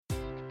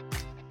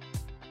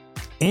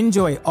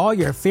Enjoy all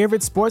your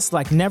favorite sports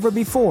like never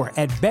before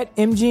at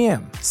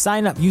BetMGM.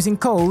 Sign up using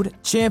code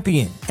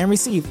CHAMPION and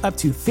receive up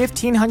to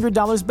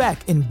 $1,500 back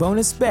in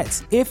bonus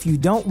bets if you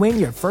don't win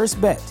your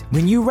first bet.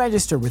 When you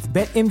register with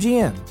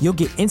BetMGM, you'll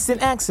get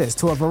instant access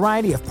to a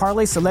variety of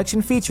parlay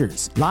selection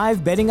features,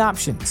 live betting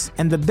options,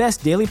 and the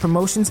best daily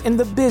promotions in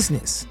the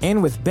business.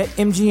 And with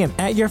BetMGM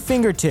at your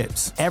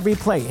fingertips, every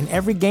play and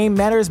every game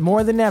matters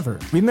more than ever.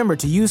 Remember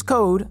to use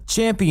code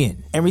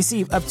CHAMPION and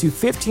receive up to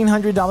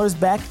 $1,500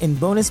 back in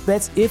bonus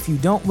bets if you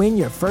don't win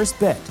your first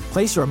bet.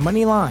 Place your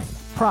money line,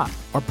 prop,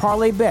 or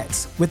parlay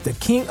bets with the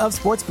king of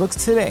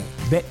sportsbooks today.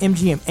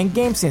 BetMGM and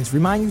GameSense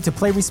remind you to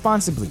play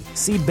responsibly.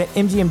 See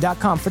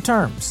BetMGM.com for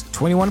terms.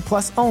 21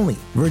 plus only.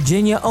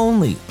 Virginia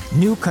only.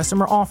 New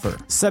customer offer.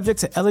 Subject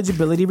to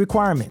eligibility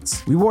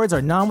requirements. Rewards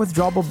are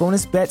non-withdrawable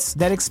bonus bets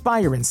that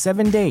expire in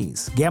 7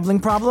 days. Gambling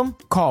problem?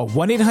 Call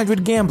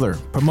 1-800-GAMBLER.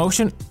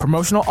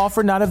 Promotional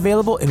offer not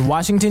available in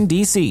Washington,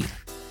 D.C.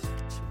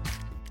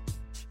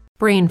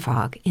 Brain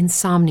fog,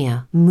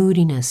 insomnia,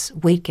 moodiness,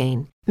 weight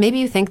gain. Maybe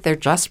you think they're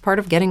just part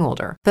of getting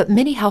older, but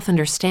MIDI Health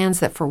understands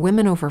that for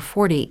women over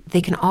 40,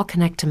 they can all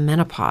connect to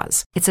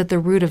menopause. It's at the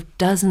root of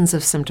dozens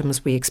of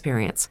symptoms we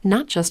experience,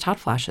 not just hot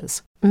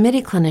flashes.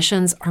 MIDI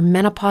clinicians are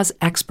menopause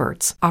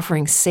experts,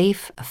 offering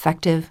safe,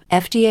 effective,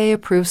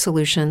 FDA-approved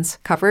solutions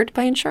covered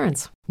by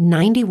insurance.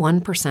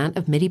 91%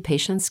 of MIDI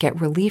patients get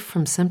relief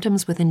from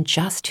symptoms within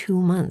just 2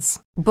 months.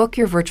 Book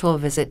your virtual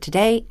visit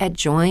today at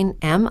joinmidi.com.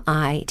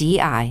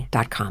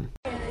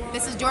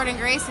 This is Jordan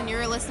Grace, and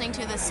you're listening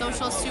to the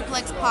Social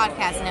Suplex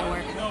Podcast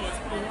Network.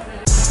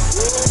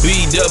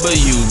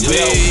 BWB,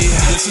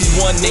 this is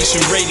One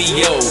Nation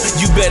Radio.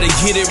 You better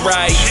get it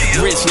right.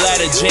 Rich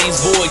Latta, James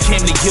Boyd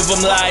came to give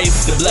them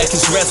life. The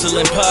Blackest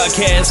Wrestling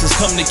Podcast has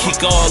come to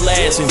kick all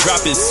ass and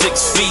drop it 6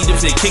 feet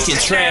if they kicking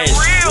trash.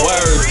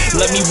 Word,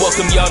 let me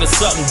welcome y'all to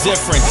something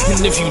different.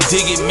 And if you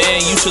dig it,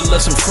 man, you should let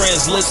some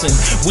friends listen.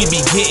 We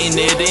be getting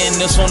it in,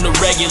 this on the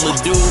regular,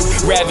 dude.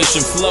 Ravish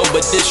and flow,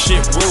 but this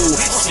shit rude.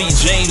 See,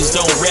 James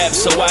don't rap,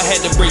 so I had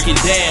to break it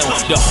down.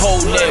 The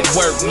whole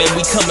network, man,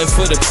 we coming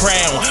for the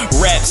crown.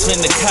 Raps in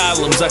the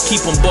columns, I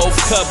keep them both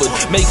covered.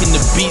 Making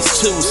the beats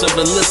too, so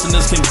the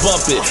listeners can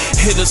bump it.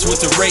 Hit us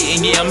with the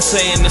rating, yeah, I'm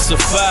saying it's a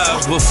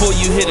 5. Before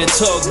you hit it,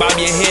 talk, bob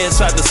your head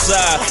side to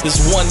side.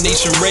 It's One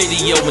Nation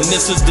Radio, and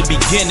this is the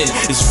beginning.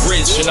 It's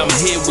Rich, and I'm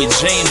here with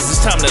James. It's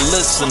time to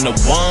listen to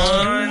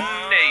One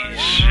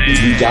Nation.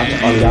 We got to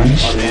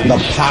unleash the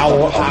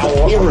power of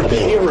the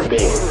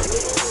pyramid.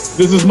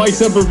 This is Mike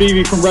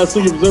Sempervive from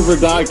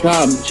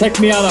WrestlingObserver.com.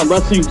 Check me out on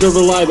Wrestling Observer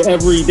Live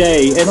every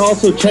day. And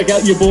also check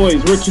out your boys,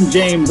 Rich and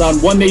James,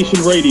 on One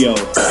Nation Radio.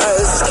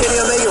 This is Kenny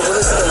Omega. We're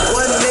listening to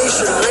One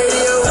Nation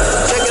Radio.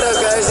 Check it out,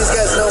 guys. These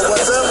guys know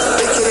what's up.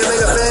 Big Kenny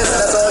Omega fans, and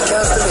that's all that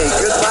counts to me.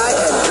 Goodbye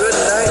and good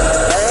night.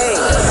 Bang.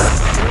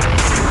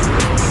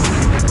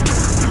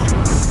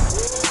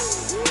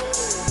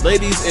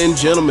 Ladies and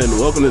gentlemen,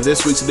 welcome to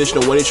this week's edition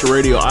of One Nation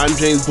Radio. I'm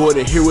James Boyd,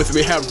 and here with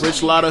me I have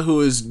Rich Latta,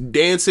 who is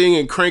dancing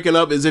and cranking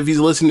up as if he's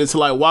listening to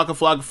like Waka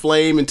Flocka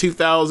Flame in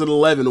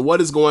 2011. What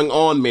is going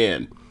on,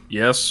 man?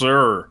 Yes,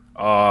 sir.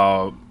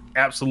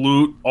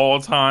 Absolute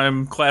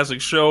all-time classic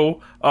show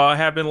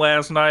happened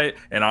last night,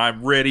 and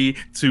I'm ready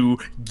to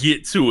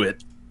get to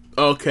it.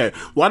 Okay.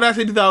 Why did I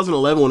say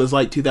 2011 when it's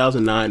like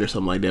 2009 or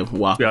something like that?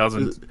 Wow.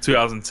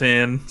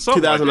 2010.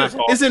 2009. Like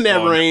it's in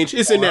that range.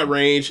 It's in that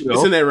range. You know?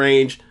 It's in that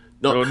range.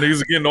 No,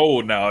 niggas are getting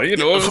old now. You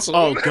know.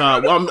 Oh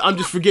God. Well, I'm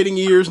just forgetting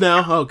years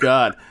now. Oh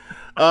God.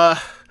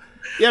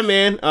 Yeah,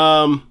 man.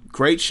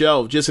 Great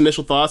show. Just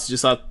initial thoughts.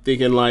 Just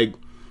thinking like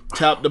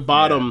top to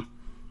bottom.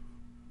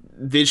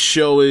 This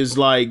show is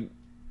like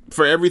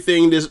for every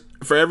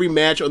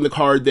match on the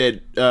card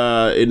that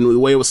in the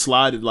way it was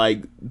slotted,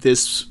 like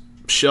this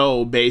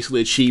show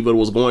basically achieved what it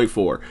was going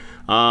for.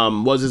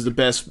 Was this the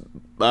best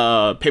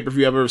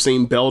pay-per-view I've ever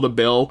seen, bell to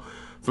bell,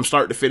 from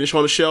start to finish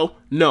on a show?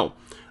 No.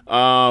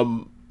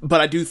 But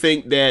I do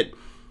think that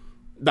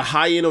the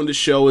high end on the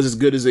show is as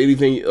good as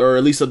anything, or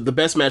at least the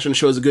best match on the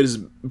show is as good as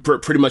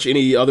pretty much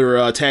any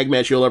other tag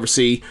match you'll ever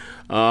see.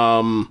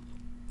 I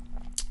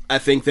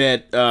think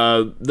that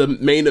the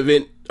main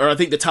event, or I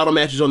think the title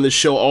matches on this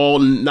show all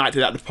knocked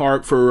it out the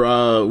park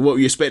for what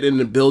you expected and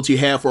the builds you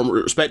have for them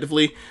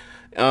respectively.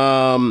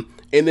 And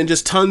then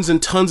just tons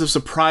and tons of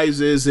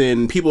surprises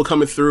and people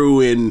coming through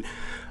and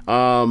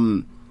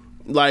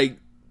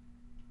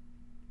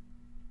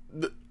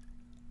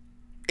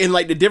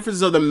the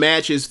differences of the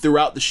matches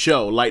throughout the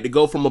show, like to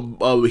go from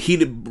a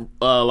heated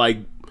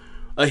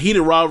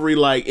rivalry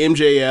like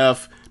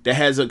MJF that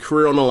has a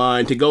career on the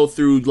line to go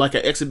through like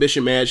an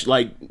exhibition match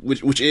like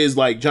which is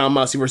like Jon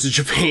Moxley versus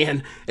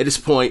Japan at this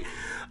point,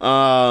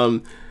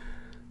 to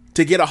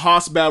get a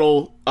Hoss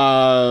battle,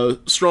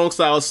 strong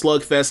style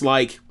slugfest,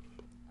 like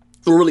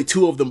really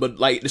two of them, but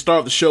like to start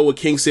off the show with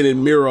Kingston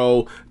and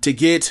Miro, to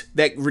get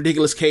that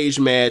ridiculous cage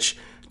match,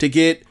 to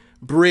get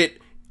Britt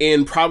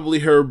in probably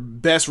her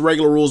best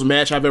regular rules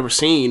match I've ever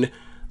seen.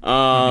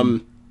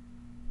 And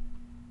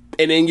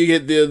then you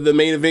get the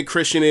main event,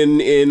 Christian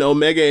and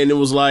Omega, and it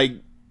was like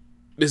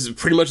this is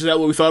pretty much that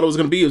what we thought it was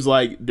going to be. It was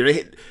like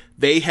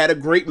they had a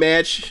great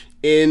match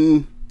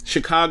in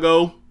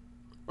Chicago,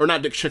 or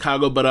not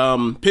Chicago,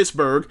 but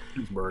Pittsburgh,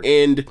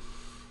 and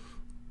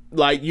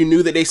like you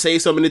knew that they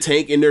saved something in the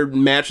tank, and their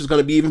match was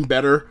going to be even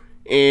better.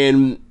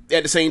 And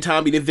at the same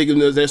time, you didn't think it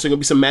was necessarily going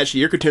to be some match of the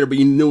year contender, but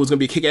you knew it was going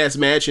to be a kick-ass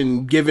match.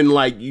 And given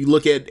like you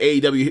look at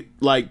AEW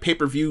like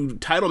pay-per-view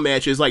title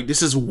matches, like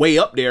this is way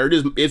up there.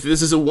 If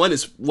this is a one,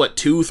 it's what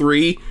 2,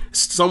 3,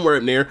 somewhere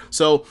in there.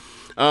 So,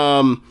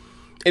 and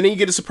then you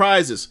get the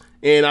surprises.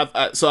 And I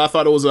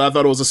thought it was one of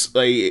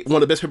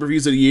the best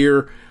pay-per-views of the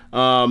year,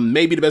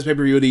 maybe the best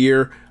pay-per-view of the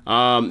year.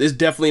 It's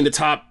definitely in the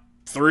top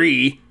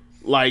 3.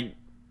 Like,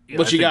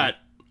 what you got?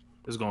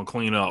 It's gonna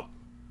clean up.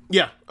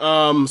 Yeah,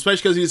 especially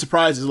because these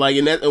surprises. Like,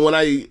 I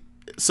think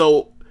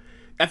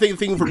the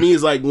thing for me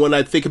is like when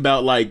I think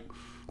about like,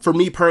 for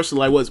me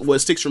personally, like what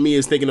sticks for me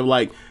is thinking of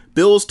like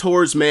builds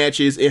towards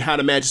matches and how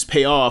the matches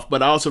pay off.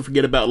 But I also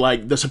forget about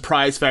like the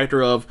surprise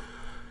factor of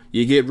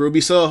you get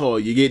Ruby Soho,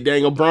 you get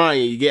Daniel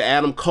Bryan, you get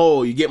Adam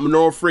Cole, you get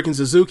Minoru freaking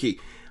Suzuki.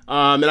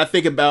 And I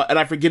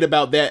forget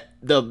about that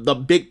the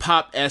big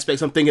pop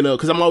aspects I'm thinking of,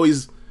 because I'm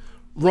always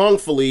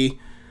wrongfully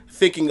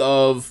thinking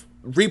of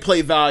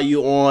replay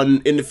value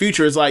on in the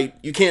future. Is like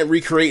you can't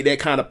recreate that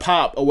kind of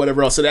pop or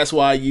whatever else. So that's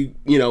why you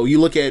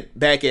look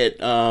back at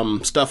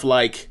stuff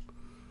like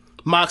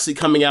Moxley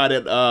coming out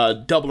at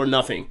Double or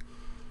Nothing,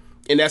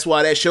 and that's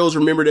why that show's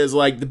remembered as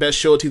like the best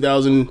show of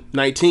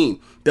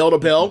 2019. Bell to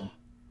Bell,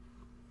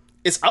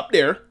 it's up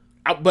there,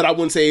 but I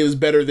wouldn't say it was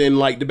better than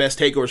like the best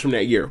takeovers from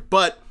that year.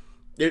 But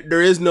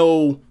there is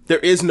no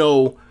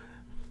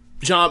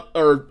John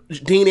or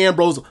Dean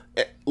Ambrose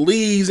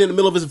leaves in the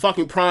middle of his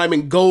fucking prime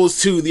and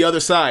goes to the other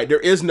side. There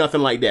is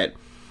nothing like that.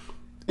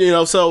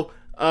 So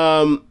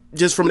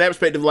just from that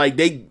perspective, like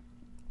they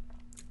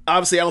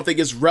obviously, I don't think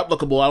it's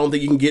replicable. I don't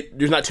think you can get,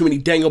 there's not too many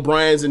Daniel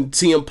Bryans and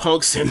CM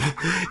Punks and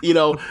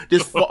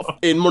just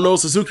and Minoru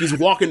Suzuki's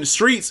walking the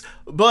streets,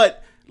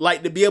 but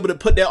like to be able to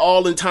put that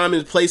all in time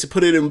and place and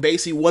put it in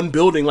basically one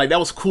building, like that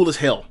was cool as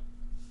hell.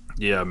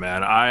 Yeah,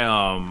 man.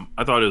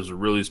 I thought it was a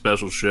really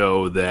special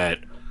show that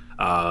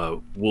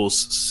will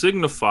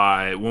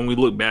signify, when we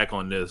look back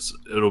on this,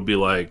 it'll be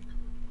like,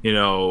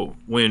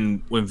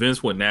 when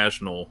Vince went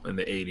national in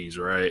the 80s,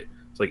 right?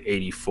 It's like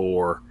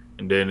 84.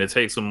 And then it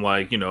takes them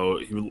like, they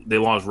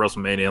launched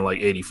WrestleMania in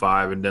like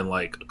 85. And then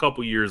like a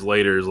couple years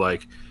later is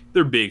like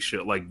their big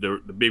shit, like the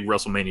big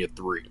WrestleMania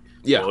 3.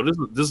 Yeah. So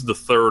this is the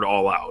third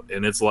All Out.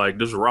 And it's like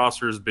this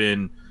roster's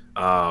been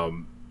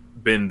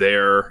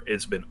there.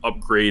 It's been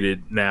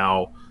upgraded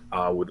now.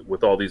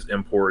 With all these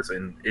imports,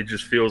 and it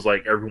just feels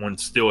like everyone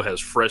still has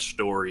fresh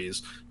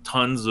stories,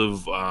 tons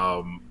of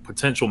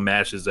potential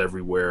matches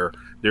everywhere.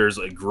 There's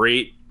a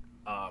great,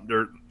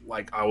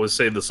 like I would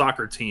say, the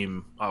soccer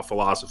team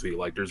philosophy.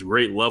 Like there's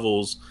great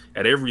levels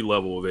at every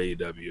level of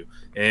AEW,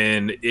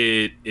 and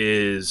it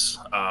is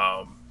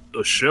a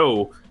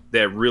show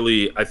that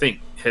really, I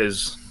think,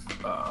 has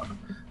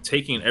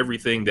taking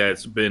everything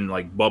that's been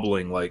like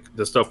bubbling, like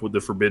the stuff with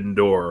the Forbidden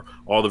Door,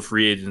 all the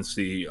free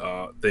agency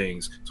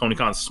things, Tony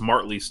Khan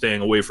smartly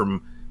staying away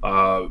from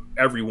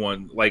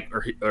everyone, like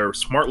or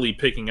smartly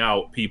picking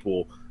out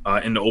people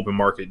in the open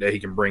market that he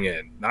can bring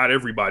in. Not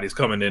everybody's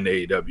coming into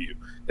AEW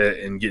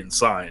and getting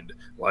signed,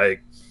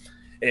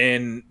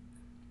 and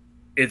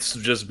it's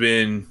just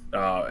been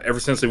ever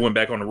since they went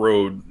back on the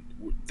road,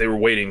 they were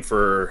waiting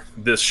for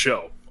this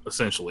show.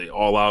 Essentially,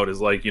 All Out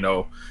is like,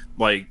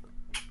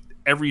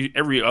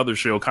 every other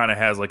show kind of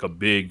has like a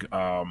big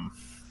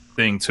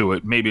thing to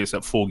it, maybe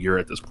except Full Gear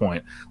at this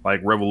point.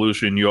 Like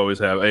Revolution, you always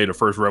have the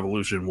first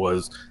Revolution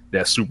was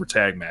that super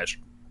tag match.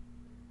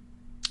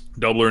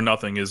 Double or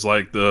Nothing is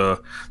like the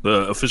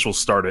official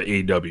start of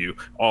AEW.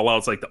 All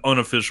Out's like the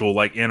unofficial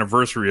like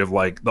anniversary of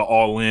like the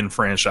All In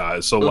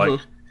franchise. So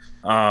like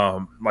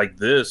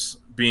this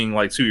being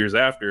like 2 years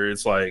after,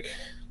 it's like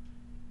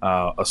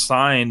a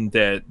sign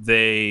that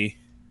they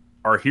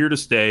are here to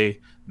stay,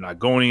 not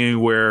going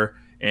anywhere.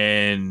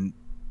 And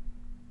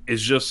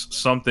it's just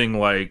something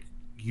like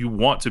you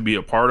want to be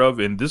a part of.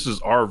 And this is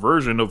our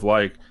version of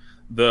like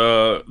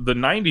the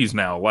 90s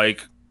now.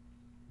 Like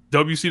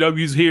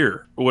WCW's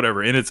here or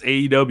whatever, and it's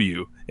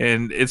AEW,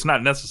 and it's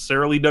not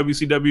necessarily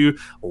WCW.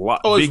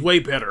 It's way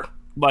better.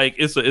 Like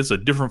it's a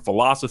different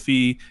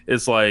philosophy.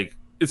 It's like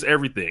it's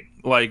everything.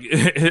 Like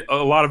a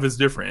lot of it's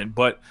different,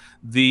 but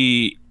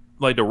the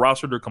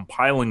roster they're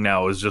compiling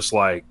now is just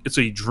like it's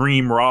a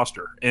dream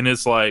roster, and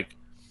it's like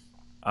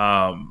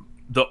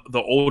the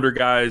older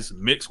guys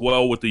mix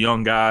well with the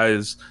young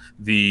guys.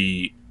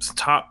 The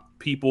top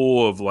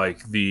people of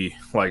the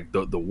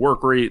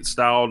work rate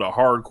style, the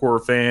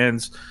hardcore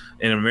fans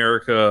in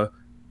America,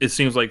 it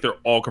seems like they're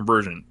all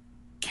conversion.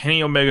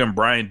 Kenny Omega and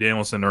Bryan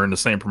Danielson are in the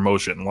same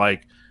promotion.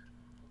 Like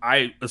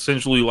I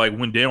essentially, like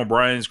when Daniel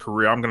Bryan's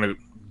career, I'm gonna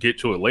get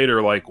to it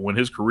later, like when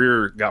his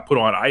career got put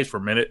on ice for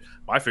a minute,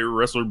 my favorite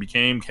wrestler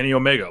became Kenny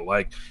Omega.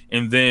 Like,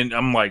 and then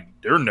I'm like,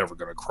 they're never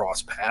gonna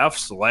cross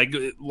paths. Like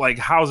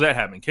how's that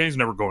happening? Kenny's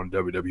never going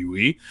to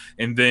WWE.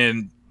 And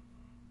then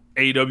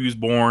AEW's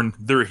born.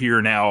 They're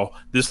here now.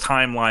 This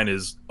timeline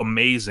is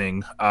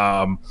amazing.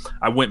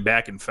 I went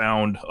back and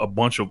found a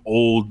bunch of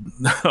old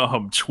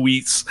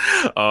tweets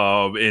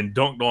and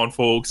dunked on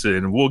folks,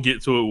 and we'll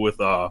get to it with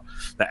the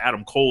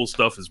Adam Cole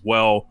stuff as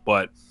well.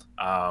 But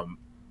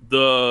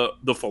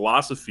the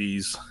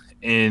philosophies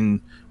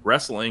in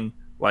wrestling,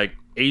 like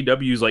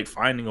AEW is like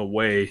finding a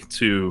way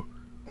to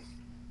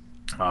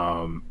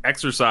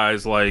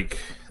exercise like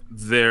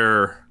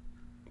their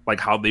like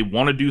how they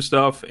want to do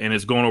stuff, and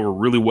it's going over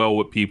really well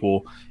with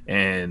people.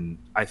 And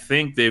I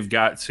think they've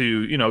got to,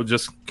 you know,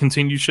 just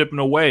continue chipping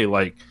away.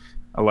 Like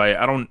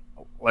I don't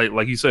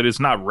like you said, it's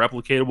not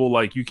replicatable.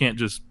 Like you can't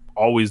just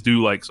always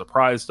do like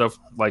surprise stuff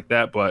like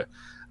that. But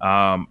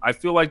I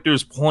feel like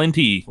there's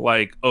plenty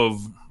like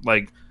of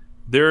like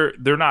they're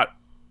not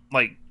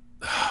like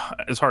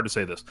it's hard to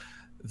say this.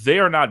 They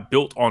are not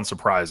built on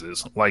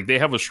surprises. Like they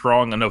have a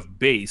strong enough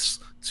base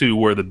to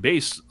where the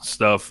base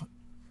stuff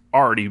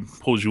already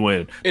pulls you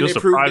in. And they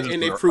proved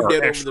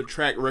that over the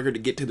track record to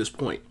get to this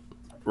point.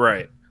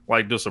 Right.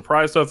 Like the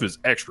surprise stuff is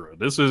extra.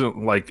 This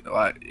isn't like,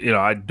 you know,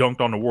 I dunked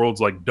on the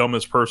world's like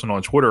dumbest person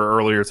on Twitter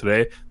earlier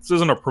today. This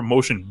isn't a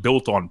promotion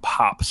built on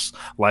pops.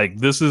 Like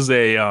this is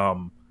a,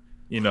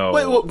 you know.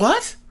 Wait,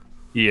 what?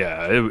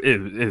 Yeah,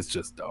 it's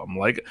just dumb.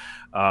 Like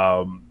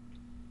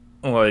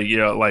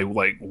yeah,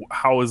 like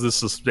how is this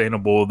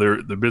sustainable?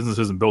 The business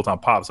isn't built on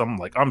pops. I'm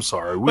like, I'm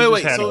sorry.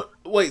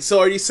 So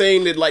are you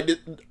saying that like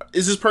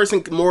is this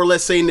person more or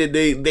less saying that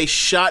they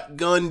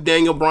shotgun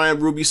Daniel Bryan,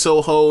 Ruby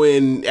Soho,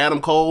 and Adam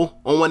Cole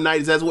on one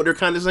night? Is that what they're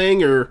kind of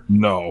saying, or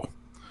no?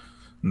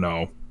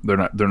 They're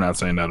not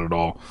saying that at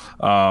all.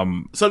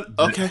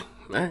 Okay, all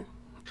right.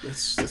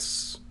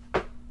 It's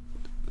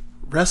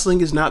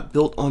wrestling is not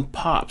built on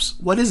pops.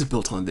 What is it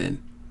built on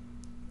then?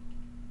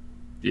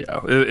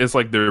 Yeah, it's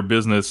like their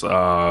business.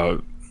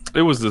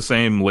 It was the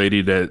same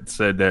lady that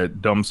said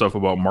that dumb stuff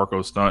about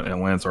Marco Stunt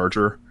and Lance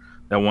Archer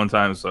that one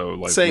time. So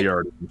like,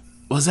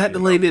 was that the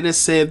lady that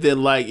said that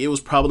like it was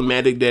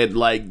problematic that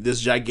like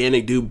this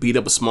gigantic dude beat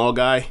up a small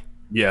guy?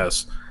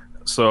 Yes.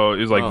 So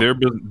it's like their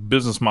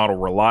business model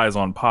relies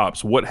on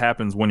pops. What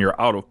happens when you're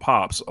out of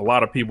pops? A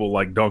lot of people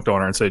like dunked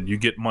on her and said you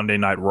get Monday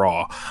Night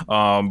Raw.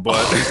 But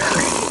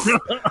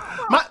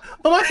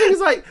my thing is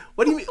like,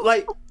 what do you mean?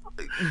 Like,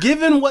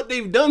 given what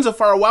they've done so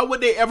far, why would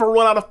they ever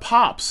run out of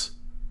pops?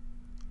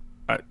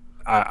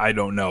 I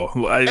don't know.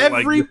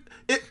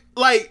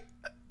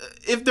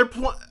 If they're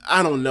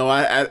I don't know.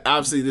 I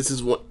obviously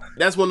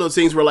that's one of those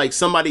things where like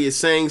somebody is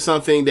saying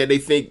something that they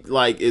think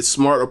like is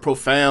smart or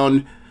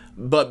profound,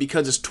 but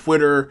because it's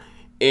Twitter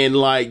and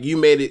like you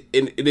made it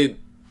and the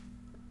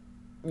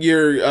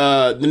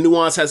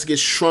nuance has to get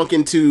shrunk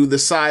into the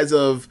size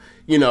of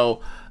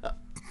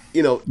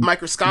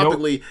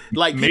microscopically,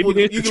 like people,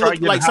 you can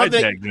look like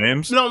something.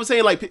 James. You know what I'm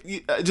saying?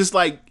 Like, just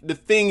like the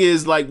thing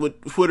is, like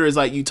with Twitter is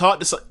like you talking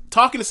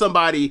to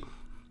somebody,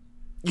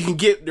 you can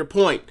get their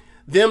point.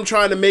 Them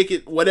trying to make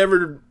it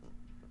whatever,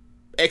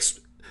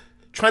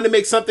 trying to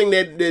make something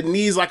that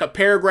needs like a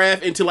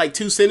paragraph into like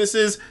 2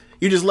 sentences,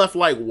 you just left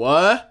like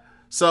what?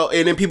 So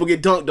and then people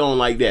get dunked on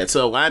like that.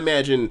 So I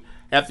imagine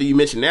after you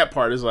mentioned that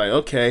part, it's like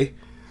okay,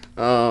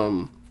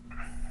 I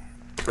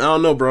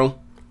don't know, bro.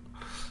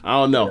 I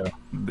don't know. Yeah.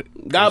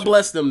 God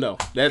bless them though.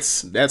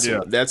 That's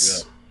one of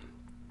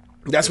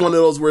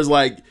those where it's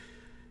like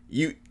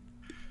you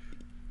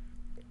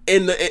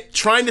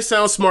trying to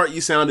sound smart,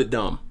 you sounded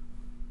dumb.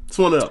 It's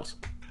one of those.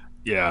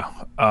 Yeah.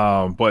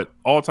 But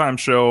all-time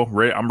show,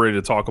 I'm ready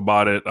to talk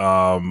about it.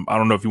 I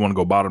don't know if you want to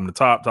go bottom to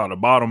top to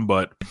bottom,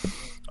 but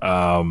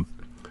let's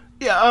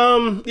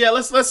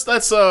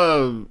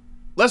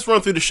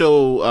run through the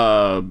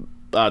show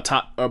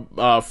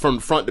top from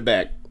front to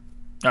back.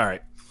 All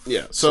right.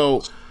 Yeah.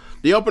 So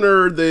the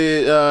opener,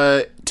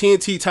 the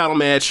TNT title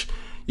match,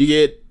 you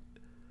get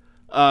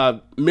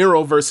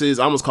Miro versus,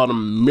 I almost called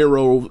him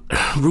Miro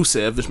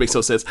Rusev, which makes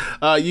no sense.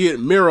 You get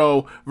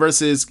Miro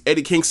versus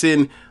Eddie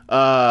Kingston.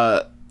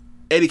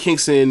 Eddie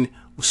Kingston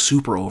was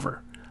super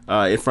over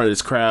in front of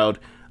this crowd.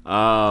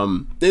 I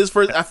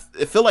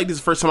feel like this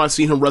is the first time I've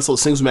seen him wrestle a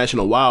singles match in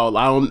a while.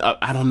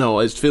 I don't know.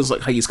 It feels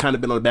like he's kind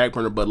of been on the back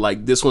burner, but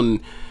like this one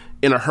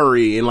in a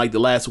hurry in like the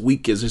last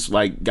week is just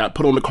like got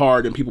put on the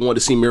card and people wanted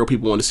to see Miro,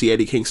 people wanted to see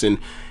Eddie Kingston,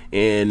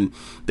 and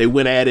they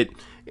went at it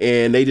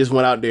and they just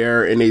went out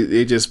there and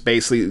they just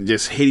basically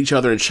just hit each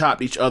other and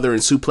chopped each other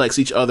and suplexed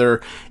each other,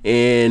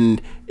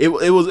 and it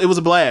was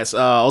a blast.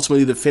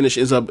 Ultimately the finish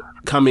ends up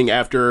coming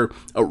after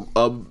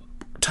a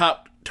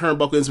top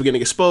turnbuckle ends up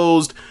getting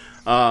exposed.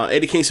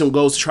 Eddie Kingston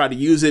goes to try to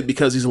use it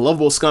because he's a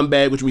lovable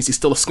scumbag, which means he's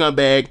still a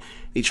scumbag.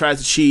 He tries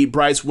to cheat.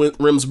 Bryce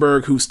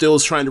Remsburg, who still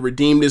is trying to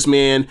redeem this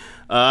man,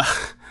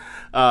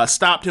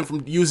 stopped him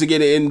from using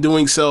it, and in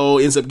doing so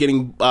ends up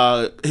getting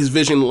his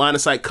vision line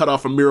of sight cut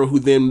off from Miro, who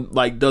then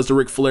like does the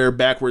Ric Flair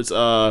backwards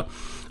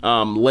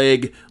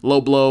leg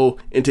low blow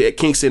into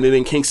Kingston, and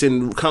then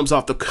Kingston Miro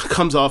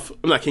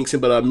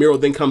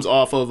then comes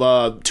off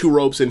of 2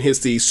 ropes and hits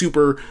the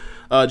super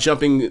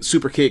jumping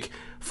super kick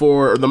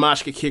for the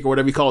Mashka kick or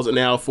whatever he calls it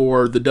now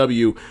for the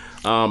W.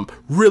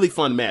 Really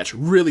fun match.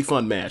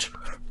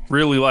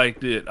 Really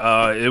liked it.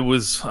 It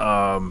was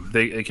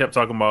they kept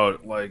talking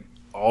about like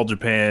All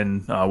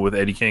Japan with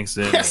Eddie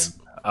Kingston. Yes.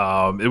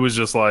 And, it was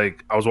just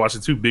like I was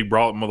watching two big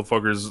brawling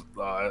motherfuckers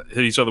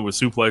hit each other with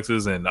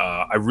suplexes, and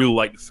I really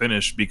liked the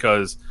finish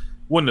because it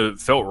wouldn't have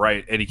felt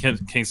right Eddie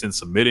Kingston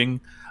submitting.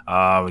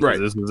 Right.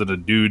 This wasn't a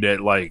dude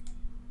that like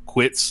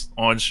quits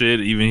on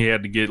shit. Even he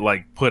had to get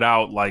like put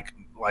out like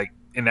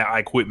in that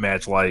I Quit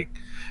match, like,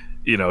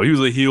 you know, he was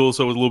a heel,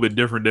 so it was a little bit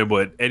different than,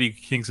 but Eddie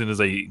Kingston is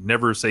a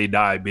never say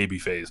die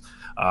babyface.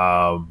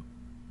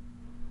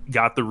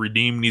 Got the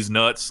Redeem These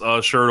Nuts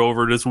shirt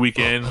over this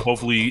weekend.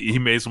 Hopefully he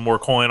made some more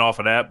coin off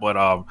of that,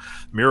 but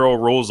Miro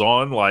rolls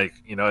on like,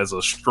 you know, as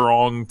a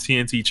strong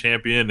TNT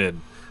champion,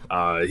 and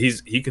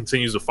he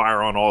continues to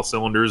fire on all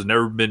cylinders.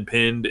 Never been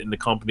pinned in the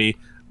company.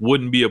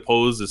 Wouldn't be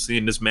opposed to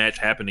seeing this match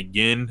happen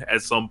again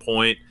at some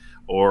point,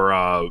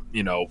 or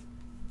you know.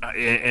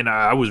 And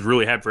I was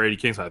really happy for Eddie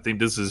Kingston. I think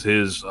this is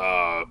his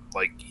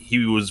like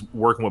he was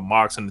working with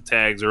Mox in the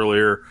tags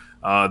earlier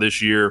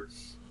this year.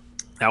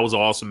 That was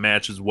an awesome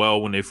match as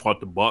well when they fought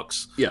the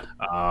Bucks. Yeah,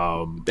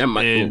 that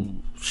might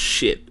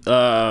shit.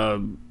 Where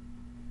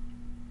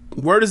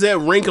does that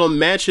rank on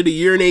match of the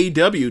year in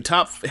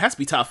AEW? It has to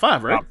be top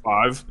 5, right? Top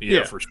 5,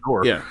 yeah, for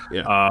sure. Yeah.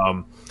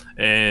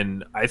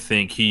 And I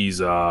think he's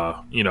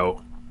you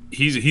know,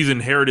 he's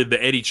inherited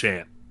the Eddie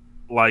chant,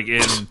 like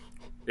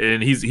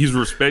and he's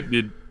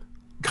respected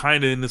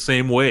kind of in the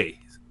same way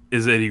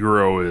as Eddie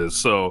Guerrero is.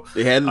 So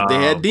they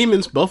had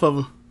demons, both of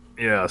them.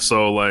 Yeah,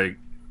 so like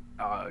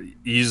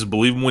you just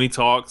believe him when he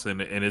talks,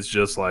 and it's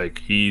just like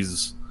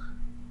he's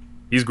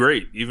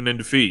great even in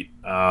defeat.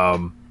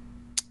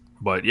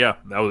 But yeah,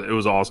 it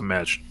was an awesome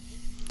match.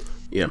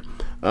 Yeah.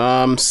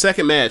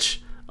 Second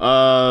match,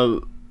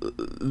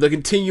 the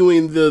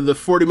continuing the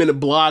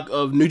 40-minute block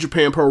of New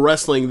Japan Pro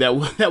Wrestling that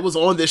was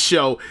on this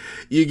show.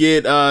 You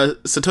get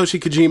Satoshi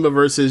Kojima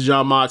versus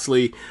Jon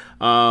Moxley.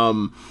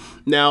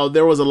 Now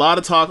there was a lot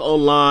of talk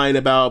online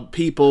about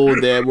people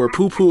that were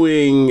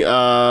poo-pooing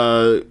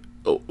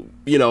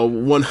you know,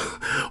 one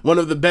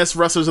of the best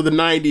wrestlers of the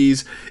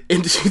 90s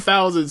into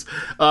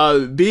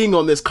 2000s being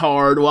on this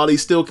card while he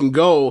still can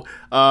go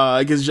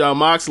against Jon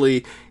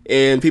Moxley.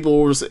 And people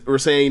were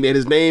saying that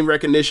his name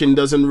recognition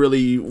doesn't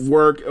really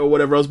work or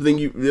whatever else. But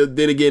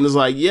then again, it's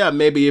like, yeah,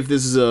 maybe if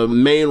this is a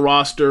main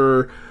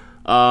roster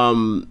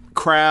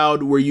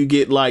crowd where you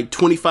get like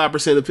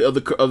 25%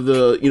 of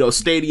the you know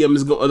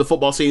the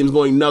football stadium is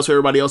going nuts, so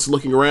everybody else is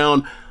looking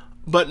around.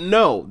 But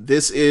no,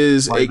 this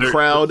is like a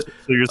crowd.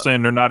 So you're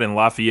saying they're not in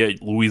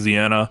Lafayette,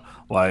 Louisiana,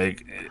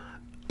 like?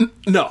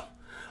 No.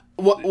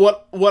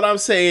 What I'm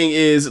saying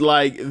is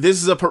like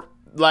this is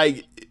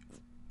like.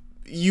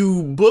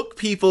 You book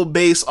people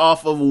based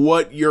off of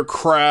what your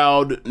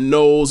crowd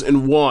knows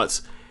and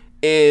wants.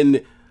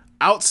 And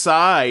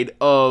outside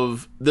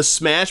of the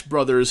Smash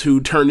Brothers who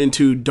turned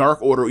into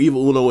Dark Order,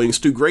 Evil Uno, and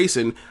Stu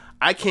Grayson,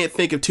 I can't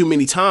think of too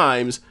many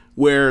times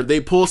where they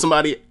pulled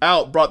somebody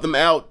out, brought them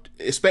out,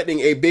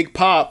 expecting a big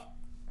pop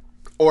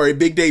or a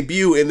big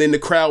debut, and then the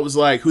crowd was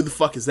like, who the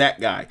fuck is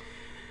that guy?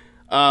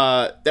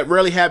 That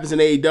rarely happens in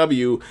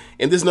AEW.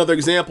 And this is another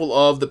example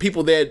of the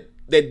people that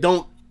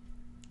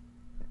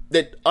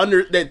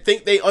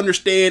think they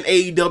understand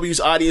AEW's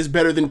audience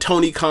better than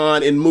Tony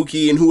Khan and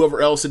Mookie and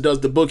whoever else that does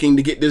the booking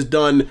to get this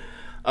done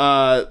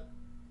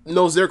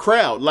knows their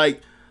crowd.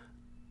 Like,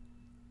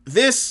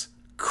 this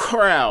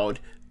crowd,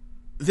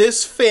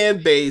 this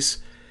fan base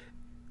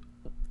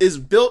is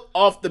built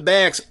off the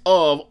backs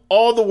of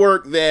all the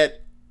work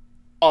that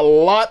a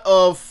lot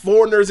of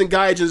foreigners and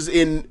gaijins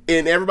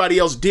and everybody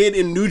else did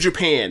in New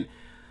Japan.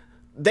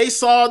 They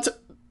saw...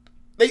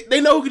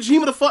 They know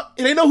Kojima the fuck.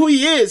 They know who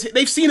he is.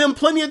 They've seen him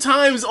plenty of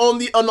times on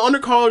the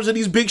undercards of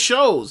these big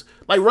shows,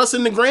 like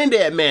wrestling the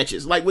Granddad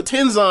matches, like with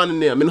Tenzan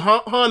and them and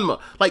Hanma.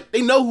 Like,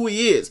 they know who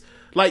he is.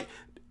 Like,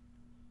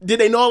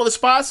 did they know all of the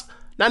spots?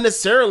 Not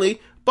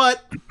necessarily,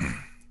 but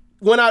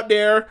went out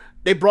there.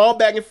 They brawled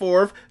back and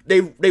forth.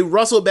 They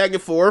wrestled back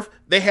and forth.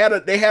 They had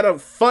a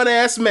fun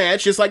ass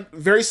match, just like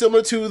very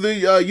similar to the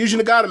Yuji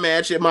Nagata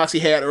match that Moxie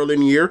had earlier in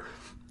the year.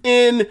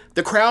 And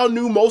the crowd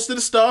knew most of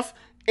the stuff.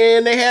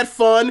 And they had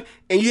fun,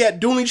 and you had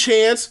dueling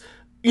chants.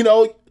 You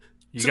know,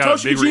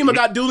 Satoshi Kojima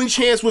got dueling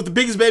chants with the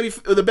best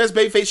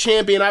babyface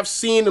champion I've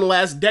seen in the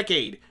last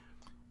decade.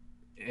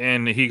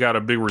 And he got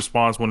a big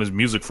response when his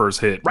music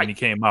first hit when he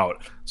came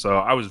out. So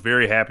I was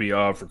very happy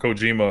for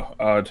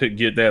Kojima to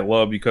get that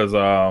love because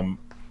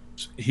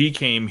he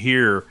came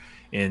here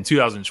in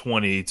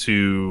 2020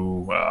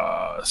 to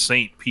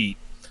St. Pete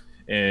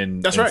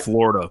in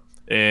Florida,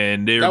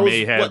 and there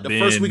may have been the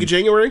first week of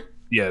January.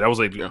 Yeah, that was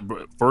like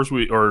first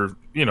week or,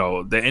 you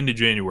know, the end of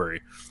January.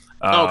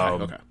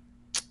 Okay.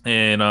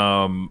 And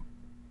I'll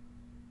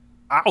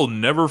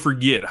never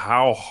forget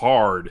how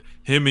hard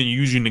him and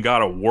Yuji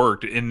Nagata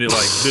worked in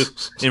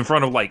this in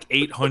front of like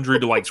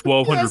 800 to like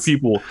 1,200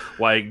 people.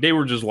 Like, they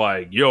were just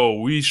like, yo,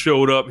 we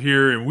showed up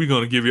here and we're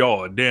going to give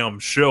y'all a damn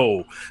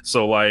show.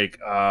 So like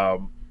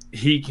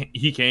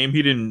he came.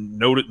 He didn't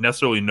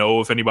necessarily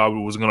know if anybody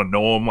was going to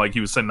know him. Like,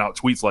 he was sending out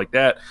tweets like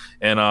that.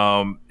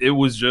 And it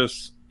was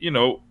just, you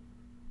know,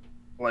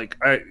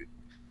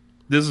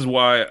 this is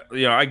why,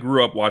 I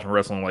grew up watching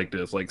wrestling like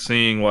this, like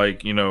seeing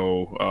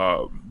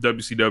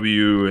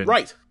WCW and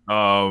right.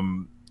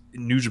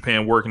 New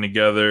Japan working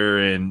together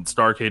and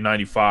Starrcade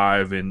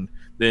 95, and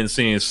then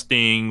seeing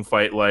Sting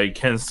fight like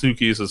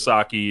Kensuke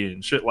Sasaki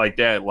and shit like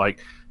that. Like,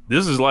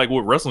 this is like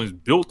what wrestling is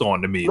built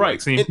on to me. Right.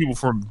 Like seeing people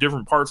from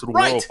different parts of the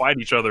world fight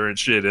each other and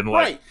shit, and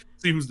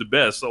see who's the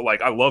best. So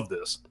like, I love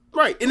this.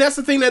 Right, and that's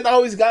the thing that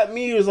always got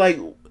me was like,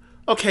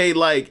 okay,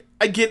 like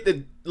I get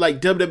that like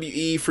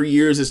WWE for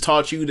years has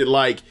taught you that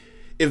like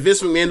if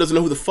Vince McMahon doesn't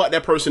know who the fuck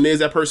that person is,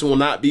 that person will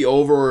not be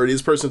over, or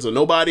this person's a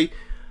nobody.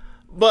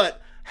 But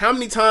how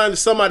many times does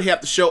somebody have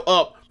to show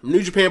up from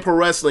New Japan Pro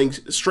Wrestling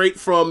straight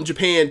from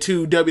Japan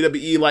to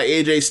WWE, like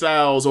AJ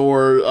Styles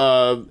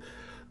or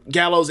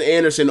Gallows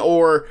Anderson,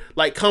 or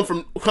like come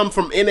from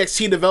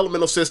NXT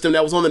developmental system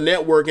that was on the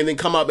network and then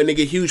come up and they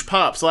get huge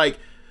pops? Like,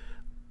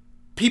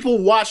 people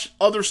watch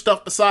other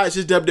stuff besides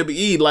just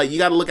WWE. Like, you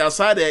got to look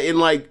outside that. And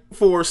like,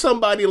 for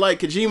somebody like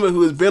Kojima,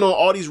 who has been on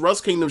all these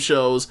Wrestle Kingdom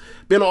shows,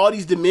 been on all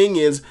these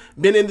Dominions,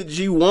 been in the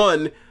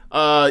G1,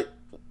 I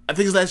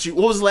think his last year,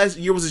 what was the last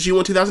year? Was it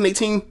G1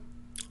 2018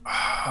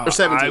 or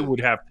 17? I would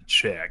have to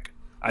check.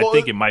 I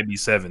think it might be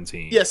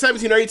 17. Yeah,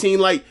 17 or 18.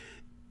 Like,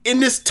 in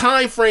this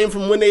time frame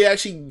from when they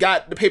actually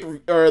got the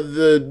paper, or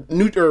the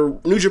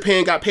New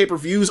Japan got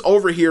pay-per-views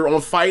over here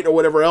on Fight or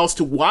whatever else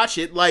to watch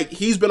it, like,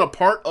 he's been a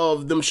part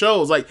of them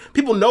shows. Like,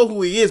 people know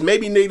who he is.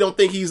 Maybe they don't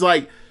think he's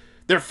like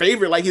their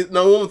favorite. Like,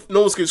 no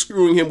one's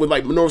screwing him with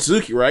like Minoru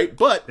Suzuki, right?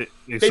 But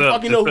they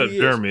fucking know who he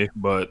is. Jeremy,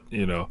 but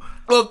Well,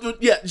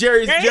 yeah,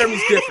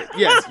 Jeremy's different.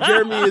 Yes,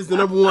 Jeremy is the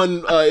number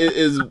one.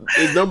 Is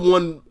number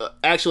one.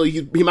 Actually,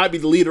 he might be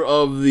the leader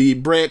of the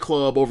Brand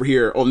Club over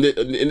here in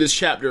this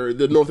chapter,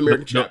 the North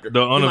American chapter.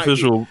 The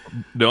unofficial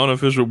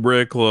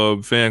Brand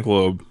Club fan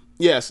club.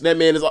 Yes, that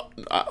man is.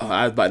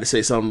 I was about to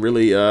say something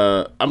really.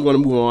 I'm going to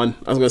move on.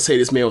 I was going to say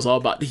this man was all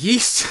about the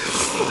yeast.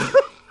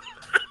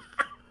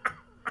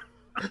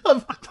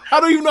 I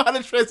don't even know how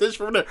to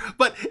transition from there.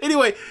 But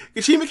anyway,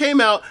 Kojima came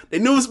out. They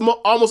knew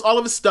almost all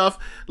of his stuff.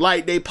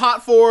 Like, they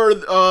pot for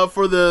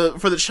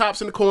the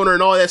chops in the corner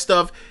and all that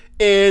stuff.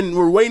 And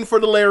we're waiting for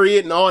the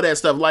lariat and all that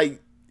stuff.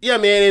 Like, yeah,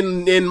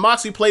 man. And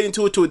Moxley played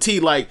into it to a T.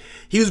 Like,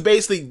 he was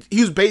basically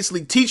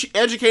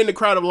educating the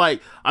crowd of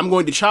like, I'm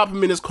going to chop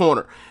him in his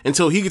corner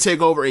until he can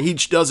take over, and he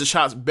does the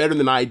chops better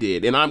than I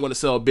did, and I'm going to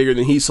sell bigger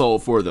than he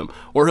sold for them,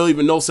 or he'll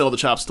even no-sell the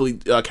chops till he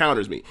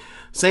counters me.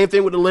 Same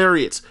thing with the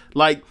lariats.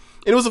 Like.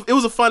 It was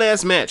a fun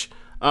ass match.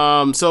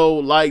 So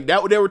like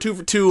that, they were 2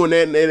 for 2, and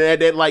then at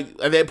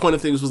that point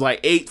of things was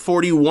like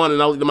 8:41,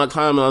 and I looked at my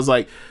time and I was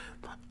like,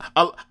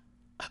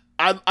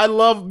 I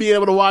love being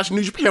able to watch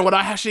New Japan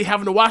without actually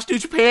having to watch New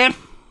Japan.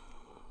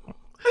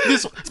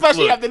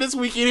 Especially after this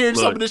weekend here and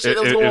some of this shit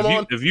that was going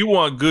on. If you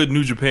want good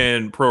New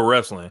Japan pro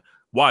wrestling,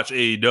 watch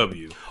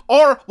AEW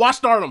or watch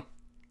Stardom.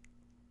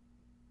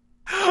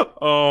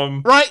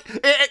 Right.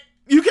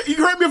 You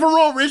correct me if I'm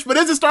wrong, Rich, but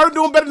is it starting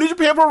doing better than New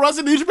Japan Pro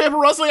Wrestling? New Japan Pro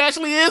Wrestling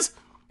actually is?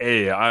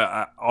 Hey,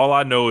 all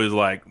I know is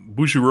like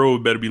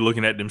Bushiroad better be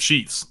looking at them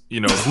sheets.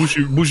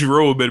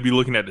 Bushiroad better be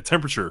looking at the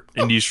temperature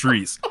in these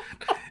streets.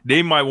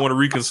 They might want to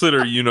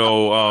reconsider,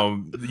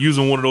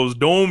 using one of those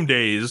dome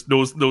days,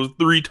 those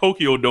 3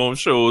 Tokyo Dome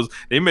shows.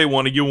 They may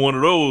want to give one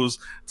of those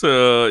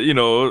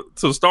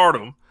to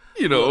Stardom.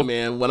 Oh,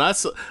 man, when I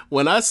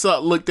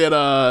looked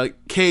at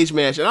Cage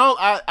Match, and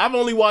I've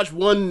only watched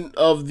one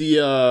of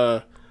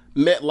the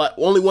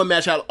only one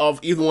match out of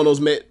either one of those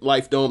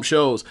MetLife Dome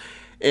shows,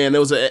 and it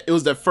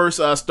was the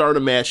first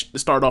Stardom match to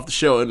start off the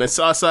show, and I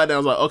saw side down, I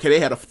was like, okay, they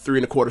had a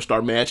 3 1/4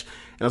 star match,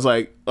 and I was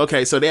like,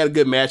 okay, so they had a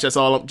good match. That's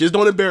all. Just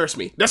don't embarrass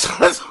me. That's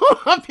all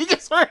I'm being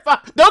concerned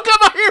about. Don't come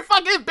out here and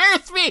fucking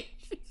embarrass me.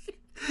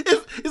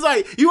 It's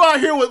like you out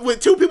here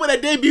with 2 people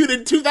that debuted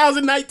in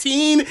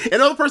 2019 and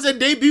another person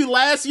that debuted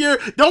last year.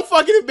 Don't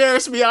fucking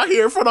embarrass me out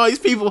here in front of all these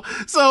people.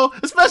 So,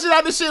 especially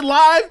not this shit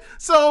live.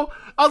 So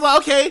I was like,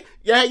 okay,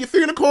 you had your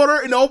 3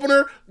 1/4 in the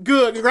opener.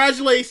 Good,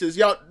 congratulations,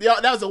 y'all.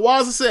 That was a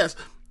wild success.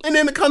 And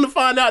then to come to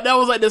find out, that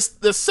was like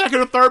the second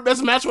or third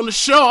best match on the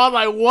show. I was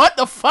like, what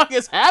the fuck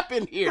has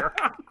happened here?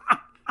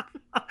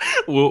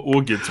 We'll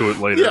get to it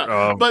later.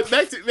 Yeah, but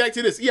back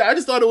to this. Yeah, I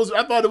thought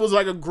it was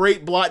like a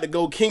great block to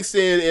go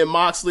Kingston and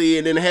Moxley,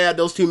 and then had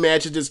those 2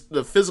 matches, just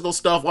the physical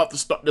stuff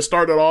to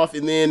start it off,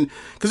 and then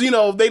because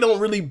they don't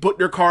really book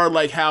their card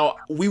like how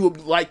we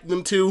would like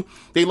them to.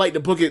 They like to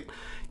book it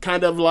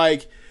kind of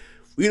like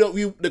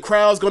the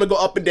crowd's going to go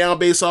up and down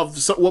based off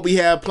what we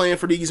have planned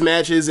for these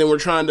matches, and we're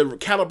trying to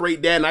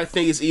calibrate that. And I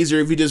think it's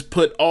easier if you just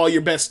put all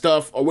your best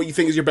stuff or what you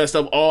think is your best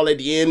stuff all at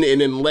the end, and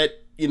then let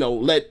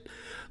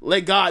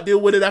God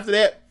deal with it after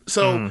that.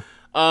 So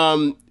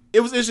it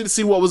was interesting to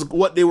see how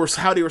they were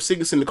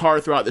sequencing the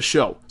card throughout the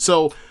show.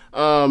 So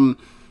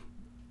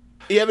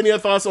you have any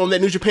other thoughts on that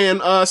New Japan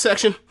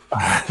section?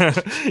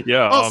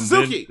 Yeah.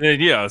 Suzuki.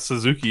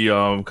 Suzuki.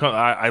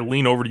 I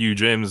lean over to you,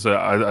 James.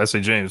 I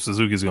say, James,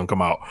 Suzuki's gonna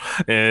come out,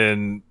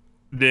 and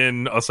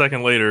then a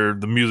second later,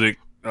 the music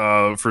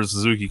for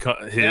Suzuki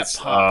hits.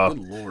 Good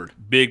Lord.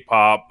 Big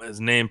pop. His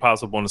name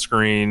pops up on the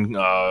screen.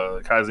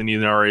 Kaizen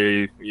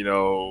Inari,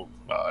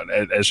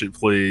 as shit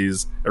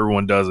plays.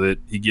 Everyone does it.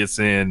 He gets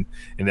in,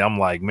 and I'm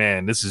like,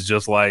 man, this is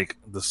just like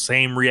the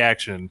same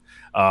reaction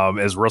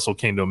as Wrestle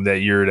Kingdom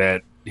that year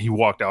that he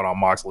walked out on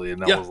Moxley,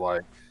 and I was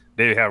like,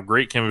 they have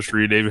great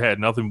chemistry. They've had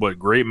nothing but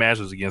great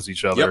matches against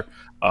each other.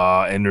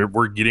 And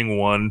we're getting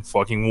one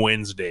fucking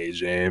Wednesday,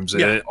 James,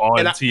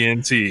 on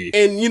TNT.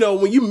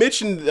 And, when you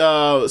mentioned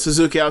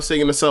Suzuki, I was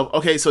thinking to myself,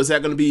 okay, so is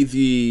that going to be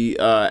the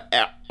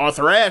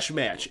Arthur Ashe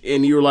match?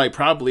 And you were like,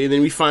 probably. And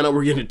then we find out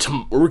we're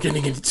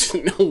getting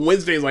into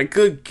Wednesdays. Like,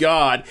 good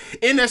God.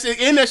 And that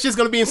shit's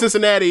going to be in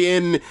Cincinnati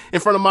in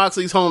front of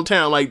Moxley's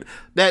hometown. Like,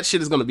 that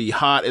shit is going to be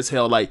hot as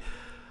hell. Like,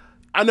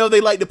 I know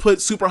they like to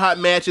put super hot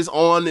matches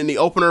on in the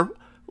opener.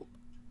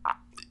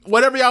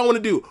 Whatever y'all want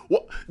to do.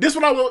 This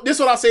what I'll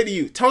say to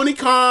you. Tony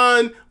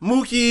Khan,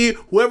 Mookie,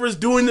 whoever's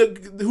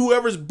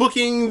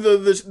booking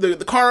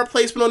the car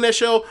placement on that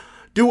show,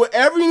 do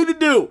whatever you need to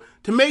do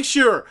to make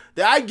sure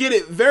that I get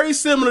it very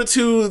similar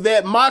to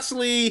that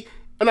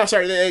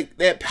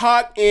that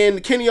Pac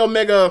and Kenny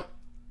Omega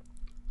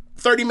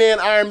 30-man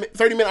Iron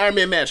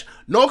Man match.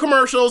 No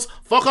commercials.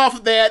 Fuck off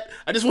of that.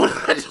 I just want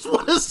to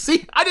see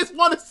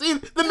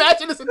the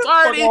match in its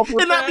entirety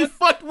and not be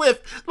fucked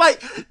with.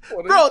 Like,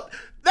 bro,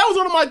 that was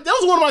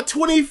one of my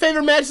 20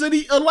 favorite matches of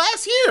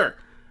last year.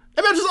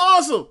 That match was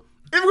awesome.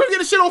 And we're gonna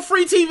get a shit on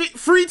free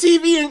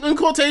TV in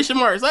quotation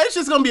marks. Like, it's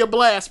just gonna be a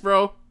blast,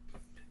 bro.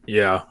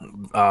 Yeah,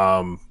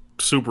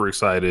 super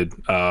excited.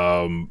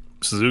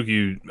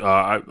 Suzuki,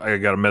 I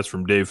got a message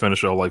from Dave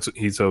Finishow. Like,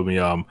 he told me,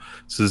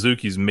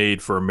 Suzuki's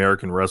made for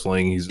American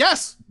wrestling. He's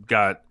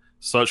got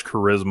such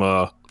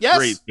charisma,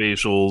 great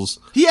facials.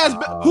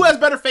 Who has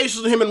better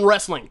facials than him in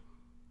wrestling?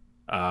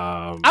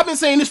 I've been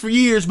saying this for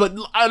years, and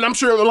I'm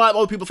sure a lot of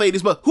other people say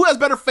this, but who has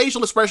better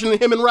facial expression than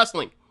him in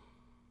wrestling?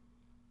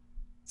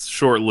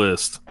 Short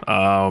list.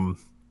 And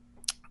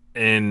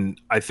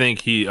I think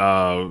he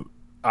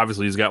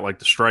obviously he's got like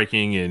the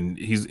striking, and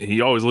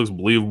he always looks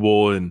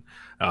believable, and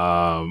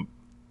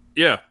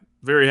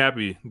very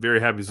happy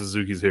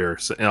Suzuki's here.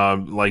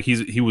 Like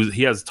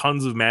he has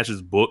tons of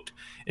matches booked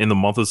in the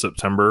month of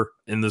September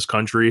in this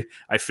country.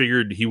 I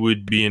figured he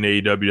would be in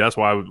AEW. That's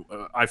why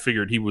I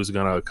figured he was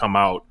gonna come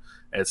out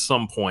at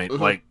some point.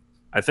 Mm-hmm. Like,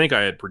 I think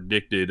I had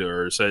predicted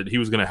or said he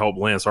was gonna help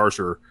Lance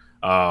Archer,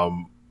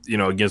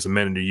 against the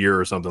Men of the Year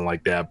or something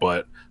like that.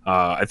 But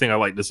I think I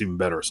like this even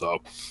better. So,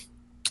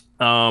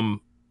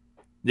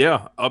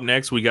 up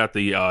next we got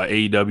the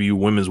AEW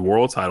Women's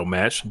World Title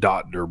match.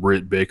 Dr.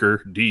 Britt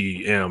Baker,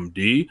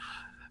 DMD,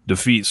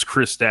 defeats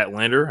Chris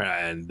Statlander,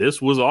 and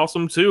this was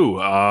awesome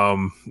too.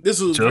 This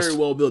was a very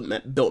well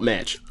built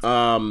match.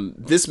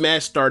 This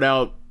match started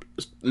out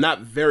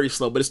not very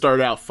slow, but it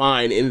started out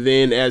fine, and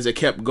then as it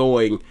kept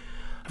going,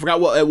 I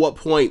forgot at what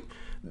point.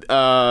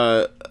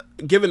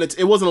 Given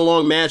it wasn't a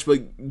long match,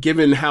 but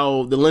given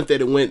how the length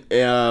that it went,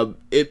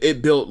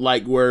 it built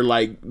like where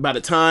like by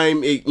the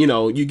time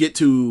you get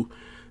to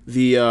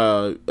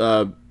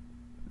the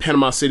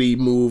Panama City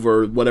move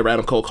or whatever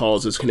Adam Cole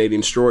calls his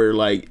Canadian Destroyer,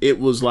 like it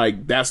was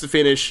like that's the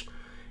finish.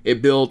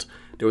 It built.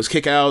 There was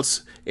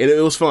kickouts, and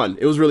it was fun.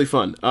 It was really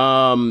fun.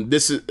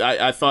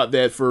 I thought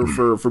that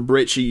for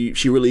Britt, she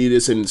really did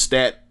this, and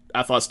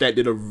I thought Stat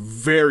did a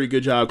very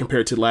good job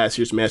compared to last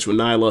year's match with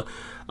Nyla.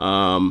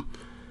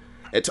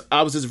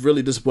 I was just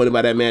really disappointed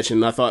by that match,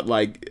 and I thought,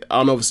 like, I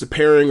don't know if it's the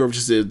pairing or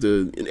just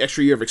an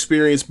extra year of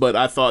experience, but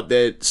I thought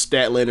that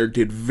Statlander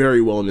did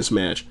very well in this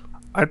match.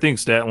 I think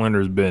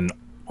Statlander's been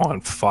on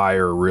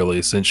fire,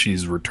 really, since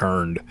she's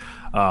returned.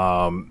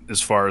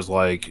 As far as,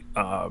 like,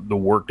 the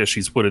work that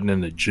she's put in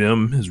the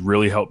gym has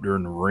really helped her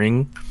in the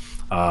ring.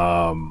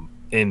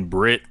 And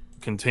Britt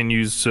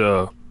continues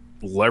to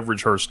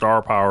leverage her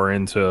star power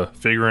into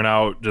figuring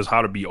out just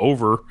how to be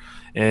over,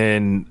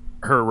 and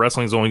her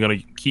wrestling is only going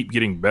to keep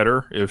getting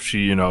better if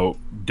she,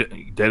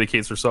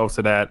 dedicates herself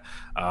to that.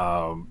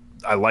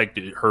 I liked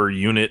her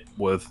unit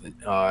with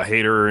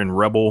Hayter and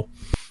Rebel,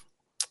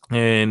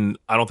 and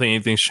I don't think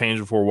anything's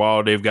changed for a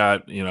while. They've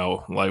got,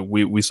 like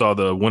we saw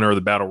the winner of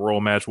the Battle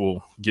Royal match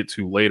we'll get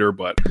to later,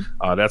 but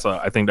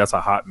I think that's a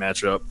hot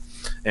matchup.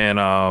 And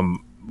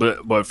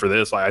but for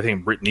this, I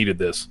think Britt needed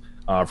this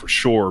for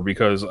sure,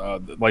 because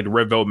like the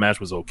Red Velvet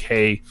match was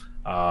okay.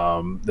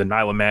 The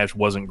Nyla match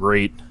wasn't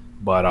great.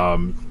 But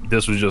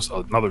this was just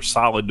another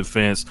solid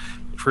defense.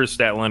 Chris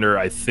Statlander,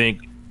 I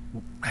think,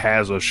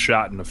 has a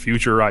shot in the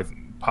future,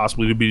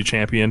 possibly to be the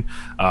champion.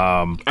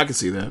 I can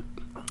see that.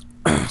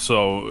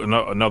 So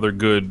another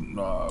good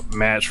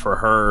match for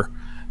her,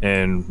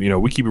 and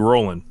we keep it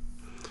rolling.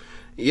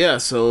 Yeah,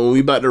 so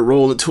we about to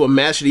roll into a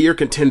match of the year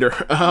contender.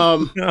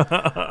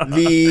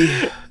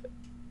 The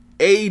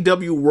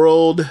AEW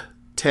World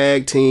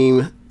Tag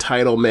Team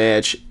Title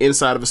match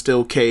inside of a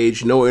steel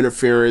cage, no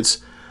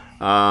interference.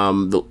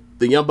 The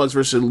Young Bucks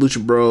versus the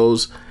Lucha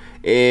Bros,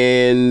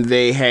 and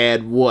they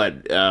had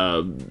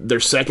their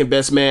second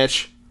best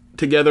match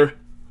together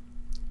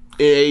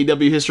in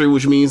AEW history,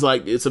 which means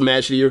like it's a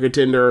match of the year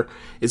contender.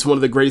 It's one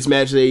of the greatest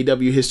matches in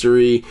AEW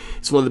history.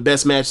 It's one of the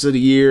best matches of the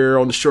year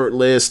on the short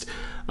list.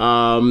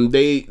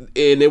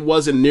 It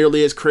wasn't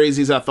nearly as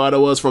crazy as I thought it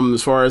was from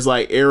as far as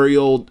like air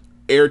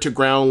to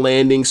ground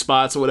landing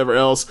spots or whatever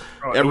else.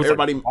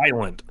 Everybody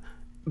violent,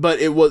 but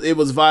it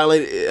was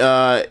violent,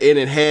 and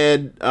it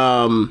had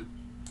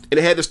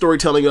the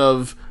storytelling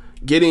of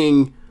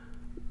getting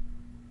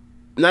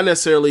not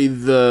necessarily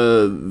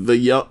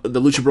the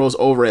Lucha Bros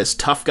over as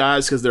tough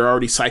guys because they're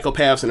already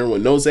psychopaths and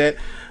everyone knows that,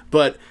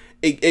 but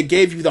it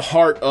gave you the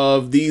heart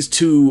of these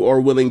two are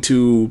willing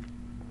to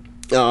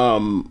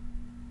die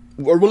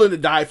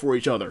for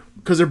each other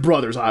because they're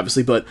brothers,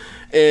 obviously. But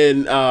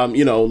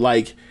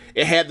like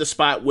it had the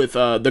spot with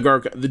the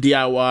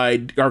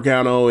DIY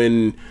Gargano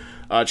and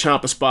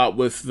Ciampa spot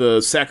with the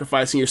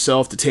sacrificing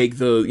yourself to take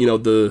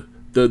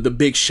the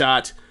big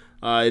shot,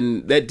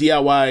 and that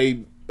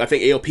DIY. I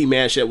think AOP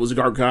match that was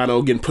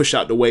Gargano getting pushed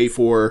out the way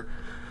for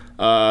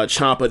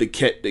Ciampa to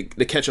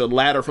catch a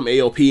ladder from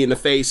AOP in the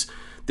face.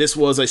 This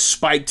was a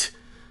spiked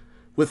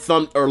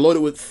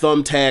loaded with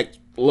thumbtack,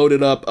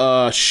 loaded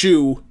up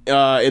shoe,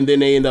 and then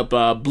they end up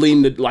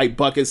bleeding like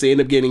buckets. They end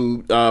up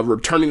getting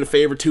returning the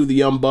favor to the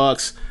Young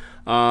Bucks.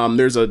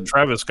 There's a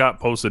Travis Scott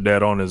posted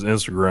that on his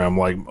Instagram,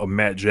 like a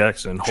Matt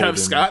Jackson holding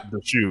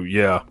the shoe.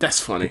 Yeah,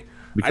 that's funny.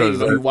 Because I didn't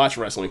even know you watch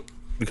wrestling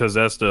because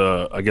that's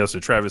the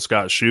Travis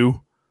Scott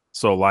shoe.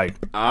 So like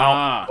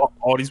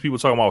all these people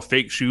talking about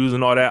fake shoes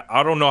and all that,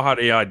 I don't know how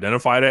they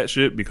identify that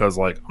shit because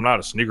like I'm not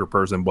a sneaker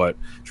person, but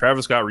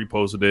Travis Scott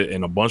reposted it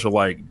and a bunch of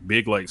like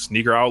big like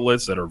sneaker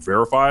outlets that are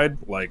verified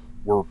like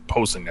were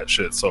posting that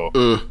shit. So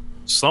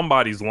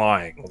somebody's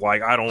lying.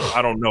 Like I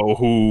don't know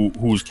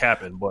who's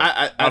capping, but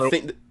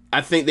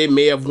I think they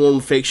may have worn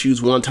fake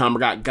shoes one time or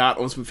got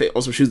on some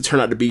shoes that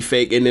turned out to be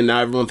fake, and then now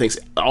everyone thinks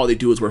all they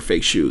do is wear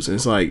fake shoes, and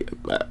it's like.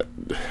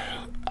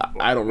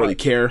 I don't really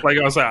care. Like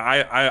I was saying,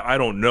 I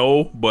don't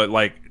know, but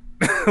like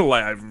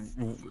I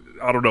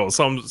don't know.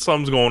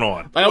 Something's going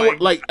on.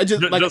 I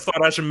just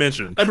thought I should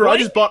mention. I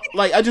just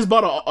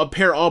bought a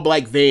pair of all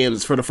black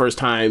Vans for the first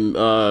time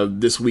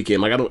this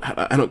weekend. Like I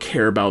don't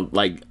care about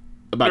right.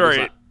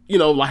 This,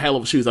 like high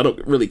level shoes. I don't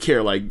really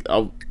care. Like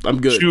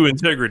I'm good. Shoe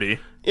integrity.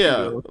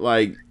 Yeah,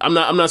 like I'm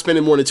not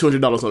spending more than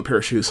 $200 on a pair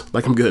of shoes.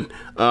 Like I'm good.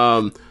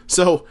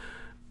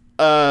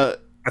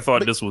 I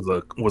thought this was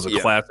a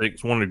classic.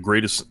 It's one of the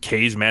greatest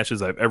cage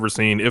matches I've ever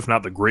seen, if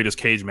not the greatest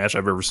cage match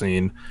I've ever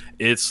seen.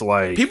 It's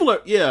like people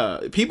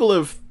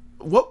have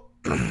what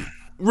do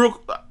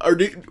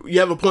you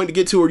have a point to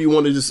get to, or do you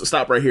want to just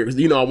stop right here?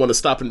 Because I want to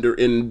stop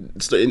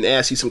and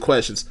ask you some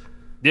questions.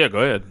 Yeah, go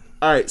ahead.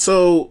 All right,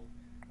 so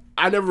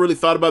I never really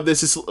thought about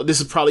this.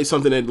 This is probably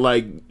something that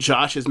like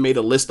Josh has made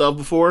a list of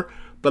before,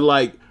 but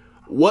like.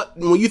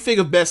 When you think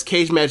of best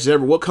cage matches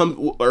ever, what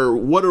are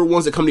the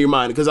ones that come to your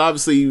mind? Because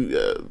obviously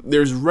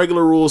there's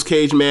regular rules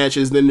cage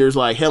matches, then there's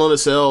like Hell in a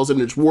Cells, and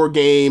there's War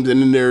Games, and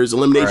then there's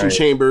Elimination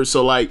Chambers.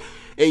 So like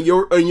in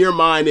your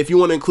mind, if you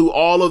want to include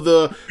all of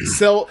the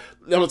cell,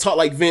 I'm gonna talk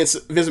like Vince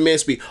McMahon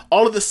speak,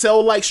 all of the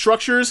cell-like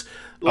structures,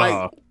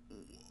 like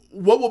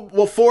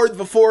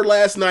before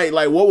last night,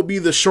 like what would be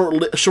the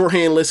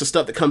shorthand list of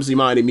stuff that comes to your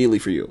mind immediately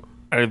for you?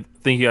 I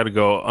think you got to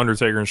go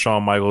Undertaker and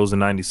Shawn Michaels in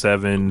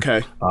 '97.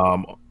 Okay.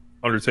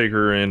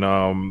 Undertaker and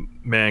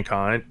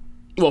Mankind.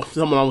 Well,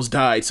 someone almost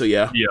died, so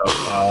yeah.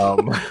 Yeah.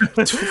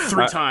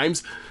 3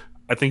 times.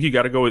 I think you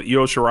got to go with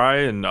Io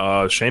Shirai and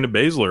Shayna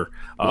Baszler.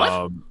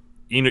 What?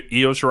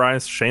 Io Shirai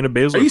and Shayna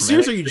Baszler. Are you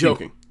serious or are you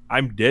joking?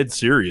 I'm dead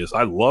serious.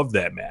 I love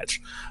that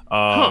match.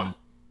 That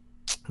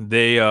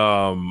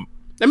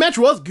match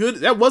was good.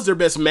 That was their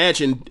best match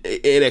in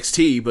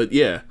NXT, but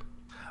yeah.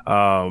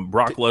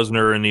 Brock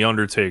Lesnar and The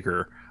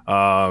Undertaker.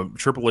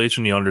 Triple H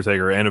and The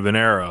Undertaker. Anna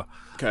Venera.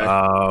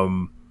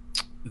 Okay.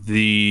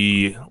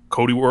 The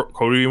Cody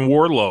and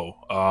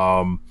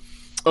Wardlow.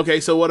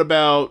 Okay, so what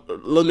about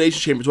Elimination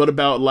Chambers? What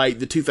about like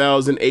the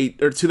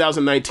 2008 or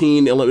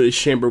 2019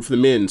 Elimination Chamber for the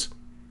men's?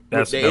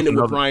 They ended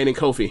with Bryan and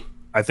Kofi.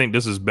 I think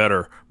this is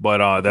better,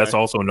 but that's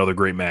also another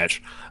great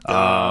match.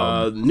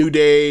 New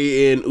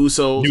Day and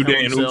Usos.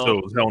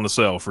 Hell in a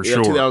Cell for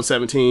sure.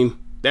 2017.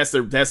 That's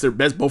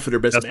both of their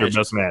best. That's matches.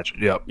 their best match.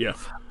 Yep. Yeah.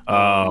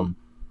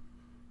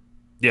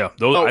 Yeah,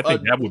 I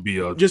think that would be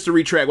just to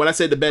retract. When I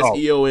said the best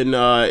Io and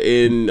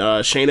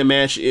Shayna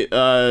match in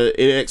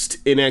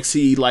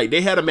NXT, like they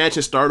had a match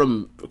in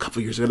Stardom a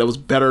couple years ago that was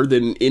better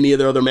than any of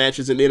their other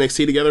matches in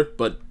NXT together.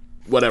 But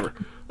whatever.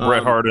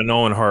 Bret Hart and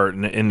Owen Hart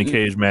in the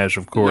cage match,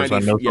 of course. I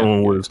know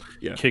someone was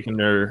kicking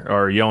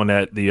or yelling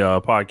at the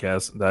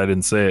podcast that I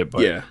didn't say it,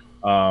 but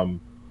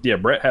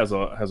Bret has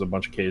a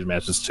bunch of cage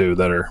matches too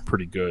that are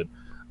pretty good.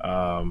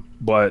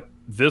 But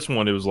this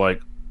one, it was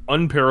like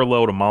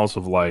unparalleled amounts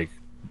of like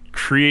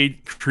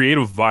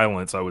creative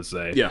violence, I would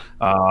say. Yeah.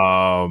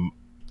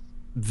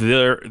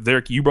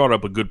 There you brought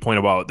up a good point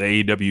about the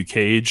AEW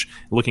cage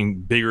looking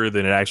bigger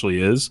than it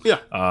actually is. Yeah.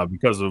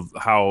 Because of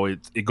how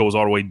it goes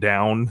all the way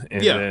down,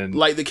 and then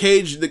like the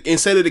cage,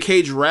 instead of the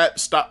cage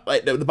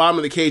the bottom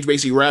of the cage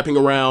basically wrapping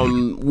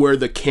around where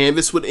the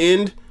canvas would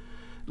end.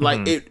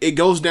 Like it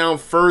goes down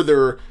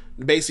further,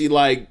 basically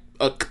like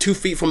 2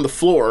 feet from the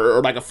floor,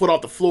 or like a foot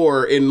off the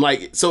floor, and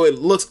like so it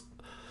looks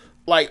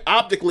like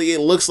optically it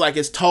looks like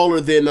it's taller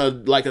than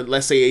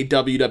let's say a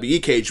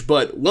WWE cage.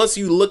 But once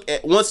you look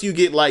at it and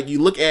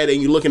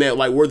you're looking at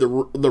like where the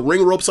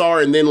ring ropes are,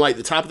 and then like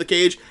the top of the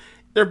cage,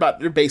 they're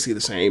basically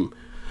the same.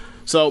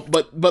 So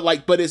but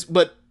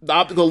the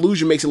optical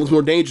illusion makes it look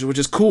more dangerous, which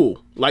is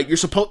cool. Like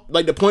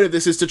the point of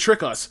this is to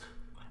trick us.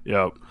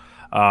 Yep.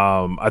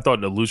 I thought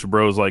the Lucha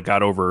Bros like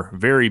got over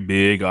very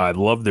big. I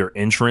loved their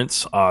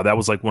entrance. That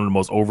was like one of the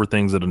most over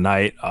things of the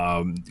night.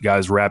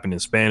 Guys rapping in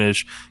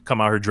Spanish, come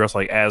out here dressed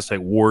like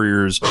Aztec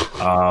warriors.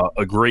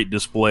 A great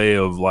display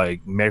of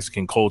like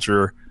Mexican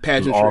culture.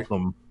 Pageantry.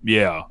 Awesome.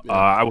 Yeah.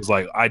 I was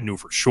like, I knew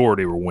for sure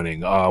they were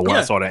winning when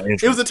I saw that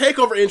entrance. It was a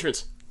takeover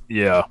entrance.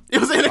 Yeah. It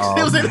was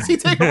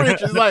NXT takeover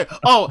entrance. Like,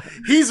 oh,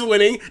 he's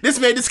winning. This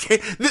man just came.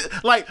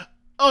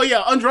 Oh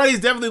yeah, Andrade's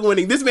definitely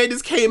winning. This man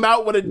just came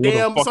out with a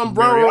damn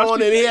sombrero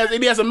on, and he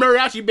has a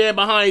mariachi band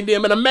behind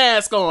him and a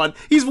mask on.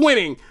 He's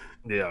winning.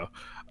 Yeah.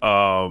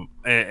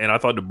 And I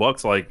thought the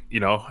Bucks, like, you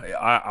know,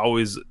 I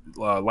always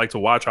like to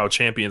watch how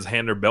champions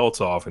hand their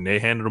belts off, and they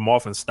handed them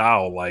off in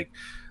style. Like,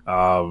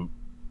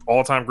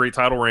 all-time great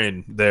title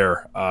reign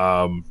there.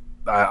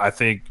 I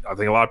think a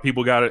lot of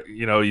people got it.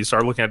 You know, you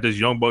start looking at this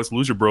Young Bucks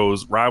Lucha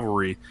Bros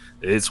rivalry.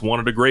 It's one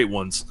of the great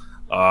ones.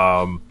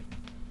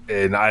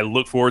 And I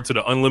look forward to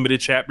the Unlimited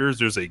chapters.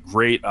 There's a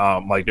great, the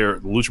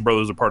Lucha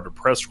Brothers are part of the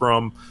press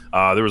scrum.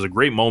 There was a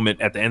great moment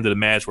at the end of the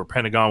match where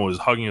Pentagon was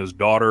hugging his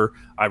daughter.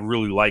 I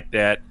really liked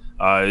that.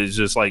 It's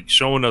just like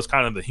showing us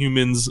kind of the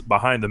humans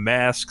behind the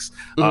masks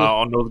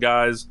on those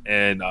guys.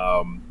 And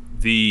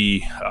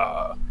the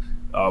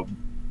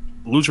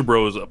Lucha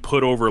Bros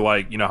put over,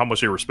 like, you know, how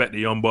much they respect the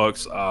Young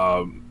Bucks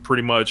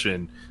pretty much,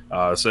 and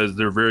says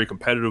they're very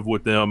competitive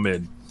with them.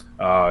 And,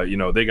 you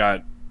know, they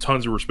got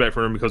tons of respect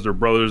for them because they're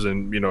brothers,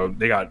 and, you know,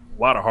 they got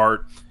a lot of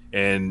heart.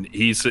 And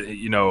he's,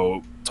 you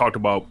know, talked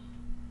about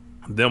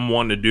them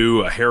wanting to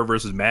do a hair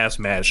versus mask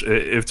match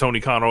if Tony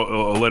Khan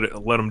will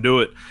let them do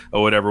it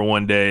or whatever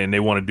one day, and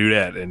they want to do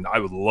that, and I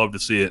would love to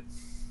see it.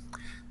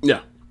 Yeah,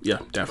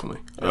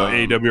 definitely.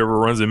 AEW ever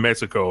runs in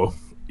Mexico,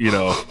 you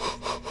know.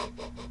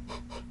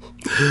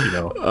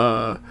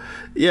 I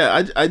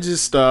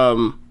just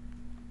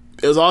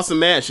it was an awesome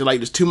match. Like,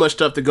 there's too much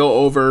stuff to go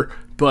over,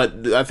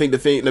 but I think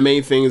the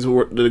main thing is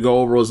to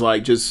go over was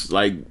like just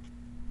like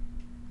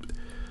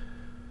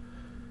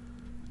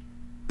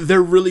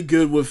they're really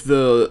good with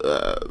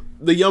the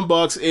Young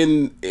Bucks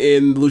in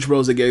Lucha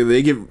Bros together.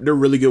 They're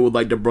really good with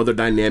like the brother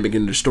dynamic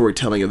and the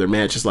storytelling of their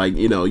matches. Like,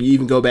 you know, you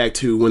even go back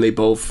to when they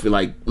both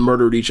like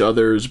murdered each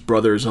other's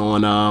brothers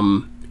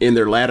on in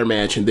their ladder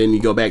match, and then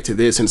you go back to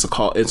this, and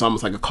it's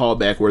almost like a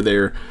callback where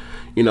they're,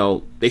 you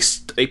know, they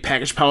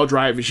package power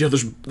drive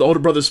the older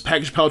brothers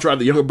package power drive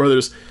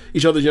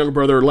each other's younger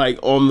brother, like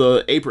on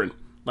the apron,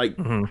 like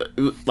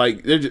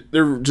like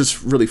they're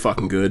just really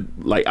fucking good.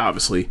 Like,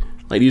 obviously,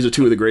 like, these are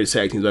two of the greatest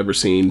tag teams I've ever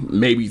seen,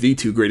 maybe the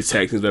two greatest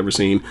tag teams I've ever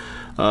seen.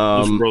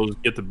 Those bros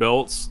get the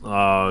belts,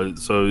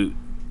 so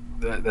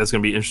that's going to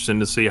be interesting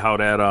to see how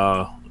that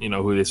you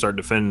know, who they start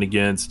defending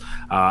against.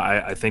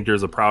 I think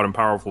there's a proud and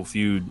powerful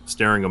feud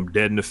staring them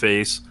dead in the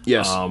face.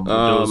 Yes. With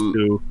those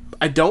two.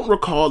 I don't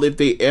recall if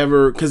they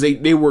ever, because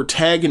they were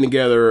tagging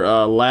together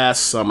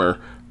last summer,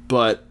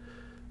 but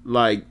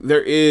like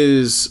there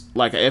is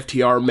like a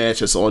FTR match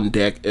that's on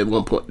deck at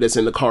one point that's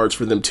in the cards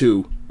for them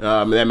too.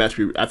 And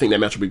I think that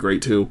match will be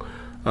great too.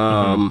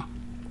 I'm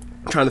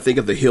trying to think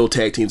of the heel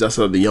tag teams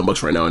outside of the Young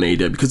Bucks right now in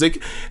AEW, because they've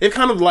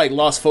kind of like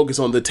lost focus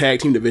on the tag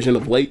team division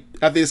of late.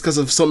 I think it's because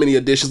of so many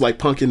additions like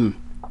Punk and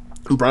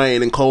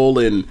Bryan and Cole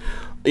and,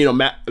 you know,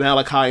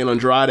 Malachi and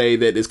Andrade,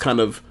 that is kind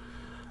of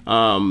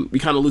we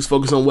kind of lose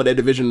focus on what that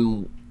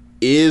division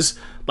is.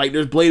 Like,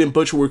 there's Blade and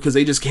Butcher because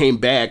they just came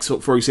back, so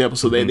for example,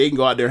 so they can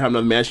go out there and have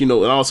another match, you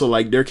know, and also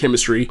like their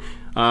chemistry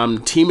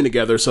teaming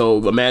together.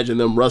 So imagine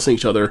them wrestling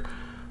each other.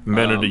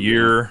 Men of the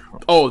Year.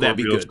 Oh, that'd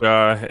be good.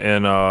 Guy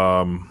and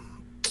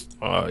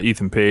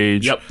Ethan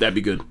Page. Yep, that'd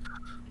be good.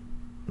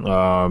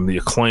 The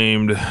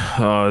Acclaimed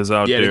is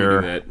out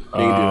there. They can do that. They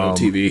can do it on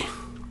TV.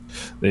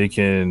 They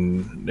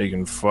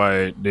can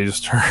fight. They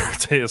just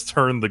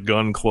turn the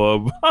Gun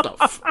Club.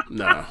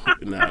 No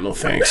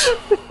thanks.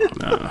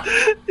 Nah.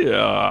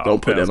 Yeah,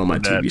 don't put that on my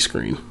TV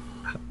screen.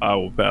 I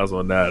will pass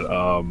on that.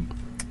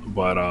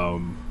 But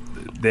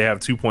they have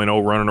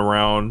 2.0 running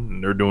around,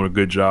 and they're doing a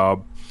good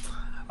job.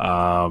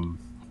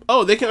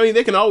 They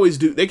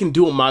can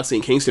do a Moxley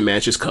and Kingston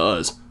match just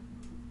cause.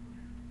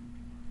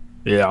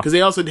 Yeah, because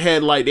they also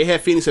had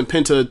Phoenix and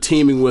Penta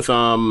teaming with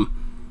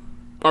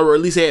or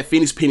at least they had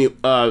Phoenix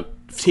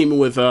teaming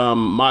with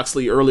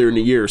Moxley earlier in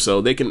the year,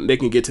 so they can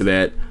get to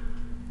that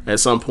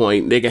at some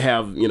point. They can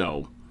have, you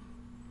know,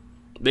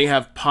 they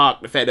have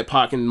Pac, the fact that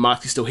Pac and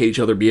Moxley still hate each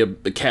other, be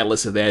the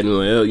catalyst of that,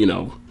 and you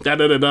know,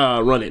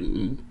 run it,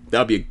 and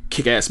that'll be a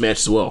kick-ass match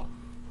as well.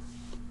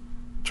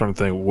 Trying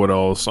to think what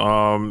else.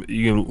 You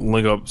can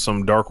link up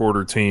some Dark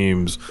Order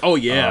teams. Oh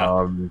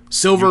yeah,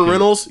 Silver and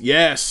Reynolds.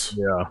 Yes.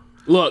 Yeah.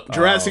 Look,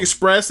 Jurassic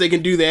Express, they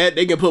can do that.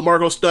 They can put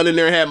Marco Stunt in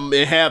there and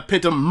have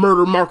Penta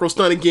murder Marco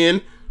Stunt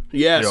again.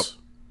 Yes.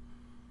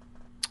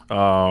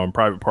 Yep.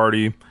 Private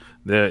Party.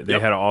 They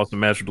had an awesome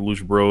match with the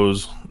Lucha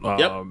Bros.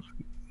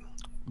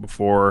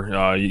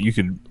 Before you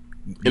could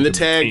in the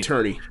tag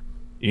tourney.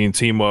 You can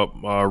team up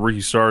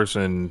Ricky Starks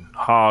and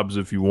Hobbs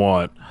if you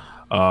want.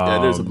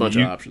 There's a bunch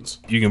of options.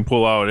 You can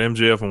pull out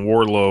MJF and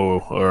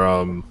Wardlow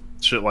or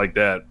shit like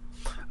that.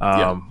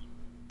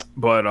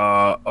 But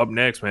up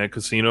next, man,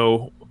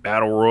 Casino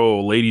Battle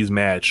Royal ladies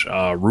match.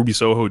 Ruby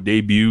Soho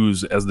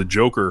debuts as the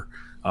Joker,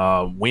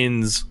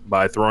 wins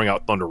by throwing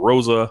out Thunder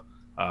Rosa.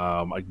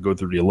 I can go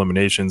through the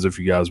eliminations if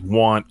you guys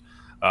want.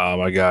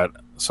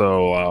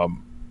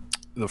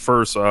 The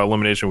first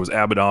elimination was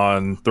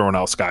Abaddon throwing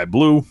out Sky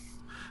Blue,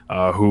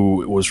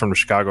 who was from the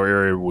Chicago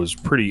area, was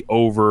pretty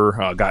over.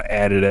 Got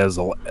added as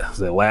a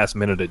last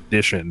minute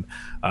addition.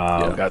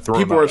 Got thrown.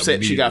 People are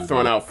upset she got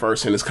thrown out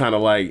first, and it's kind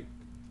of like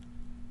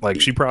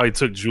she probably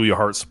took Julia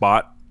Hart's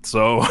spot.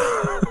 So,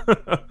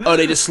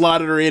 they just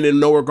slotted her in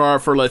no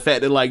regard for the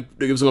fact that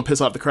it was gonna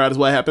piss off the crowd. Is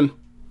what happened.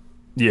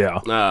 Yeah.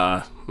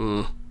 But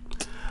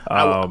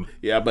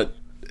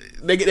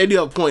they do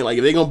have a point. Like,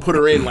 if they're gonna put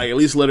her in, at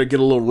least let her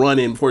get a little run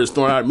in before it's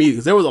thrown out immediately.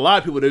 Because there was a lot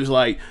of people that was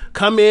like,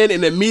 come in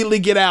and immediately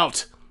get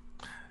out.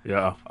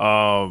 Yeah.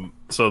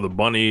 So the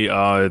Bunny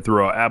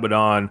threw out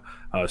Abaddon.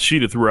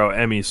 Sheeta threw out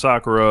Emi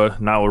Sakura.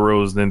 Nyla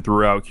Rose then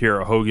threw out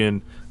Kiera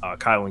Hogan,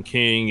 Kylan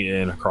King,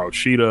 and Hikaru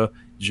Shida.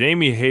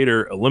 Jamie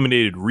Hayter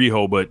eliminated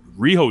Riho, but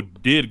Riho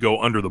did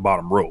go under the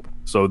bottom rope.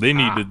 So they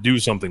need to do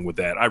something with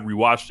that. I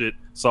rewatched it,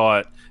 saw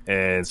it,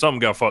 and something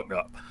got fucked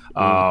up.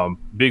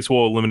 Big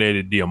Swole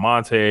eliminated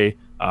Diamante.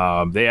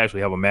 They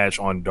actually have a match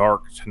on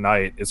Dark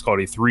tonight. It's called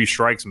a 3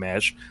 strikes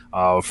match.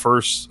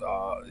 First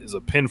is a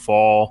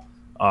pinfall.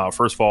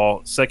 First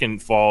fall,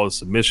 second fall is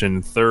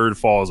submission, third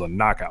fall is a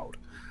knockout.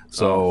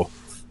 So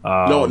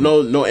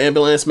no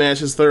ambulance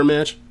matches. Third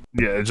match.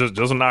 Yeah, just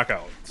a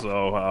knockout.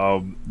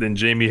 So then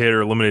Jamie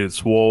Hayter eliminated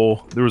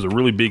Swole. There was a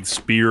really big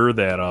spear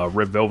that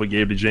Red Velvet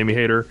gave to Jamie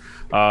Hayter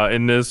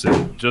in this,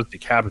 and just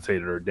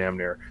decapitated her damn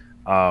near.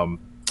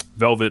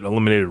 Velvet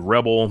eliminated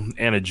Rebel.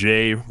 Anna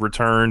Jay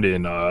returned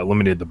and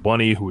eliminated the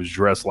Bunny, who was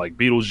dressed like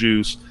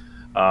Beetlejuice.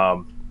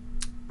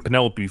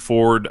 Penelope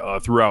Ford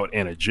threw out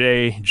Anna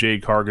Jay.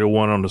 Jade Cargill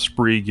won on the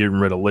spree, getting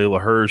rid of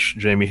Layla Hirsch,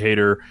 Jamie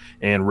Hayter,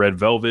 and Red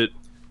Velvet.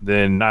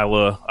 Then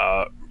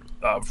Nyla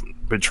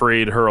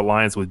betrayed her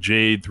alliance with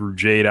Jade, threw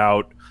Jade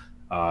out.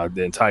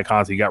 Then Ty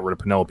Conti got rid of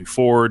Penelope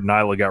Ford.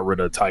 Nyla got rid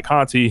of Ty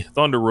Conti.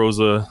 Thunder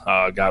Rosa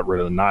got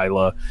rid of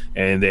Nyla.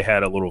 And they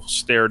had a little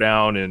stare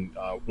down and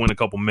went a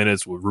couple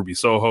minutes with Ruby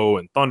Soho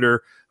and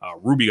Thunder.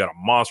 Ruby got a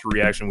monster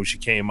reaction when she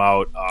came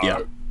out.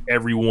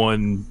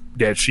 Everyone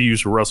that she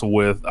used to wrestle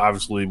with,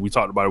 obviously, we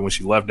talked about it when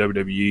she left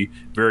WWE.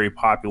 Very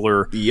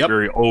popular,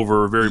 very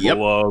over, very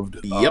beloved.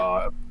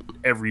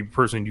 Every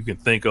person you can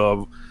think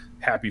of,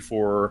 happy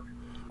for her.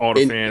 All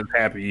the fans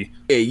happy.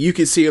 Yeah, you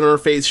can see it on her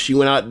face. She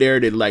went out there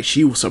that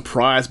she was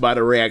surprised by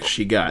the reaction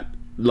she got.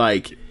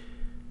 I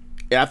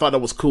thought that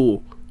was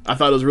cool. I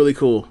thought it was really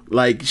cool.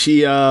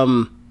 She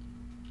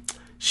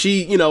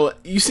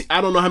you see, I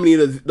don't know how many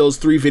of those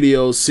 3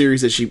 videos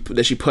series that she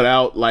put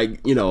out,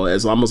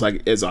 as almost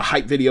as a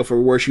hype video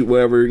for where she she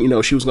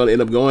was going to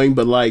end up going.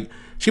 But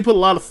she put a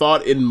lot of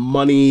thought and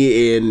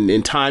money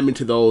and time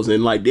into those,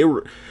 and they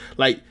were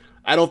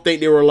I don't think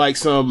they were I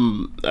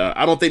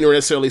don't think they were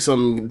necessarily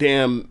some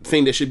damn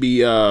thing that should be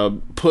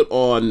put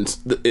in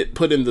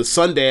the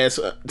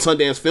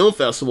Sundance Film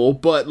Festival,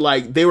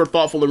 but they were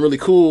thoughtful and really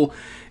cool,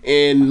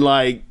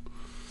 and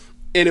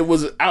it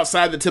was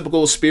outside the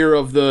typical sphere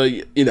of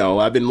the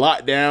I've been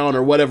locked down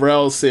or whatever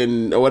else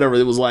or whatever.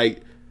 It was I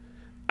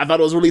thought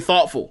it was really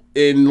thoughtful,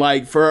 and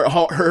for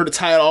her to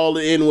tie it all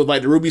in with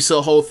the Ruby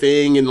Soho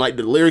thing and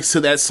the lyrics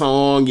to that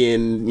song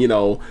and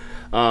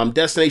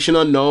Destination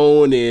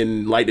Unknown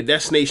and the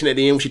destination at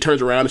the end when she turns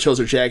around and shows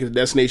her jacket, the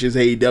destination is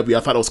AEW.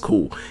 I thought it was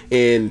cool,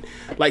 and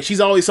she's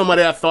always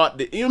somebody I thought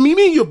that, me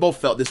and you both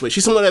felt this way.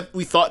 She's someone that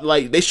we thought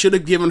they should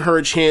have given her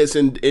a chance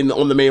in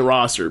on the main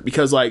roster,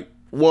 because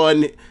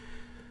one,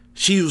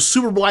 she was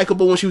super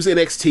likable when she was in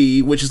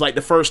NXT, which is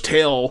the first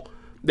tell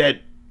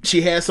that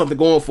she had something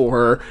going for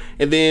her.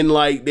 And then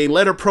they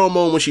let her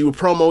promo. When she would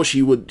promo,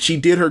 she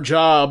did her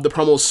job. The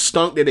promos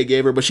stunk that they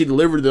gave her, but she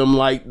delivered them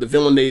the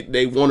villain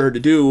they wanted her to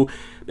do.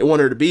 They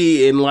wanted her to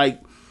be. And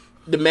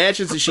the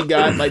matches that she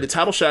got, the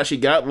title shot she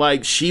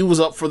got, she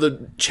was up for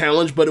the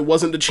challenge, but it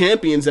wasn't the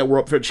champions that were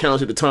up for the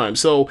challenge at the time.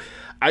 So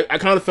I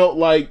kind of felt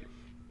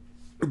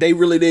they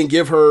really didn't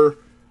give her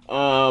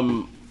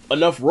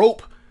enough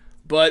rope,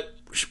 but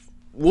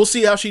we'll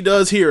see how she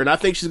does here. And I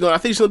think she's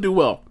gonna do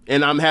well,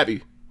 and I'm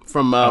happy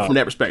from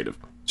that perspective.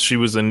 She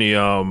was in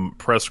the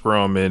press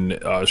scrum, and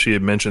she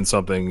had mentioned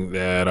something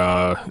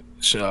that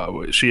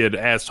she had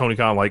asked Tony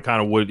Khan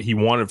kind of what he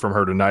wanted from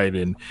her tonight,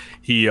 and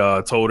he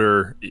told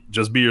her,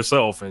 just be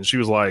yourself. And she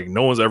was like,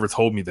 no one's ever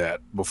told me that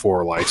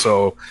before.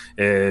 So,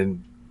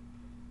 and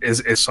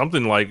it's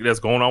something like that's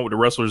going on with the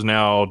wrestlers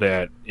now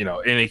that, you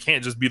know, and it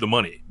can't just be the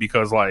money,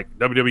 because like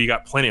WWE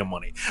got plenty of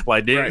money.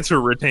 Like they need to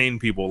retain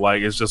people.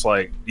 Like it's just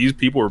like these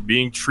people are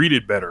being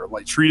treated better,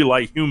 like treated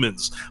like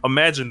humans.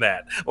 Imagine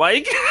that.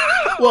 Like,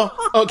 well,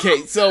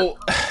 okay, so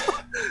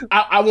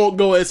I won't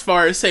go as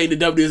far as saying the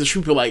WWE is a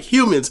treat people like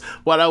humans.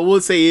 What I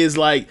will say is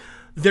like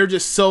they're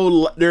just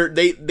so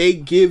they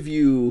give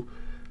you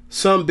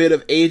some bit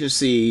of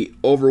agency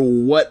over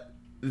what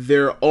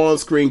their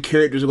on-screen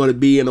characters are going to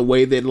be in a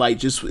way that like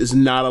just is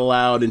not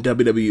allowed in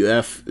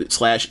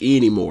WWF/E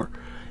anymore.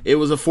 It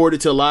was afforded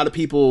to a lot of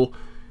people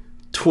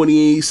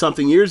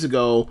 20-something years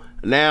ago.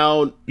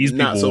 Now, these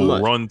not people so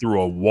much. Run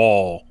through a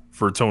wall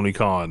for Tony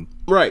Khan.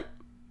 Right.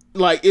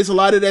 Like, it's a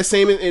lot of that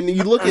same, and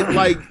you look at,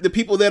 like, the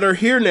people that are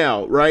here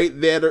now, right,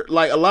 that are,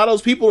 like, a lot of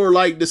those people are,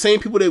 like, the same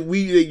people that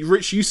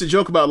Rich used to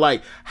joke about,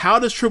 like, how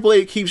does Triple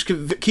H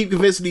keep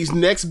convincing these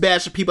next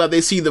batch of people that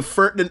they see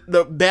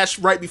the batch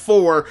right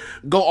before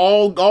go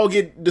all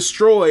get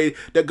destroyed,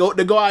 that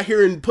go out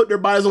here and put their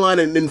bodies on line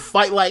and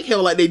fight like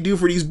hell like they do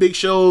for these big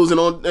shows and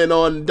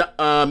on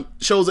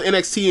shows of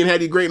NXT and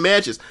have these great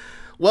matches.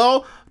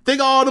 Well, think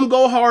of all them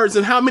go-hards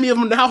and how many of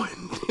them now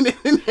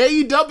in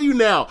AEW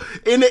now.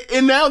 And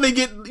now they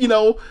get, you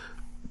know,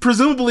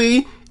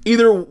 presumably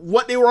either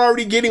what they were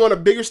already getting on a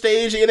bigger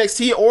stage in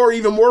NXT or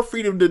even more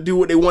freedom to do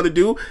what they want to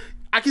do.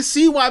 I can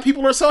see why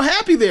people are so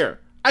happy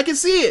there. I can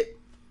see it.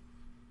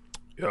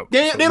 Yep.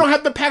 They don't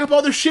have to pack up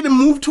all their shit and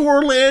move to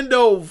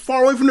Orlando,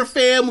 far away from their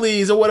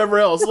families or whatever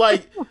else.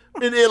 Like,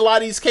 in a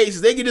lot of these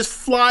cases, they can just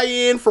fly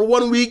in for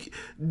 1 week,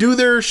 do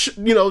their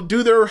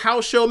do their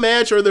house show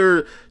match or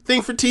their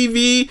thing for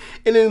TV,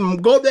 and then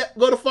go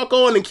the fuck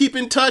on and keep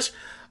in touch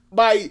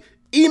by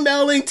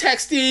emailing,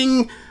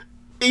 texting,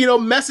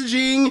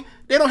 messaging.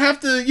 They don't have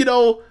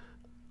to,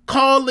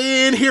 call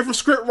in, hear from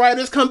script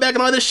writers, come back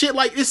and all this shit.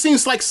 Like, it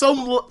seems like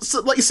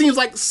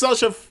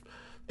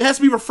it has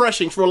to be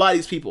refreshing for a lot of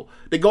these people.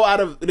 They go out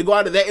of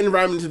that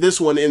environment to this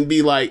one and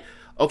be like,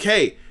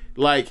 okay,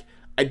 like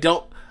it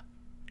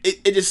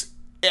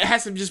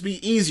has to just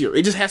be easier.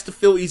 It just has to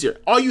feel easier.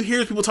 All you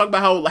hear is people talk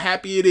about how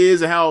happy it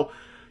is and how,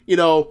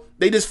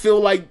 they just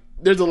feel like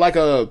there's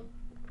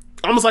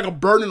almost like a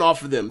burden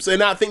off of them. So,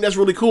 and I think that's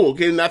really cool.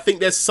 Okay? And I think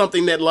that's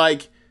something that,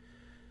 like,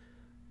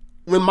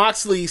 when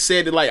Moxley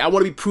said that, like, I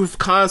want to be proof of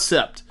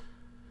concept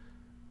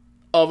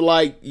of,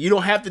 like, you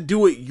don't have to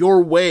do it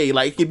your way.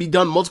 Like, it can be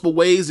done multiple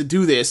ways to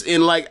do this.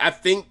 And, like, I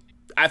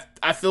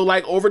feel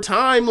like over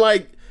time,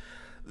 like,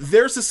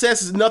 their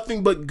success is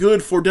nothing but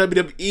good for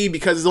WWE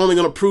because it's only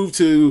going to prove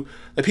to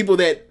the people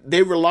that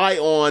they rely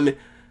on,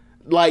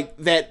 like,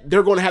 that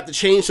they're going to have to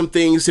change some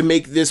things to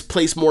make this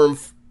place more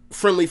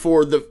friendly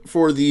for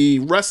the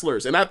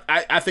wrestlers. And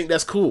I think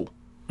that's cool.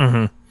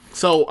 Mm-hmm.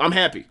 So I'm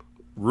happy.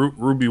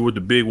 Ruby with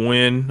the big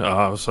win.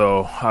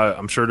 So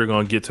I'm sure they're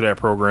going to get to that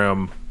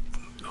program.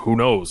 Who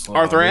knows?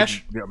 Arthur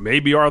Ashe?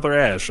 Maybe Arthur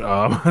Ashe.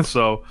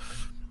 So,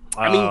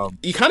 I mean,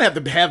 you kind of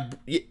have to have.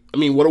 I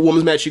mean, what a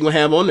women's match you gonna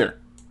have on there?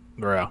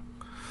 Yeah,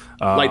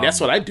 like that's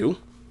what I do.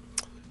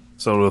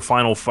 So the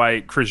final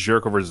fight: Chris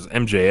Jericho versus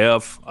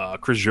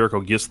MJF. Chris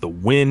Jericho gets the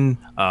win.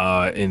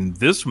 And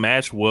this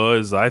match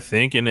was, I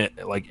think,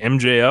 like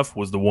MJF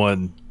was the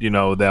one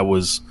that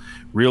was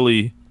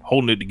really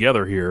holding it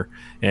together here,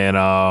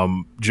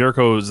 and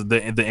Jericho's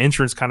the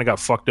entrance kind of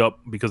got fucked up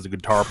because the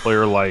guitar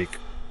player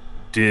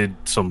did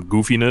some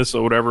goofiness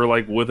or whatever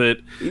with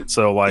it.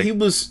 So he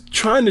was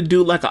trying to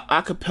do like a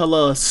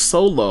acapella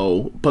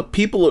solo, but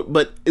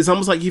it's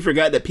almost like he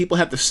forgot that people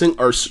have to sing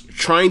or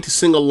trying to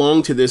sing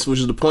along to this, which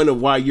is the point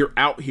of why you're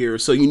out here.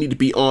 So you need to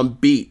be on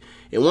beat.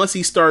 And once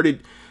he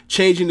started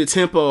changing the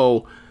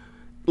tempo,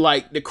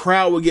 like the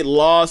crowd would get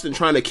lost and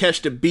trying to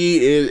catch the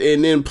beat,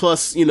 and then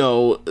plus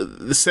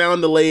the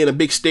sound delay in a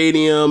big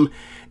stadium,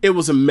 it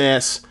was a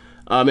mess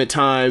at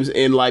times.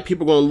 And like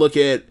people are gonna look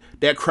at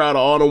that crowd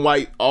of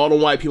all the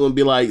white people and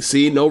be like,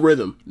 see, no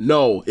rhythm.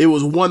 No, it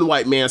was one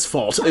white man's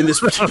fault in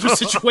this particular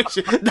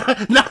situation.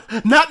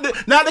 not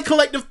the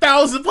collective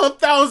thousands upon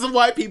thousands of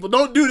white people.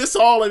 Don't do this to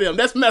all of them.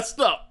 That's messed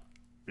up.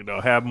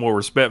 Have more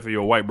respect for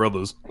your white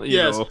brothers.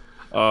 Yes.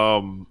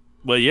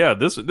 But yeah,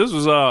 this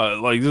was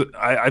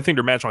I think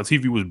their match on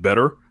TV was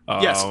better.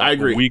 Yes, I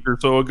agree. A week or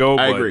so ago.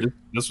 I agree.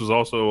 This was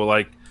also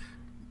I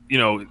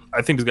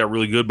think this got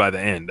really good by the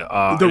end.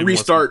 The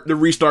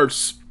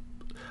restarts.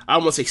 I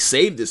don't want to say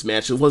saved this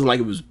match. It wasn't like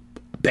it was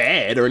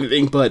bad or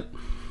anything, but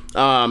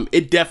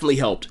it definitely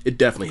helped.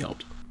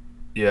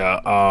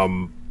 Yeah,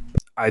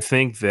 I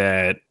think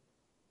that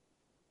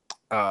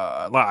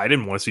I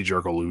didn't want to see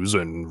Jericho lose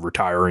and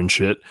retire and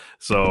shit.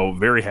 So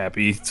very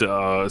happy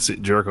to see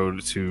Jericho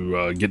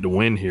to get the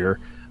win here.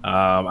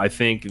 I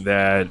think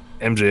that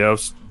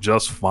MJF's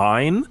just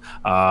fine.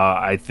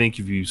 I think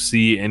if you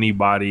see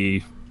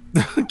anybody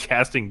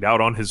casting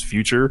doubt on his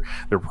future,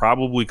 they're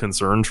probably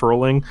concern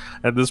trolling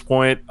at this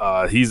point.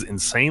 He's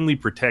insanely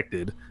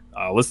protected.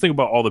 Let's think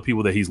about all the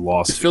people that he's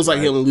lost. It feels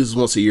like he only loses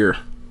once a year.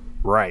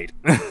 Right.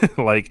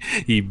 Like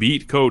he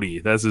beat Cody.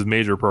 That's his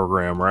major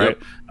program, right?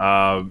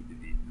 Yep.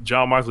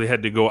 John Moxley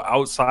had to go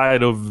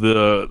outside of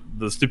the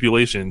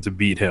stipulation to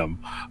beat him.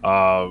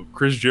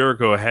 Chris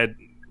Jericho had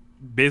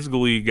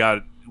basically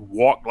got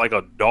walked like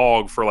a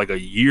dog for like a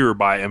year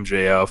by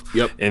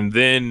MJF, and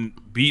then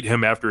beat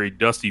him after a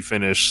dusty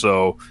finish.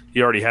 So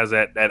he already has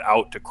that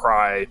out to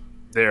cry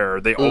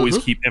there. They always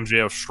keep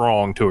MJF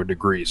strong to a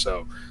degree.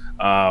 So,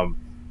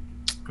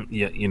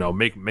 make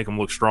him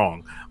look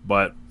strong.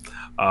 But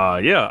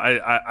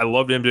I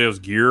loved MJF's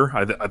gear.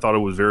 I thought it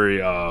was very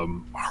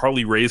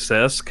Harley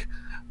Race-esque,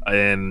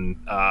 and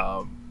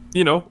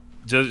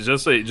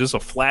just a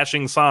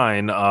flashing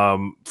sign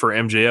for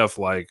MJF.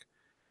 Like,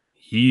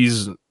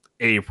 he's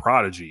a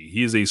prodigy.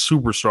 He is a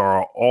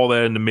superstar. All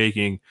that in the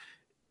making.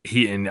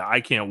 And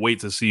I can't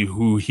wait to see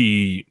who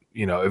he.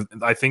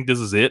 I think this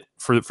is it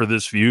for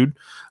this feud.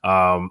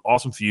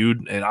 Awesome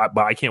feud,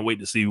 but I can't wait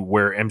to see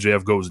where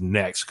MJF goes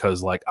next,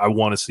 because like I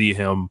want to see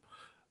him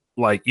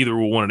like either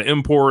with one of the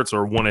imports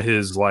or one of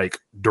his like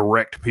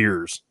direct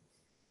peers.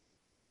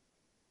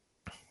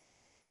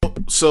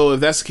 So if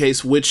that's the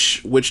case,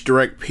 which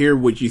direct peer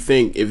would you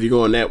think if you're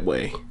going that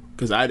way?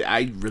 Because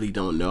I really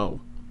don't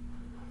know.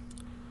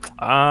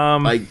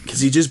 Because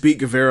he just beat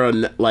Guevara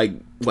like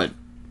what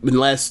in the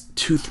last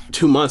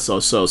two months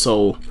or so.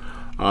 So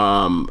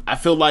I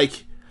feel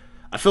like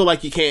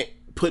you can't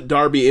put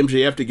Darby and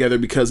MJF together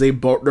because they're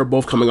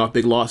both coming off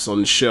big losses on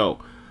the show.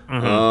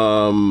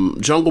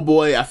 Jungle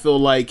Boy, I feel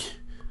like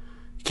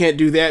you can't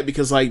do that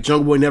because like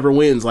Jungle Boy never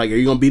wins. Like, are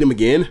you gonna beat him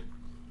again?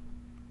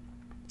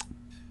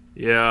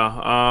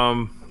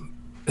 Yeah.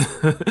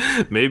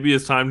 Maybe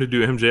it's time to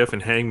do MJF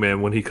and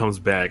Hangman when he comes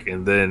back,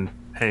 and then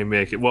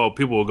Hangman.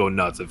 People will go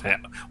nuts if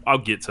I'll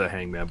get to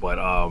Hangman, but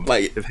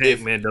if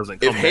Hangman doesn't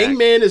come back, if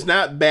Hangman is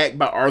not backed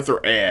by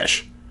Arthur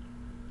Ashe.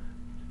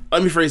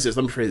 Let me phrase this.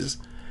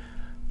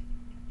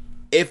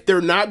 If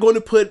they're not going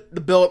to put the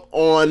belt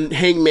on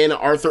Hangman and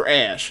Arthur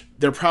Ashe,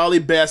 they're probably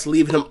best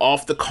leaving him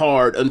off the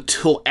card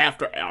until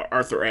after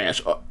Arthur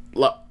Ashe.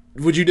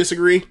 Would you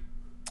disagree?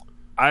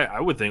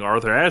 I would think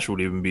Arthur Ashe would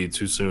even be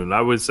too soon.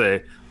 I would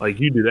say, like,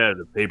 you do that at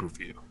a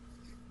pay-per-view.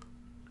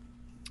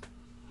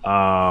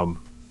 I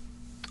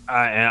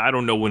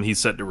don't know when he's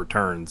set to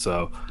return,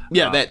 so...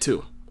 Yeah, that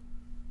too.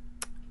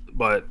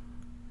 But...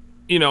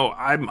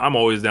 I'm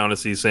always down to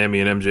see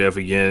Sammy and MJF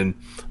again.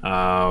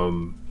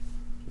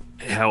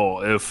 Hell,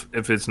 if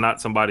it's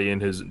not somebody in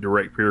his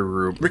direct peer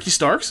group, Ricky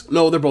Starks?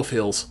 No, they're both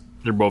heels.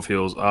 They're both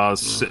heels. I'm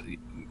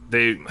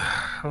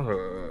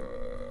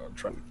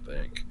trying to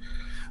think.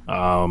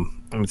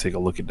 Let me take a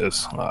look at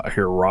this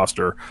here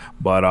roster,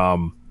 but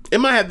it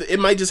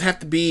might just have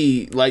to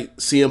be like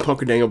CM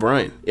Punk or Daniel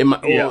Bryan.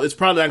 It's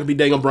probably not gonna be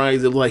Daniel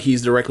Bryan, like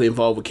he's directly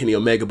involved with Kenny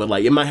Omega, but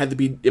like it might have to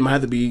be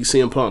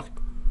CM Punk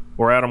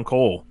or Adam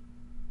Cole.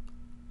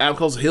 Adam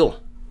Cole's a heel.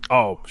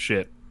 Oh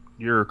shit,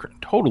 you're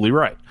totally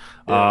right.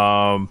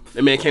 Yeah.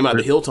 That man came out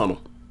the heel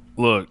tunnel.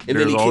 Look, and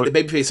then he kicked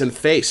the babyface in the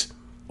face.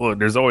 Look,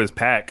 there's always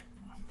Pac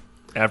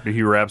after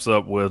he wraps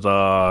up with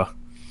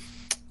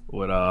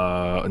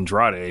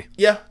Andrade.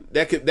 Yeah,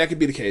 that could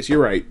be the case. You're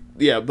right.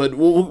 Yeah, but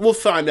we'll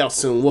find out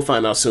soon.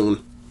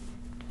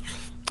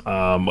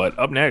 But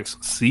up next,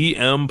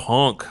 CM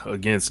Punk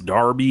against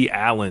Darby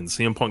Allin.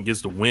 CM Punk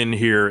gets the win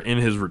here in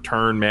his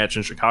return match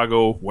in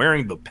Chicago,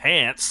 wearing the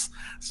pants.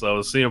 So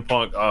CM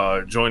Punk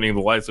joining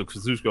the likes of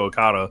Kazuchika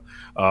Okada,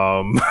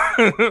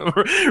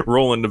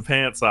 rolling the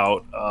pants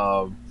out.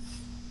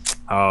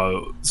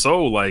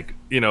 So like,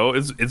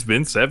 it's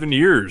been 7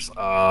 years.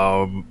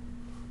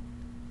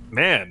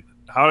 Man,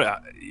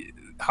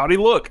 how'd he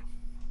look?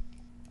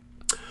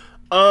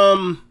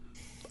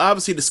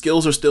 Obviously the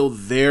skills are still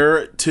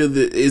there.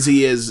 Is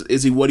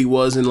he what he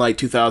was in like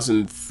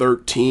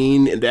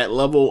 2013 at that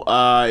level?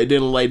 It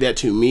didn't lay that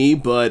to me,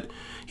 but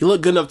he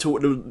looked good enough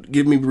to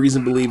give me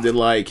reason to believe that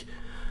like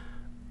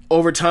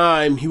over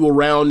time he will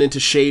round into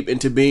shape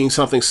into being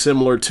something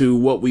similar to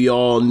what we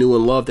all knew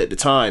and loved at the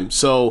time.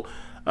 So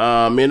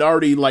and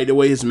already like the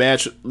way the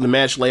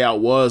match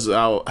layout was,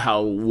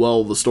 how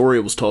well the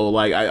story was told,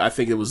 like I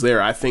think it was there.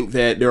 I think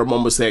that there are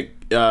moments that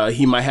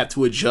he might have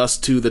to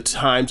adjust to the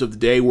times of the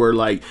day where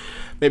like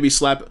maybe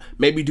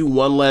do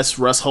one less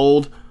rest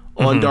hold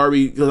on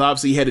Darby, because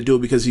obviously he had to do it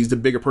because he's the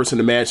bigger person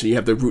in the match and you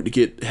have the route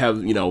to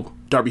have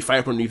Darby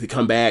fight underneath to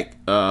come back.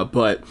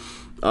 But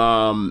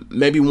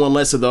maybe one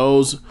less of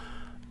those.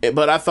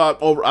 But I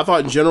thought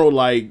in general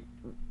like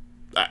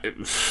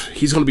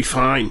he's gonna be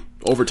fine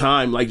over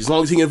time. Like as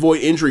long as he can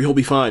avoid injury, he'll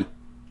be fine.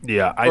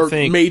 Yeah, I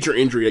think major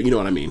injury. You know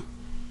what I mean?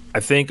 I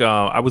think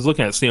I was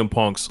looking at CM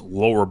Punk's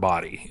lower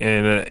body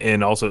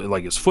and also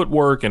like his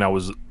footwork, and I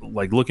was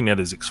like looking at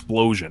his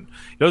explosion.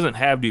 He doesn't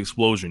have the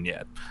explosion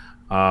yet.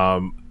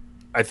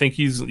 I think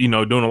he's doing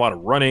a lot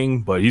of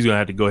running, but he's gonna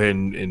have to go ahead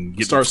and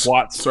get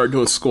squats. Start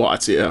doing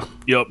squats, yeah.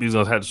 Yep, he's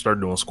gonna have to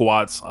start doing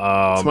squats.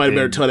 Somebody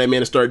better tell that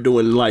man to start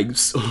doing like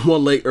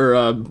one leg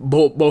or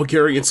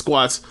Bulgarian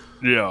squats.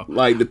 Yeah,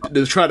 like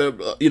to try to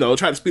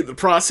speed up the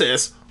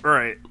process.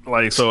 Right,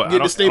 like so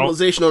get the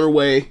stabilization on her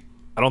way.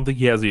 I don't think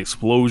he has the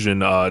explosion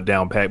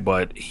down pat,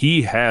 but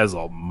he has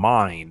a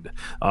mind.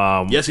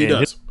 Yes, he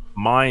does.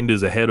 mind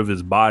is ahead of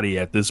his body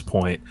at this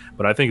point,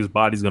 but I think his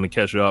body's going to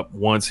catch up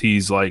once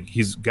he's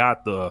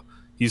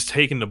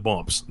taken the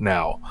bumps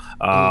now.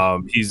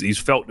 He's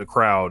felt the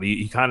crowd.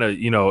 He kind of,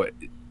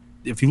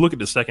 if you look at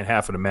the second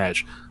half of the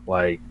match,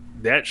 like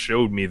that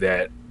showed me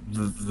that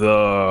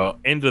the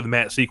end of the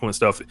match sequence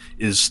stuff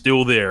is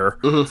still there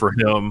for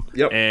him.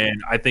 Yep.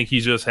 And I think he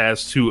just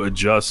has to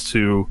adjust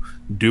to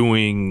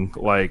doing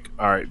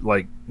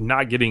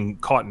not getting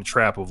caught in the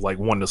trap of like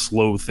wanting to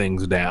slow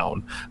things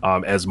down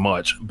as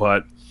much.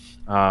 But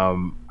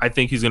I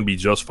think he's going to be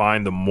just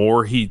fine the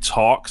more he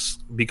talks,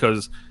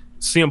 because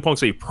CM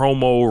Punk's a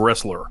promo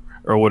wrestler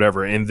or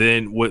whatever, and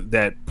then what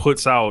that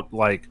puts out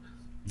like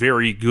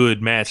very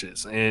good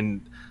matches.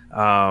 And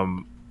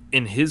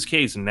in his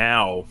case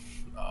now,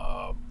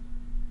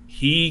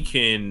 he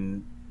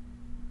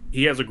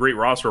has a great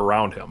roster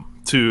around him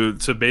to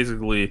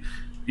basically,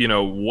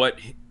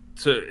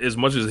 as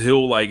much as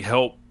he'll like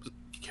help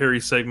carry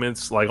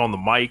segments like on the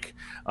mic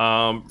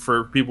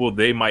for people,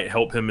 they might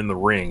help him in the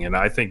ring. And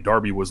I think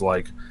Darby was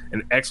like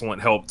an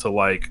excellent help to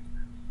like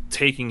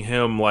taking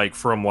him like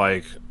from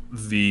like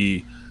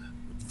the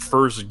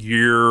first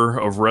year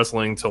of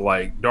wrestling to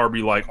like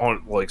Darby like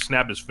on like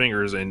snapped his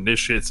fingers and this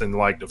shit's in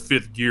like the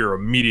fifth gear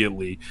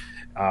immediately.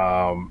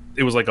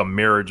 It was like a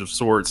marriage of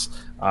sorts.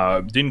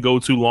 Didn't go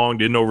too long,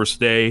 didn't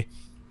overstay,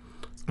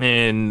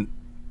 and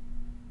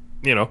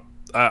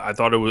I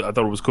thought it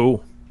was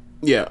cool.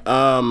 Yeah,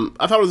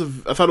 I thought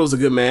it was a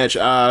good match.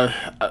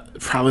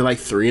 Probably like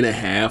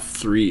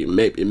 3.5,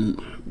 maybe.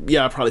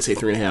 Yeah, I'd probably say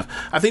 3.5.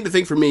 I think the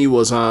thing for me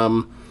was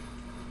I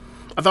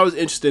thought it was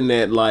interesting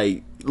that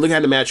like looking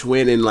at the match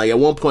win, and like at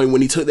one point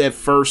when he took that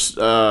first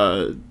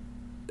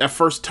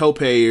tope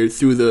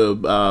through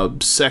the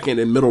second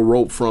and middle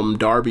rope from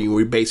Darby, where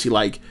he basically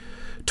like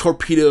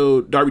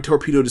torpedoed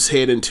his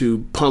head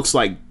into Punk's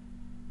like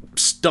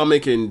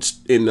stomach and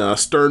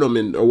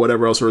sternum or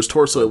whatever else, or his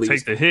torso at least.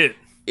 Take the hit.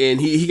 And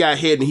he got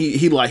hit, and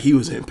he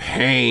was in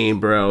pain,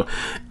 bro.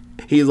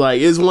 He's like,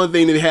 it's one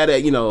thing that had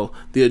that,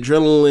 the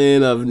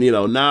adrenaline of,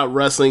 not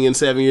wrestling in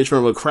 7 years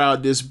from a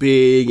crowd this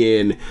big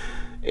and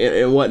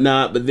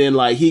whatnot, but then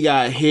like he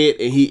got hit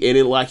and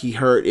it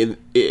hurt, and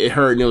it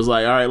hurt, and it was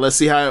like, all right, let's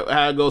see how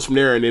it goes from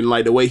there. And then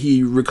like the way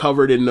he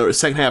recovered in the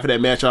second half of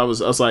that match, I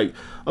was like,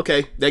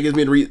 okay, that gives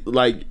me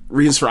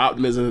reasons for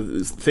optimism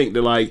to think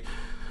that like,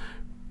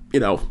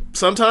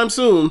 sometime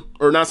soon,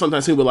 or not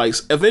sometime soon, but like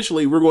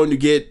eventually we're going to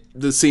get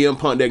the CM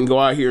Punk that can go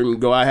out here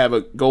and go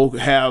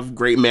have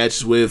great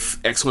matches with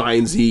X, Y,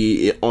 and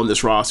Z on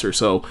this roster.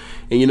 So,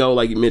 and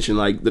like you mentioned,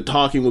 like the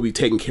talking will be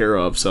taken care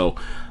of. So,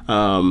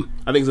 I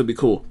think it's gonna be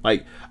cool.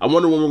 Like, I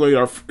wonder when we're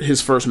going to get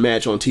his first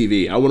match on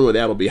TV. I wonder what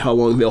that'll be. How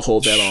long they'll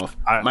hold that off.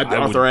 Might be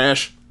Arthur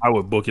Ashe. I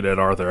would book it at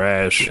Arthur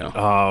Ashe.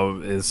 Yeah.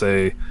 And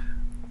say,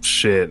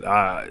 shit.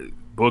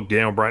 Book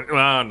Daniel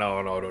Bryan.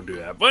 No, don't do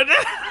that.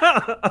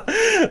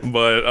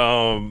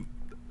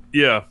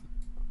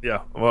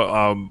 Yeah.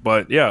 Well,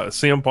 but yeah,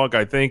 CM Punk.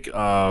 I think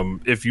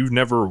if you've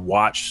never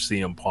watched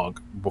CM Punk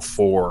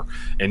before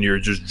and you're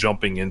just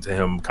jumping into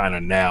him kind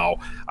of now,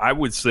 I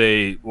would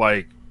say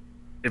like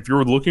if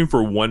you're looking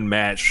for one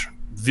match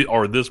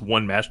or this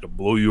one match to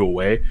blow you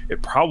away,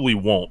 it probably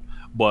won't.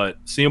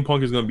 But CM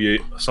Punk is going to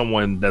be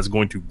someone that's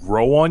going to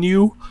grow on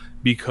you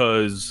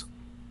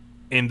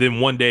and then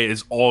one day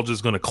it's all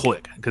just going to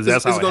click, because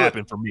that's how it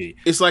happened for me.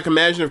 It's like,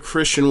 imagine if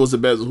Christian was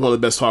one of the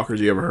best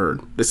talkers you ever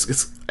heard.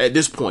 It's at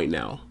this point,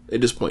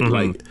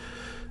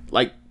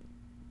 like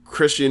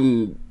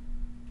Christian,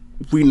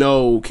 we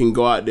know can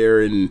go out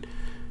there and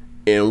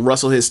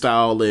wrestle his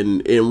style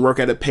and work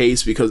at a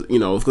pace, because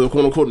the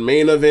quote unquote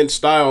main event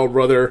style,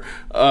 brother,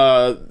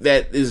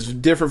 that is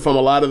different from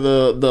a lot of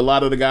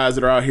the guys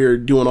that are out here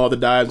doing all the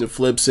dives and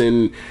flips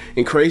and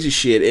crazy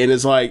shit. And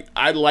it's like,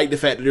 I like the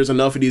fact that there's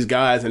enough of these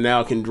guys and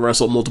now can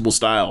wrestle multiple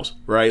styles,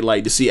 right?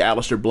 Like to see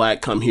Aleister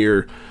Black come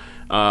here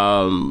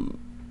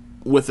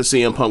with the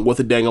CM Punk, with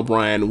the Daniel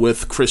Bryan,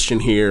 with Christian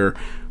here,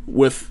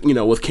 with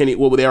Kenny,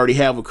 what they already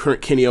have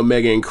with Kenny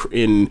Omega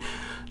and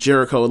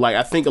Jericho. Like,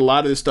 I think a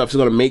lot of this stuff is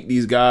going to make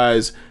these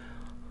guys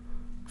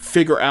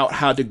figure out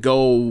how to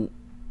go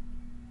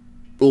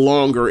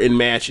longer in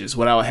matches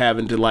without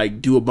having to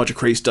like do a bunch of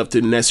crazy stuff to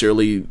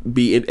necessarily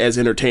be as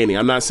entertaining.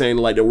 I'm not saying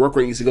like the work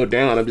rate needs to go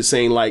down. I'm just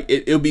saying like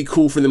it'll be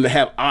cool for them to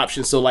have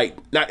options. So like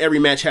not every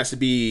match has to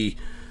be,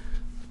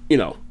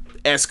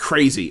 as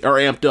crazy or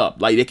amped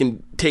up. Like they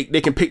can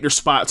pick their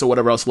spots or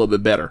whatever else a little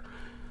bit better.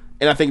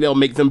 And I think they'll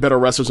make them better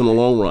wrestlers in the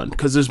long run,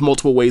 because there's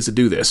multiple ways to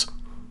do this.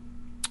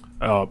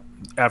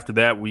 After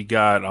that, we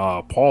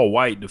got Paul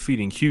White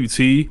defeating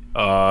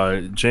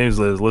QT. James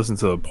has listened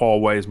to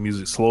Paul White's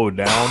music Slow It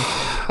Down.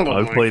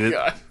 He played it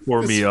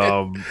for me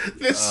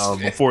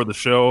before the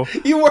show.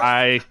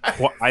 I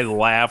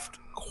laughed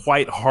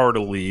quite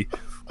heartily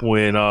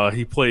when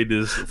he played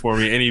this for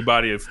me.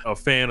 Anybody a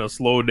fan of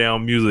slow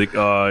down music,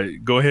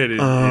 go ahead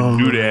and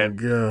do that.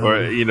 God.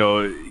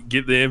 Or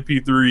get the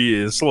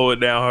MP3 and slow it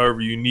down however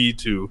you need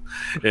to,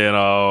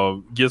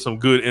 and get some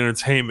good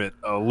entertainment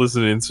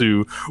listening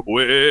to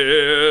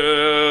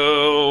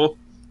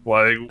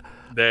like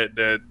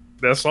that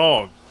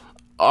song.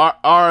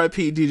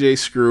 R.I.P. DJ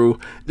Screw.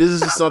 This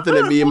is just something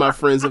that me and my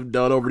friends have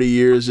done over the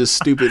years, just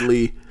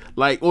stupidly.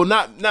 Like, well,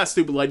 not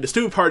stupid. Like, the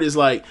stupid part is,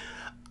 like,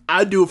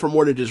 I do it for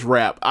more than just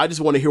rap. I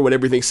just want to hear what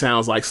everything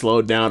sounds like,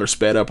 slowed down or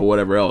sped up or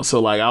whatever else. So,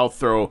 like, I've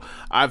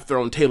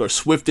thrown Taylor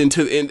Swift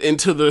into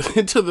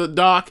the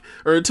dock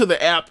or into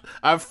the app.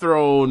 I've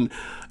thrown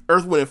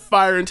Earth, Wind, and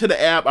Fire into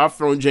the app. I've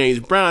thrown James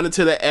Brown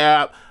into the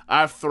app.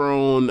 I've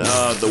thrown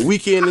The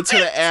Weeknd into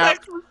the app.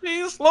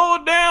 Slow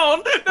it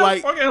down. That's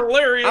like, fucking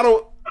hilarious.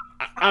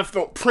 I've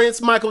thrown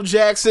Prince, Michael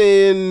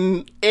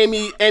Jackson,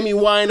 Amy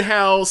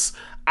Winehouse.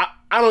 I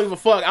don't give a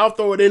fuck. I'll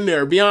throw it in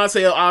there.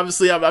 Beyonce,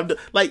 obviously, I've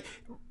like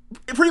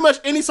pretty much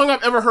any song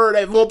I've ever heard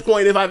at one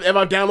point. If I've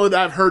downloaded,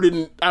 I've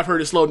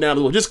heard it slowed down a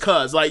little, just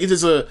cause like it's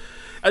just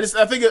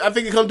I think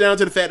it comes down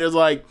to the fact that it's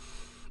like.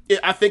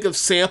 I think of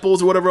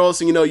samples or whatever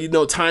else, and you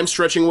know, time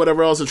stretching,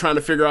 whatever else, and trying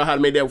to figure out how to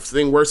make that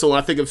thing work. So when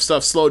I think of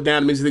stuff slowed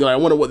down, it makes me think like, I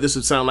wonder what this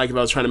would sound like if I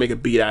was trying to make a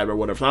beat out of it or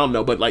whatever. So I don't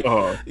know, but like,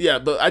 yeah,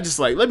 but I just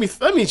like let me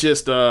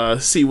just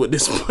see what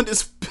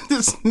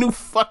this new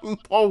fucking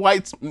Paul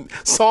White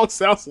song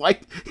sounds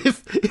like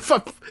if a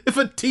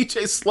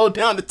DJ slowed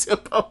down the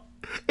tempo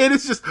and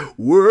it's just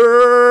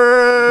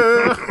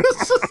word.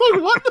 It's just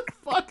like what the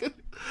fuck,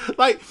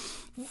 like.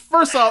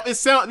 First off,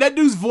 that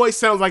dude's voice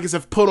sounds like it's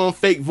a put on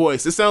fake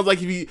voice. It sounds like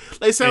it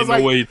sounds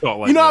like no way you talk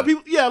like you know that. How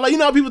people like you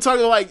know how people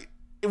talking like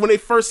when they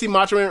first see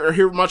Macho Man or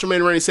hear Macho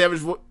Man Randy Savage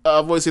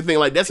voice, they think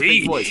like that's a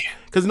fake voice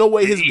because no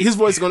way his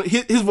voice is gonna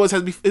his voice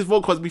has his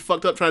vocal has to be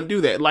fucked up trying to do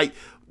that. Like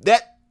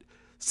that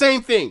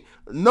same thing.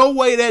 No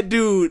way that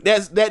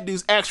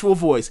dude's actual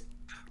voice.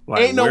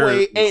 Like, ain't no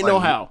way, ain't no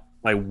how.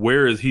 Like,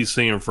 where is he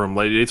singing from?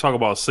 Like, they talk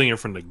about singing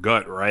from the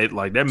gut, right?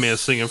 Like, that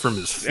man's singing from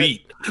his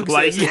feet.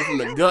 Like singing from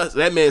the guts.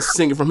 That man's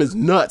singing from his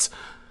nuts.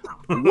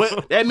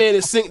 That man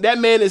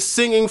is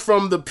singing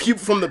from the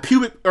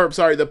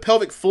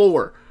pelvic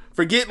floor.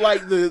 Forget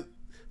like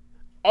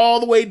all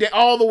the way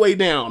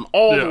down.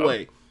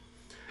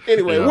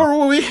 Anyway, what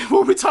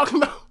were we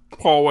talking about?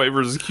 Paul White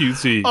versus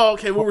QT. Oh,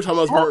 okay. What we're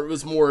talking about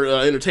was more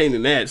entertaining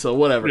than that. So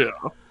whatever.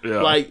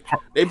 Yeah. Like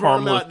they brought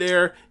him out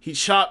there. He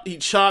chopped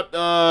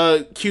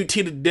QT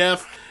to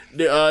death.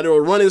 There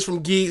were run-ins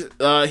from Geeks.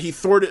 He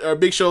thwarted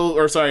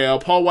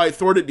Paul White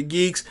thwarted the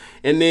Geeks,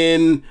 and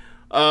then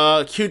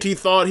QT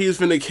thought he was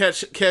going to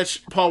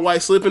catch Paul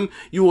White slipping.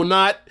 You will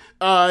not.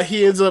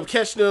 He ends up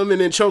catching him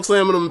and then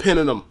chokeslamming him and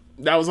pinning him.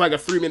 That was like a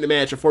 3-minute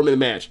match, a 4-minute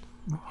match.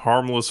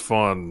 Harmless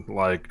fun.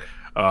 Like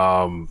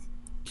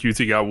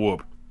QT got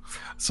whooped.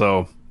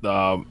 So,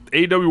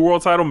 AEW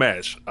World Title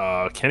match.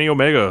 Kenny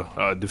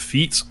Omega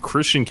defeats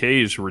Christian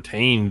Cage to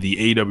retain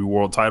the AEW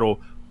World Title.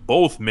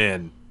 Both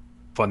men,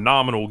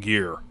 phenomenal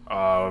gear.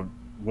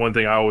 One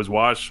thing I always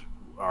watch.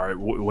 All right,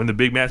 when the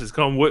big matches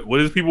come,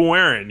 what is people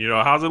wearing? You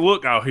know, how's it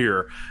look out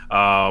here?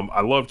 I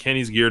love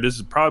Kenny's gear. This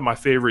is probably my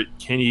favorite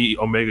Kenny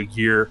Omega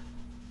gear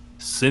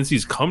since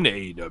he's come to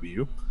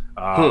AEW.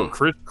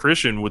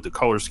 Christian with the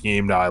color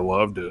scheme that I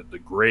loved, the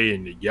gray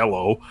and the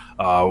yellow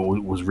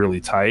was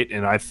really tight,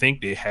 and I think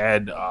they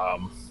had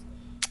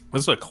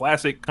this is a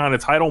classic kind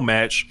of title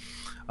match,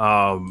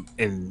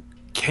 and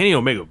Kenny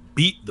Omega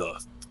beat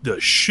the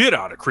shit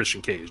out of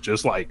Christian Cage,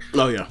 just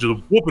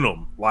just whooping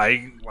him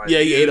like he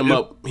ate him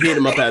up. He ate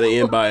him up at the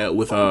end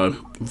with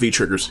V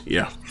triggers.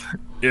 Yeah,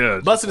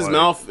 busted his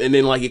mouth, and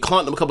then like he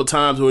clonked him a couple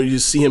times where you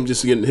just see him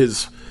just getting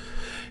his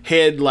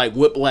head like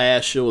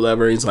whiplash or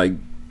whatever. He's like,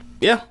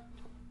 yeah.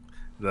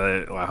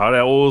 Like how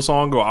that old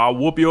song go, I'll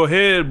whoop your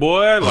head,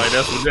 boy. Like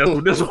that's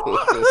what this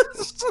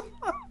was.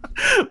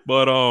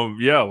 But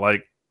yeah,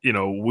 like, you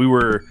know,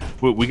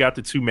 we got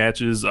the two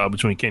matches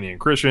between Kenny and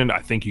Christian. I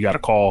think you got to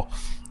call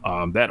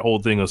that whole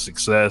thing a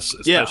success,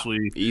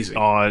 especially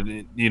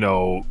on, you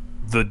know,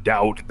 the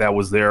doubt that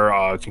was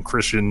there. Can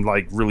Christian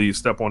like really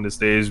step on this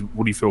stage?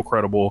 Would he feel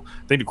credible?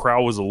 I think the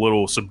crowd was a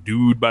little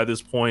subdued by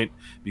this point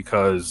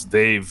because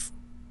they've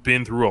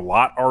been through a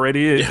lot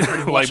already.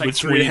 Like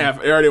they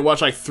already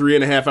watched like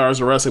 3.5 hours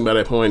of wrestling by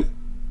that point,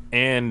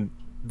 and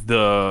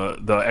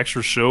the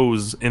extra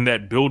shows in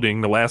that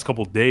building the last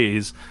couple of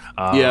days.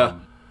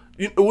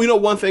 We know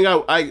one thing.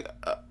 I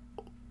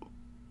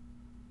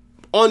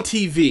on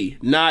TV,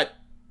 not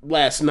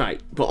last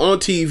night, but on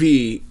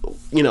TV,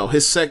 you know,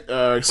 his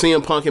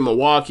CM Punk in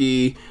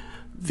Milwaukee,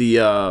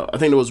 I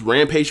think it was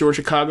Rampage in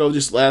Chicago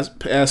just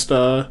past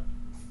Friday.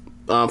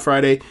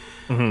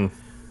 Mm-hmm.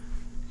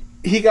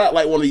 He got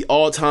like one of the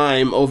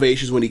all-time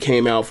ovations when he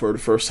came out for the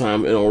first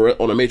time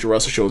on a major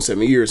wrestling show in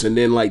 7 years. And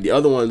then like the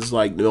other ones,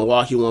 like the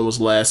Milwaukee one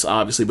was less,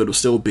 obviously, but it was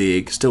still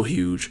big, still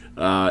huge.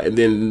 And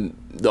then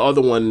the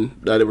other one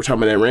that they were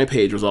talking about at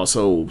Rampage was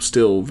also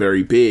still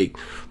very big.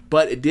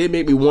 But it did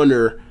make me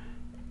wonder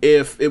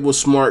if it was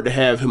smart to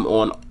have him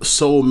on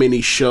so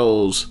many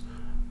shows,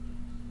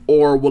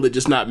 or will it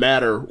just not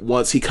matter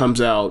once he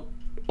comes out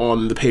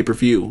on the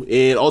pay-per-view?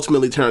 And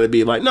ultimately turn out to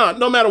be like,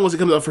 no matter once it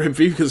comes out for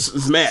pay-per-view because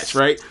it's a match,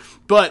 right?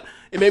 But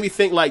it made me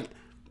think like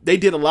they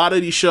did a lot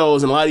of these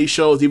shows, and a lot of these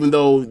shows, even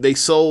though they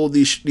sold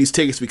these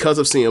tickets because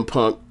of CM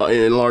Punk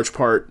in large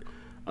part,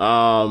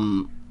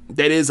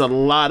 that is a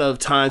lot of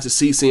times to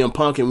see CM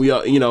Punk, and we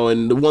are, you know,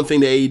 and the one thing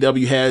that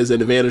AEW has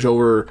an advantage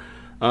over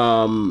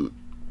WWE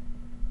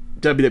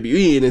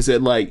and is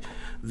that like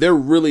they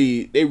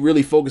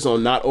really focus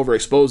on not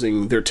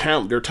overexposing their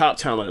talent, their top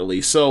talent at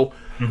least. So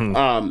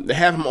they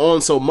have him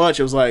on so much,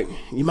 it was like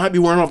you might be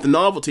wearing off the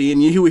novelty,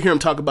 and you would hear him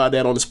talk about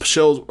that on his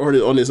shows or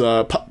on his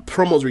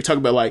promos where he talk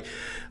about like,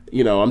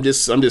 you know, I'm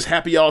just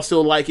happy y'all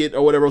still like it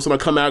or whatever. So I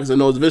come out because I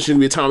know eventually gonna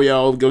be a time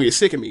y'all gonna get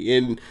sick of me,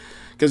 and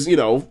because you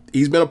know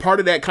he's been a part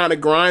of that kind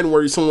of grind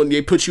where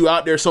they put you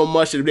out there so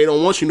much that they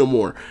don't want you no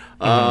more.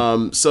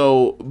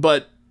 So,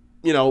 but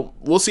you know,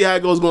 we'll see how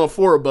it goes going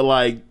forward. But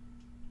like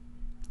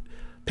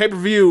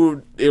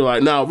pay-per-view, they're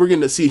like, nah, we're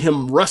going to see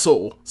him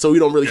wrestle, so we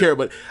don't really care.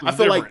 But I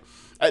feel like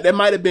that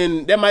might have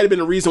been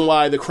the reason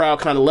why the crowd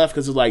kind of left,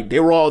 because it's like they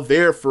were all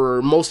there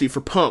mostly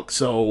for Punk.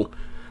 So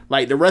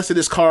like the rest of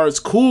this card is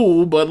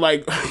cool, but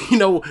like, you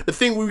know, the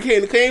thing we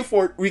came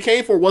for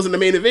wasn't the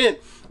main event,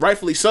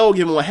 rightfully so,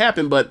 given what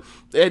happened. But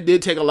it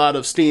did take a lot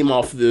of steam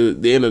off the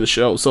end of the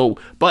show. So,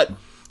 but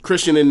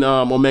Christian and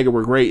Omega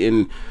were great,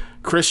 and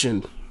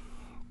Christian,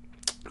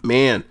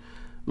 man,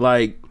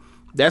 like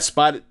that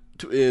spot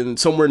in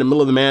somewhere in the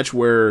middle of the match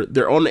where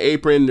they're on the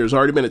apron, there's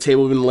already been a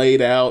table been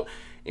laid out,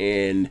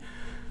 and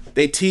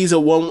they tease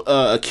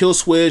a kill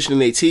switch,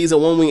 and they tease a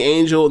one wing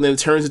angel, and then it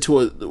turns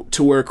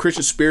into where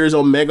Christian spears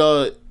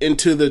Omega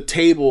into the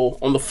table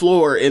on the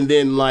floor, and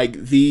then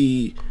like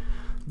the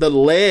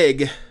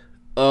leg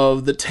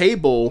of the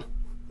table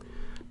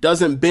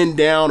doesn't bend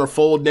down or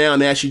fold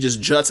down, it actually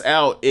just juts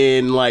out,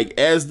 and like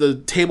as the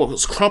table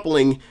is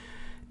crumpling,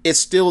 it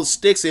still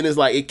sticks and is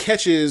like it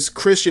catches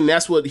Christian.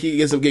 That's what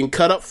he isn't getting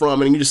cut up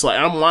from, and you just like,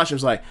 I'm watching,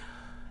 it's like,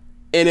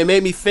 and it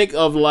made me think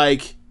of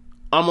like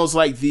almost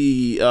like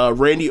the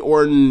Randy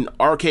Orton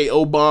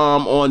RKO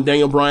bomb on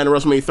Daniel Bryan at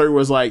WrestleMania 30,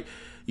 where it's like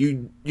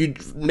you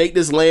make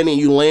this landing,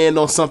 you land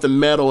on something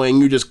metal, and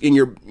you're just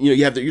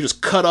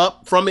cut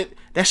up from it.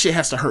 That shit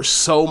has to hurt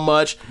so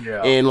much.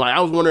 Yeah. And like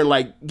I was wondering,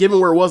 like, given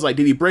where it was, like,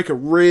 did he break a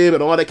rib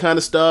and all that kind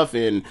of stuff,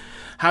 and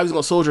how he's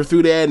gonna soldier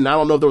through that? And I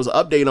don't know if there was an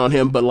update on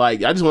him, but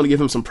like I just want to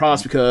give him some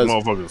props because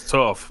motherfucker's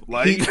tough.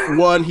 Like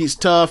he's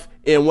tough,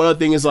 and one other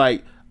thing is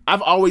like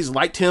I've always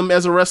liked him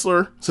as a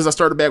wrestler since I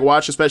started back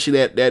watching,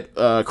 especially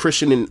that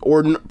Christian and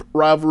Orton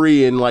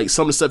rivalry, and like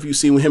some of the stuff you've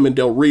seen with him and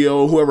Del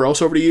Rio, whoever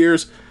else over the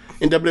years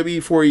in WWE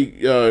before he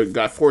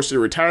got forced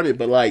into retirement.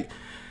 But like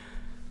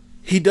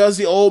he does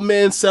the old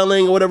man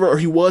selling or whatever, or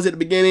he was at the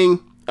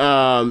beginning.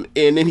 And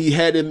then he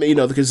had the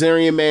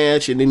Kazarian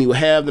match, and then he would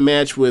have the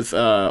match with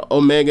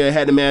Omega,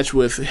 had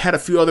a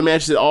few other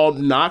matches that all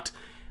knocked,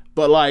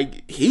 but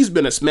like he's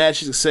been a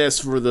smash success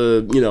for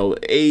the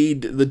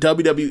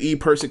WWE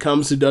person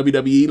comes to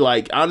WWE.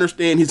 Like I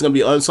understand he's gonna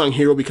be an unsung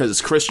hero because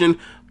it's Christian,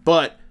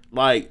 but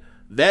like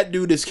that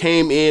dude just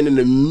came in and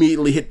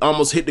immediately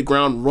almost hit the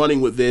ground running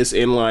with this,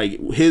 and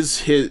like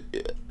his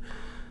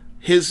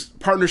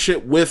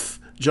partnership with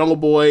Jungle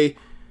Boy,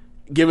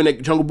 given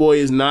that Jungle Boy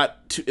is not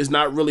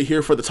really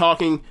here for the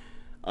talking,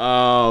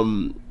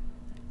 and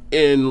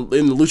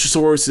the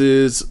Luchasaurus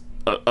is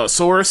a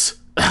Saurus.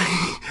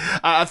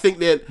 I think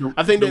that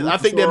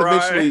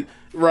eventually,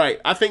 right?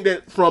 I think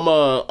that from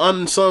a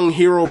unsung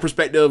hero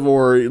perspective,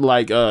 or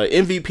like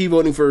MVP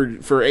voting for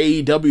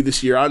AEW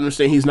this year, I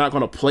understand he's not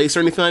going to place or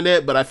anything like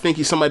that, but I think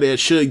he's somebody that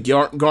should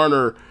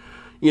garner,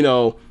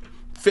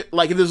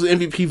 like if there's an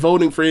MVP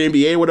voting for the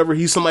NBA or whatever,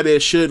 he's somebody that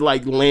should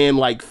like land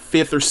like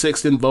 5th or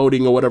 6th in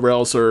voting or whatever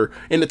else, or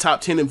in the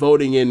top 10 in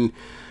voting. And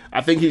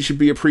I think he should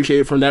be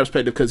appreciated from that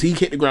perspective because he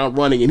hit the ground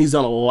running and he's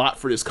done a lot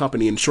for this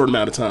company in a short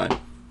amount of time.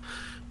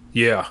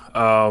 Yeah.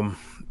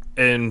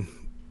 And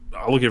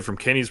I look at it from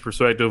Kenny's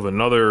perspective,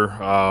 another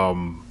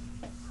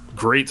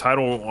great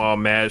title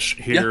match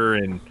here,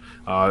 and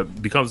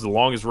becomes the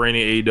longest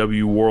reigning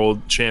AEW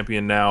World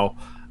Champion now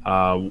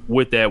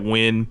with that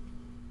win.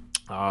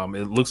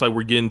 It looks like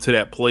we're getting to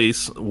that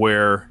place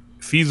where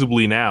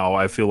feasibly now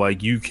I feel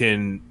like you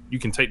can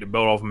take the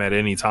belt off him at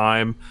any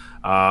time.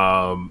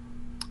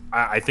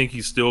 I think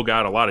he's still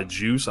got a lot of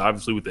juice,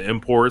 obviously, with the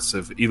imports.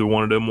 If either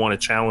one of them want to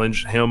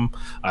challenge him,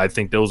 I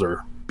think those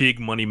are big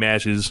money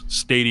matches,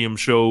 stadium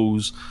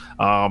shows,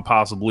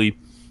 possibly.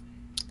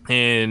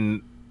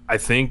 And I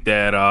think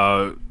that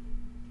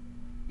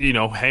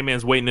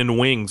Hangman's waiting in the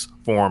wings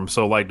for him.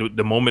 So like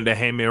the moment that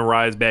Hangman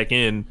rides back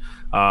in,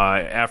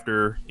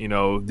 after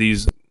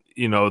the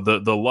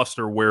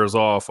luster wears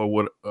off or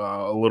what,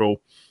 a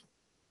little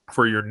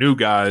for your new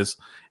guys,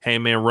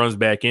 Hangman runs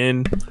back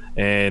in,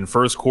 and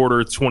first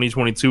quarter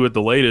 2022 at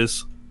the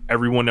latest,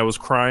 everyone that was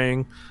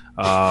crying,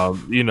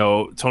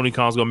 Tony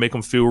Khan's gonna make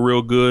them feel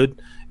real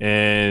good,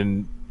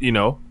 and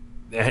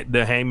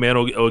the Hangman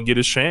will get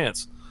his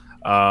chance.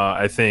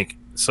 I think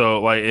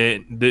so.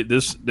 Like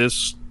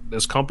this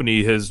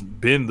company has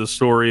been the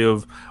story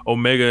of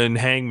Omega and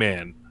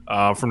Hangman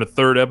from the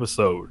 3rd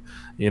episode,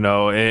 in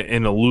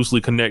a loosely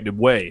connected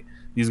way.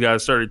 These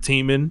guys started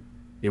teaming.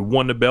 They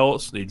won the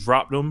belts. They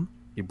dropped them.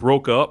 They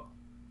broke up.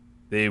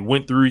 They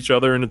went through each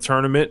other in the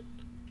tournament.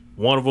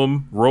 One of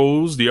them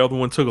rose. The other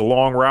one took a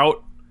long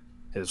route.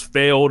 has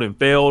failed and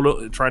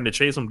failed trying to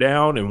chase him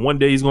down, and one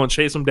day he's going to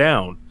chase him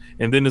down,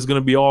 and then it's going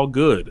to be all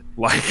good.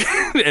 Like,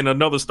 and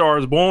another star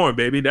is born,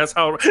 baby. That's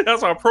how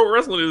pro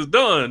wrestling is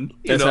done.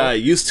 That's how it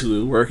used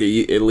to work,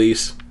 at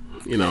least.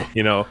 And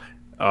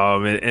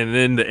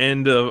then the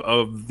end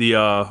of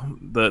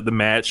the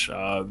match,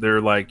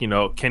 they're like,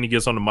 Kenny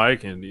gets on the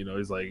mic and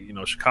he's like,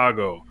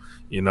 Chicago,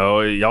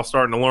 y'all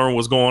starting to learn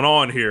what's going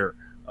on here.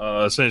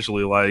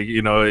 Essentially, like,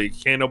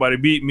 can't nobody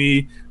beat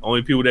me.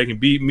 Only people that can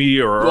beat me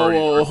are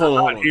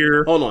not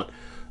here. Hold on.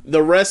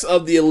 The rest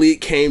of the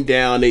Elite came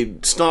down. They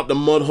stomped a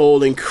mud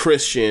hole in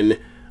Christian.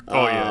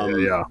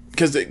 Yeah.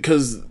 Because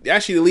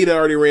actually the Elite had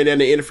already ran down.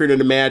 They interfered in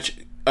the match.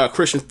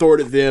 Christian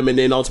thwarted them, and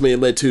then ultimately it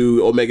led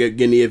to Omega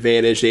getting the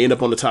advantage. They end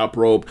up on the top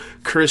rope.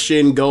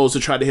 Christian goes to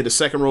try to hit a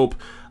second rope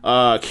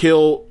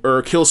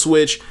kill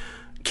switch.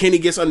 Kenny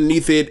gets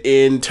underneath it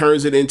and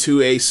turns it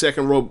into a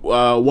second rope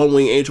one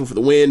wing angel for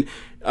the win.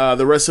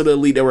 The rest of the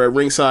Elite that were at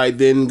ringside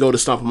then go to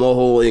stomp a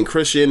mohole in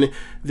Christian.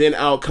 Then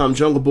out come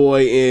Jungle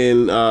Boy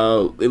and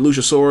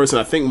Luchasaurus, and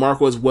I think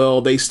Marco as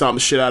well. They stomp the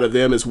shit out of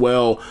them as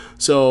well.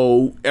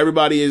 So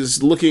everybody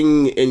is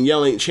looking and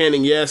yelling,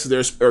 chanting yes,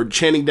 or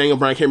chanting Daniel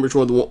Bryan. Can't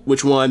remember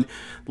which one.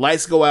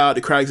 Lights go out.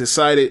 The crowd's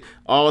excited.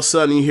 All of a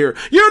sudden you hear,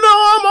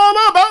 I'm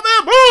all about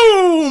that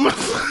boom.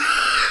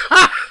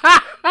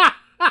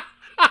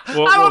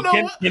 Well,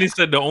 Kenny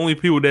said the only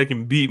people that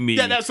can beat me.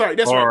 Yeah, that's right.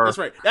 That's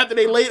right. After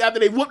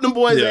they whooped them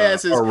boys'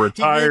 asses, are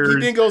retired, he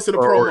then goes to the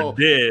promo. Or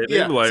dead.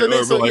 Yeah.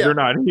 They're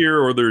not here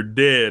or they're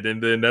dead,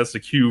 and then that's the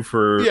cue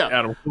for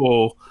Adam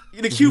Cole.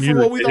 The cue for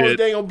what we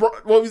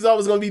thought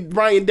was going to be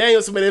Bryan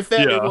Danielson, but in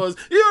fact it was,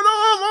 I'm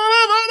all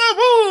about that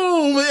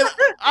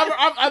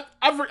boom.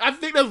 I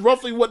think that's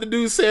roughly what the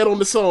dude said on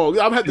the song.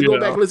 I'll have to go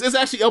back and listen. It's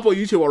actually up on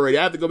YouTube already.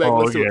 I have to go back and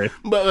listen to it.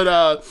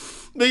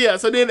 But yeah,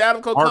 so then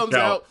Adam Cole comes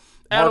out.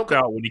 Marked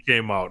out when he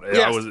came out.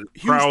 Yes, I was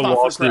huge pop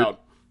for the crowd.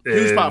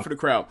 Huge pop for the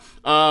crowd.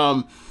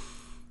 I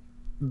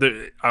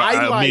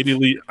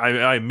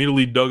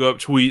immediately dug up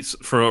tweets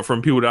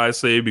from people that I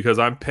say because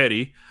I'm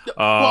petty.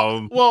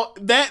 Well,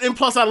 that and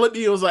plus I looked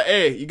at you and was like,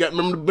 hey, you got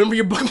remember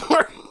your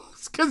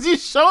bookmarks? Because you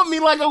showed me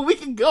like a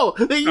week ago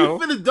that you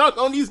finna dunk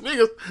on these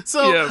niggas.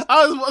 So yes.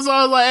 I was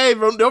like, hey,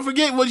 bro, don't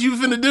forget what you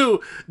finna do.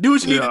 Do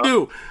what you need to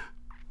do.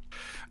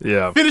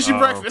 Yeah. Finish your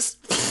breakfast.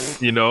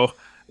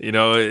 A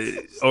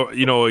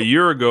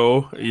year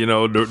ago,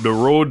 the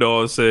Road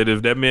Dogg said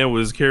if that man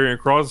was carrying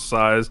cross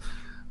size,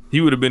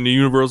 he would have been the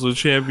Universal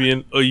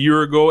Champion a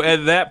year ago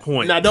at that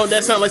point. Now, don't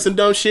that sound like some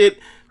dumb shit?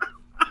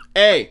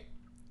 Hey,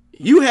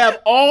 you have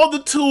all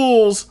the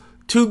tools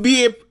to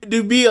be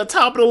a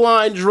top of the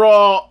line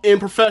draw in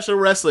professional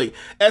wrestling,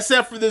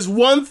 except for this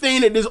one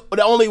thing that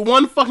only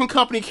one fucking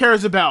company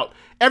cares about.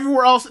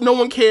 Everywhere else, no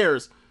one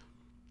cares.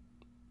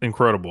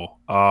 Incredible.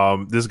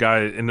 This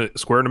guy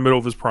square in the middle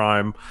of his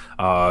prime.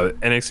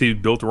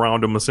 NXT built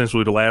around him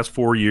essentially the last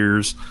 4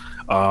 years.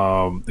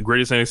 The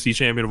greatest NXT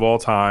champion of all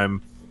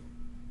time.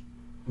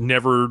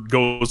 Never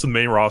goes to the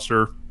main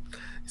roster.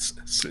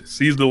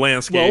 Sees the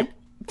landscape. Well,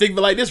 think of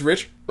it like this,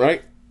 Rich.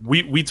 Right?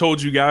 We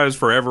told you guys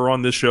forever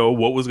on this show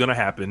what was going to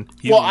happen.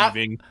 He's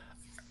leaving.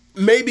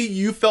 Maybe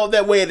you felt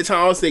that way at the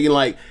time. I was thinking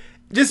like,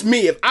 just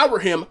me. If I were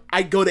him,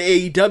 I'd go to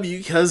AEW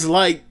because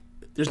like,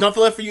 there's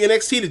nothing left for you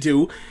NXT to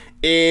do.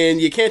 And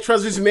you can't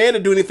trust this man to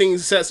do anything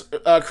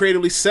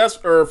creatively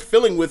or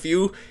fulfilling with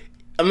you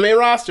on the main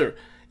roster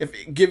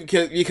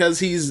because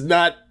he's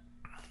not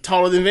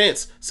taller than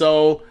Vince.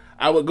 So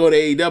I would go to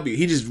AEW.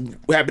 He just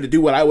happened to do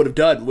what I would have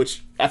done,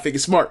 which I think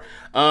is smart.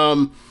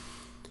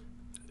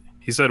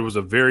 He said it was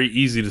a very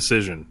easy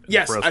decision.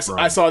 Yes,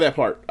 I saw that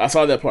part.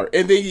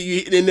 And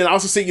then I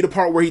also sent you the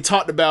part where he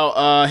talked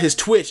about his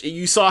Twitch, and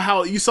you saw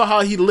how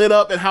he lit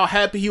up and how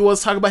happy he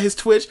was talking about his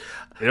Twitch.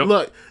 Yep.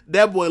 Look,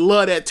 that boy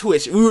loved that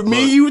Twitch. Me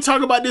and you were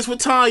talking about this with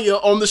Tanya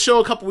on the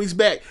show a couple weeks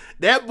back.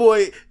 That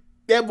boy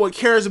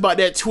cares about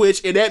that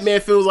Twitch, and that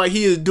man feels like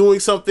he is doing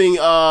something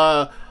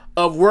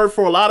of worth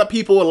for a lot of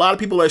people. A lot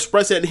of people are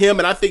expressing it to him,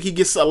 and I think he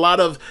gets a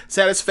lot of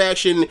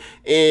satisfaction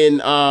in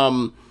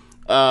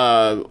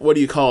what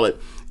do you call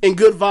it? And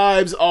good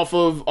vibes off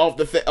of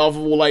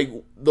like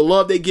the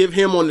love they give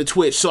him on the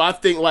Twitch. So I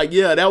think like,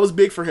 yeah, that was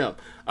big for him.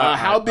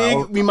 How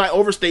big we might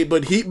overstate,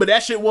 but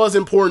that shit was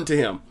important to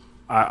him.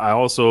 I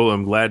also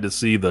am glad to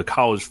see the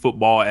college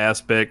football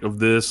aspect of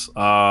this,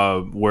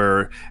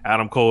 where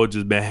Adam Cole has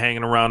just been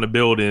hanging around the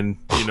building,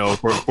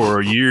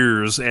 for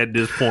years at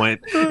this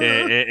point,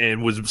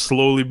 and was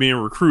slowly being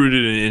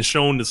recruited and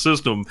shown the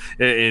system,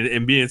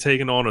 and being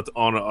taken on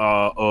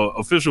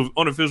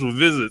unofficial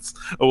visits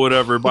or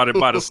whatever by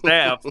the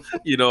staff.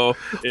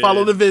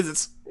 Follow the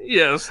visits.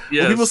 Yes.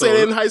 When people say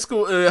that in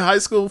high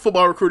school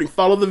football recruiting,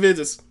 follow the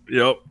visits.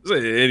 Yep,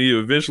 and he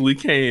eventually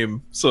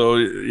came. So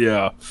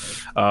yeah,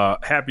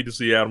 happy to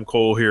see Adam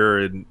Cole here,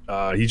 and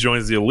he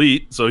joins the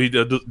Elite. So he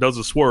does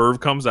a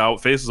swerve, comes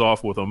out, faces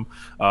off with him,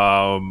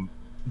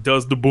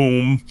 does the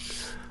boom,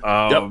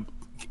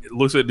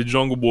 looks at the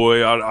Jungle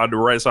Boy on the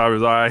right side of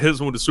his eye,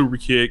 hits him with a super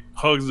kick,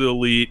 hugs the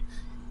Elite.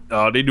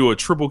 They do a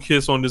triple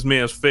kiss on this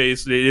man's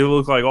face. They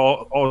look like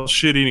all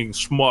shit-eating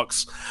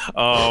schmucks.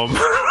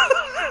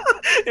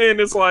 And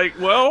it's like,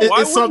 well,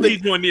 why wouldn't he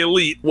join the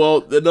Elite?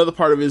 Well, another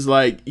part of it is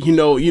like,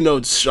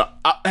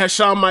 has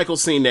Shawn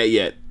Michaels seen that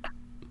yet?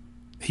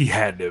 He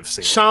had to have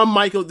seen Shawn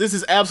Michaels. This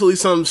is absolutely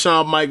something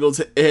Shawn Michaels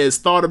has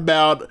thought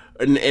about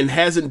and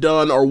hasn't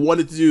done or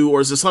wanted to do,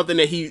 or is it something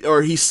that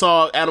he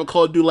saw Adam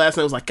Cole do last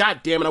night? I was like,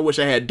 God damn it, I wish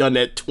I had done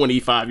that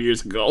 25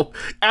 years ago.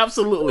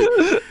 Absolutely.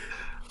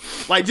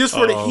 Like, just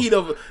for the heat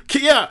of,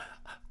 yeah.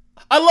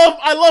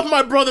 I love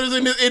my brothers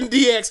in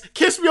DX.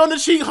 Kiss me on the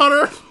cheek,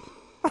 Hunter.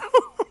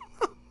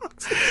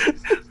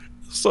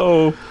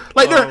 So,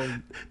 like,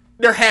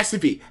 there has to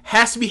be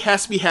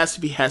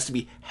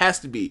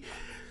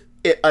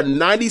a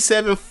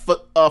 97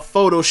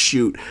 photo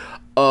shoot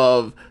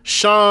of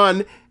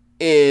Shawn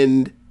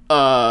and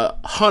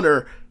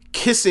Hunter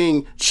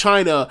kissing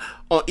Chyna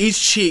on each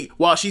cheek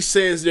while she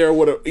stands there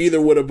with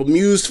either with a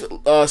bemused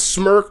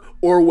smirk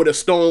or with a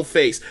stone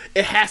face.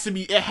 It has to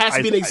be in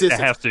existence.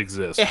 It has to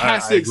exist. It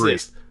has to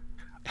exist.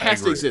 It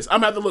has to exist. I'm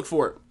gonna have to look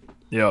for it.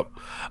 Yep.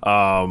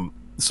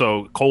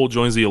 So Cole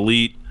joins the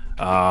Elite.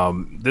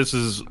 This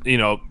is,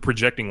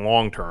 projecting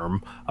long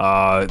term.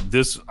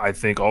 This, I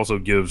think, also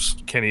gives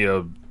Kenny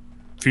a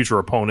future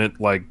opponent.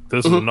 Like,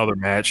 this is another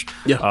match.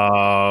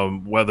 Yeah.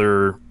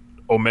 Whether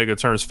Omega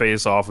turns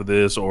face off of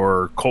this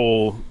or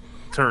Cole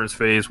turns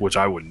face, which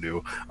I wouldn't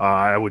do.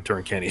 I would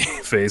turn Kenny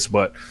face,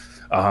 but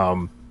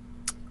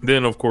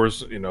then, of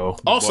course,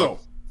 Also,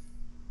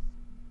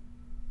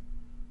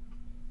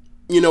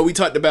 we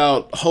talked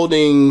about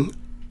holding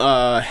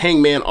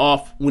Hangman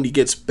off when he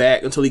gets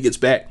back, until he gets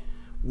back.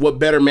 What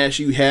better match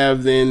you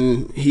have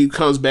than he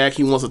comes back,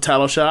 he wants a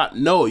title shot?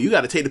 No, you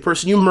got to take the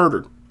person you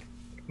murdered.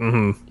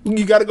 Mm-hmm.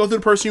 You got to go through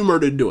the person you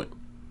murdered to do it.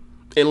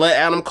 And let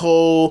Adam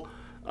Cole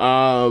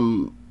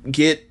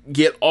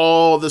get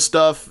all the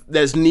stuff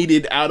that's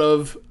needed out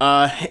of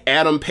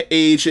Adam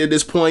Page at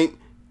this point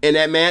in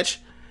that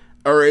match,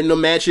 or in the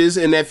matches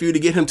in that feud,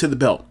 to get him to the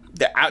belt.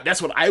 That's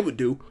what I would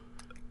do.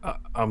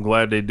 I'm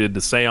glad they did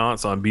the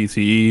seance on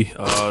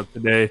BTE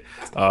today.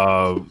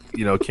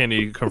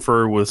 Kenny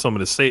conferred with some of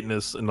the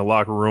Satanists in the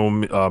locker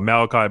room.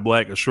 Malachi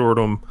Black assured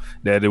him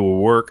that it will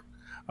work.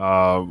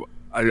 I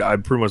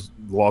pretty much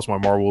lost my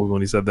marbles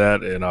when he said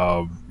that. And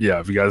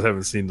if you guys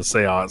haven't seen the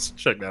seance,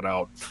 check that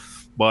out.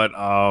 But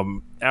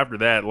after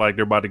that, like,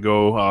 they're about to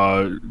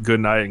go good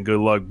night and good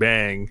luck,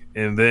 bang.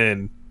 And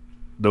then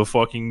the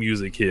fucking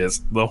music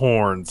hits, the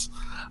horns.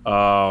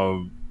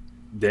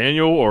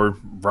 Daniel, or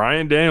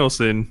Bryan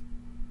Danielson,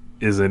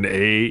 is in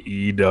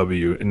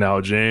AEW. And now,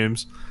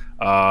 James,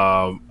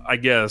 I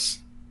guess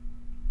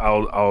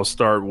I'll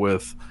start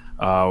with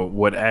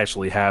what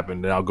actually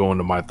happened, and I'll go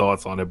into my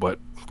thoughts on it. But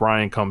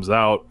Bryan comes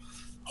out,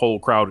 whole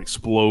crowd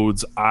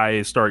explodes.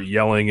 I start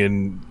yelling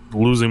and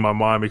losing my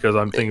mind because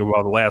I'm thinking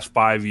about the last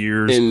 5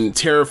 years and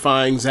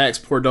terrifying Zach's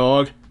poor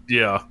dog.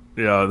 Yeah,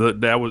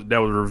 that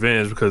was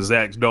revenge, because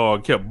Zach's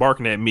dog kept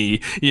barking at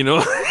me, in the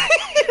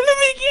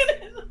beginning.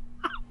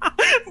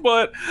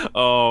 But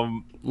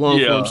long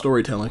form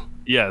storytelling.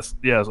 Yes,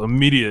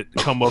 immediate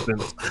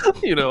comeuppance,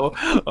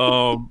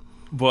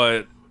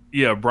 but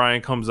yeah,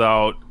 Bryan comes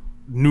out,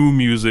 new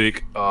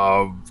music,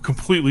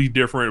 completely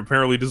different.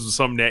 Apparently this is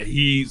something that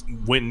he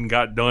went and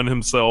got done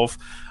himself.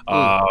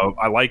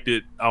 I liked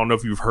it. I don't know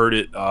if you've heard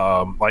it.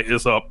 Like,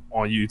 it's up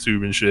on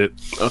YouTube and shit.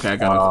 Okay, I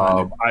gotta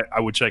find it. I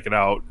would check it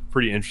out.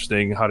 Pretty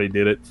interesting how they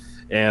did it.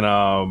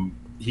 And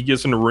he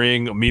gets in the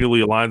ring,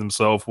 immediately aligns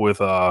himself with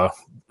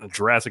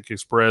Jurassic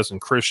Express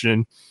and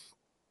Christian,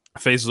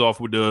 faces off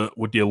with the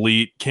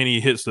Elite. Kenny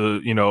hits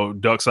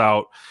ducks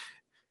out,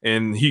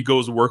 and he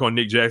goes to work on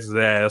Nick Jackson's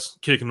ass,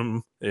 kicking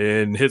him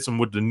and hits him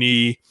with the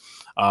knee.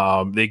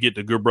 They get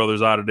the Good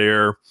Brothers out of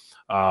there.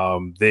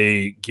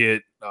 They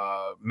get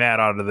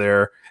Matt out of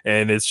there,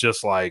 and it's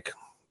just like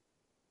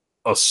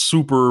a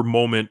super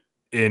moment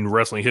in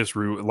wrestling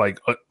history,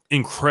 like an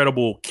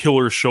incredible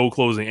killer show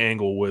closing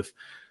angle with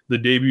the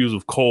debuts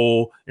of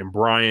Cole and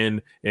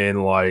Bryan,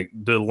 and like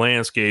the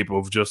landscape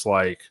of just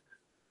like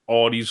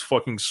all these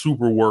fucking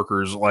super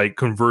workers like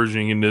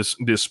converging in this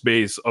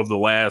space of the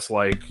last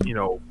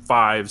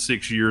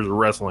 5-6 years of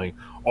wrestling,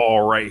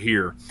 all right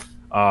here.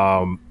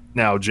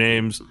 Now,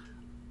 James,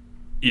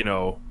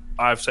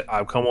 I've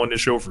come on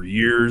this show for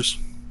years,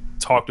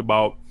 talked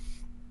about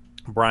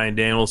Bryan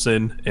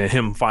Danielson and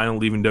him finally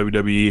leaving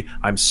WWE.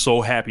 I'm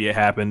so happy it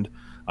happened.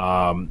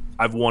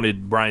 I've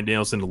wanted Bryan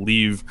Danielson to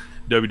leave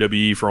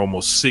WWE for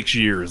almost 6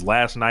 years.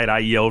 Last night I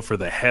yelled for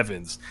the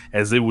heavens,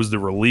 as it was the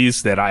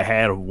release that I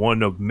had of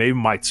one of maybe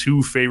my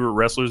two favorite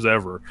wrestlers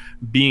ever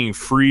being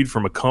freed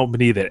from a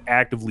company that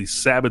actively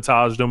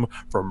sabotaged him,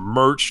 from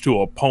merch to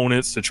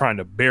opponents to trying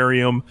to bury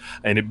him,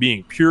 and it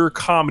being pure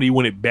comedy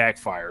when it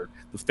backfired.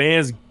 The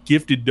fans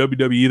gifted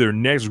WWE their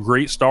next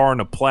great star on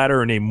a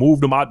platter, and they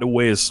moved him out the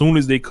way as soon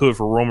as they could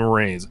for Roman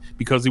Reigns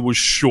because he was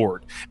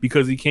short,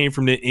 because he came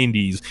from the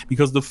indies,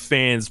 because the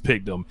fans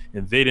picked him,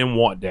 and they didn't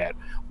want that.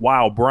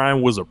 Wow,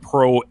 Bryan was a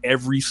pro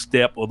every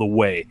step of the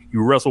way. He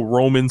wrestled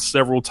Roman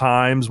several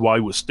times while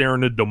he was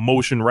staring the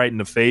demotion right in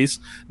the face.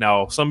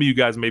 Now, some of you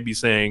guys may be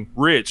saying,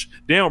 Rich,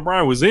 Daniel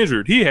Bryan was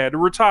injured. He had to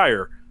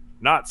retire.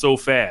 Not so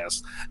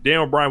fast.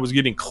 Daniel Bryan was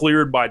getting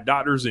cleared by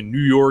doctors in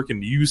New York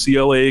and the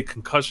UCLA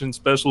concussion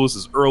specialist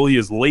as early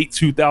as late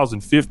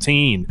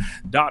 2015.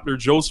 Dr.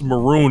 Joseph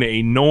Maroon,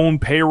 a known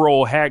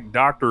payroll hack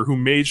doctor who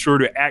made sure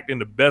to act in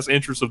the best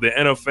interest of the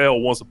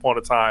NFL once upon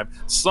a time,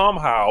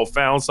 somehow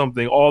found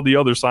something all the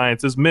other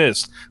scientists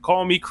missed.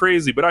 Call me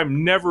crazy, but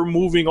I'm never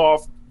moving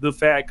off the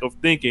fact of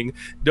thinking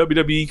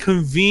WWE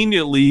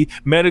conveniently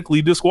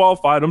medically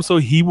disqualified him so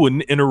he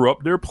wouldn't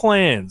interrupt their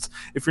plans.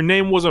 If your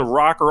name wasn't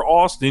Rock or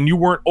Austin, you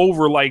weren't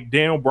over like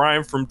Daniel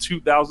Bryan from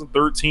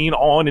 2013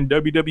 on in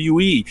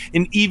WWE,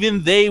 and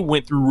even they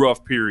went through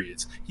rough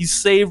periods. He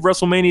saved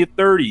WrestleMania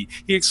 30.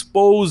 He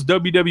exposed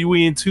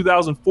WWE in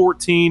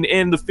 2014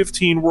 and the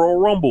 15 Royal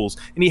Rumbles,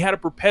 and he had a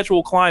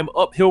perpetual climb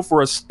uphill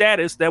for a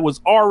status that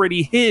was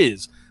already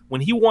his.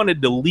 When he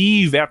wanted to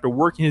leave after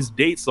working his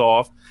dates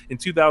off in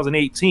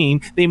 2018,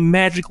 they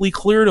magically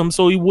cleared him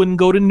so he wouldn't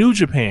go to New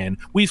Japan.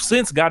 We've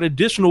since got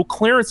additional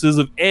clearances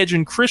of Edge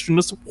and Christian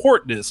to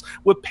support this,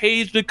 with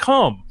Paige to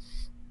come.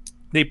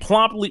 They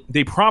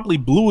promptly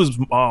blew his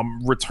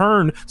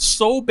return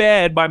so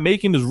bad by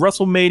making his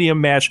WrestleMania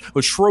match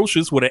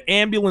atrocious with an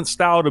ambulance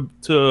style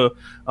to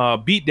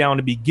beat down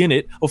to begin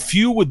it, a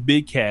feud with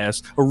Big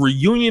Cass, a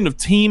reunion of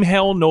Team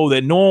Hell No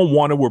that no one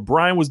wanted where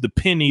Bryan was the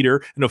pin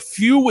eater, and a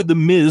feud with The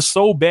Miz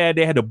so bad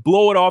they had to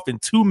blow it off in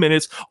 2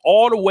 minutes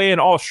all the way in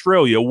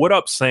Australia. What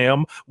up,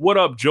 Sam? What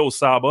up, Joe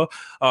Saba?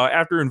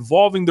 After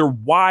involving their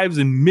wives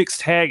in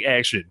mixed tag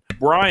action.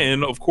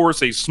 Bryan, of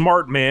course, a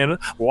smart man,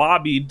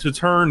 lobbied to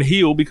turn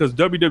heel because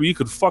WWE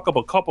could fuck up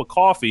a cup of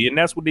coffee, and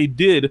that's what they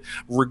did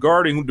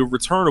regarding the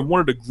return of one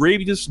of the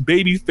greatest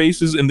baby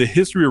faces in the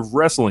history of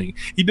wrestling.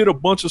 He did a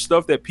bunch of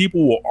stuff that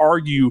people will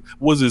argue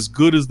was as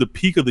good as the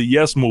peak of the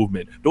Yes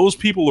Movement. Those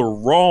people are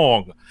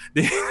wrong.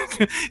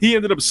 He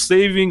ended up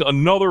saving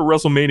another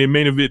WrestleMania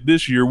main event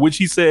this year, which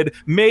he said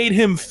made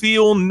him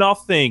feel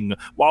nothing,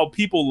 while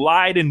people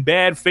lied in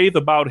bad faith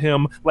about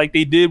him like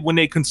they did when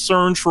they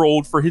concern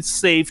trolled for his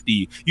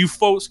safety. You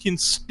folks can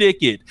stick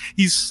it.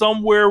 He's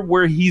somewhere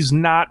where he's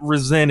not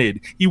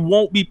resented. He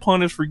won't be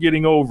punished for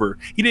getting over.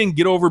 He didn't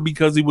get over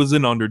because he was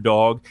an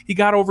underdog. He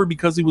got over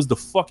because he was the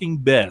fucking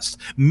best.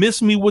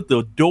 Miss me with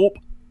the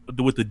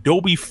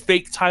dopey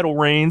fake title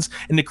reigns,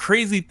 and the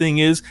crazy thing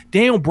is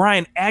Daniel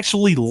Bryan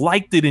actually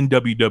liked it in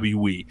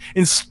WWE,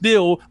 and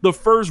still the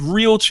first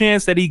real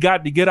chance that he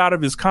got to get out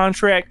of his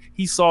contract,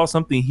 he saw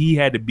something he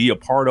had to be a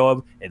part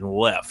of and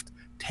left.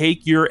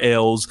 Take your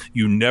L's.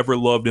 You never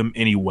loved him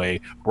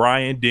anyway.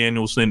 Bryan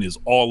Danielson is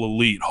all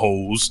elite,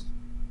 hoes.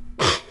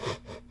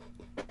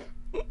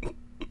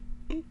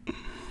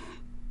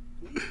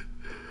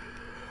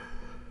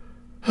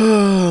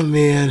 Oh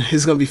man,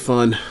 it's gonna be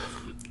fun.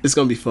 It's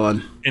gonna be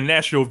fun. And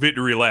that's your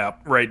victory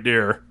lap right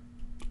there.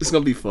 It's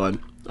gonna be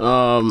fun.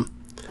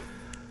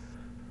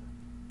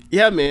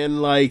 Yeah,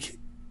 man, like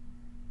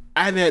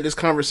I haven't had this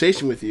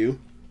conversation with you,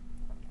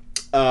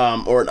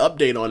 or an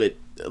update on it,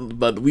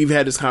 but we've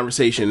had this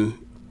conversation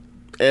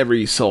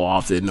every so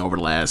often over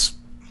the last,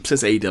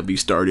 since AEW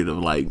started, of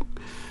like,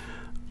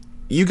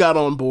 you got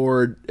on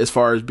board as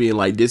far as being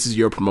like, this is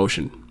your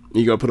promotion.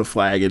 You're gonna put a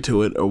flag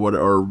into it, or what,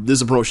 or this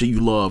is a promotion you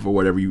love, or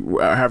whatever you,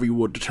 or however you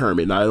would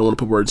determine. I don't want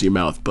to put words in your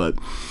mouth, but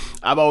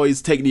I've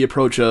always taken the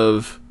approach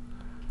of,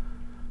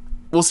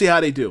 we'll see how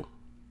they do.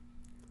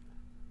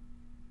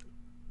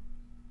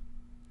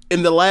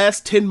 In the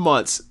last 10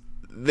 months,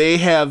 they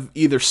have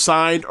either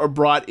signed or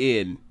brought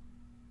in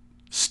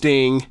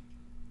Sting,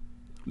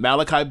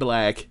 Malachi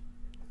Black,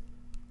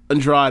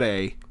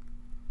 Andrade,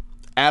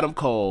 Adam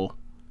Cole,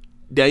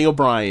 Daniel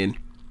Bryan,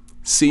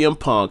 CM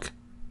Punk,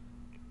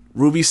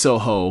 Ruby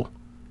Soho,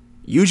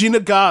 Yuji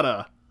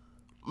Nagata,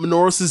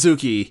 Minoru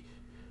Suzuki,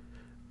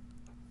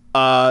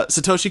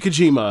 Satoshi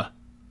Kojima,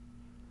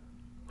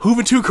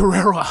 Juventud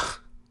Guerrera,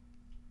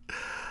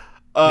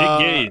 Nick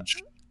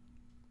Gage.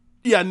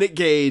 Yeah, Nick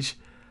Gage.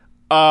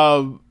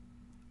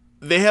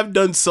 They have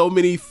done so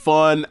many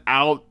fun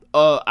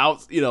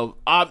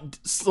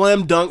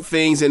slam dunk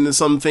things, and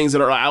some things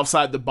that are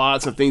outside the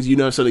box, and things you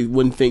necessarily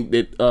wouldn't think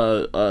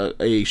that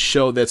a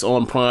show that's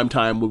on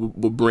primetime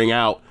would bring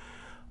out.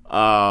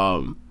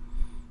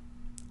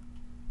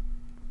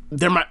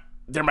 They're my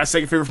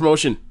second favorite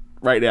promotion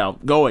right now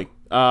going.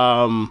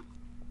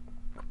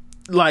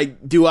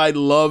 Like, do I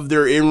love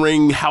their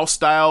in-ring house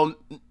style?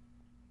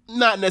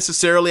 Not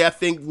necessarily. I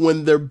think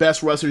when their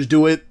best wrestlers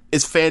do it,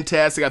 it's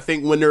fantastic. I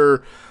think when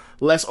they're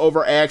less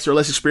over acts or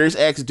less experienced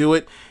acts do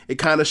it, it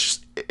kind of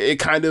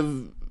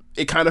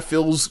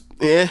feels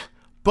eh.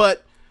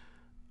 But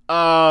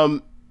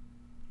for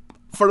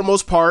the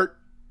most part,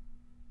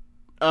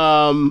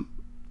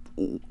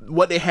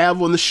 what they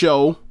have on the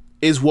show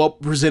is well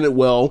presented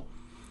well.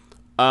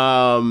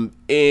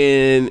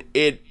 and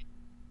it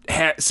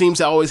seems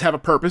to always have a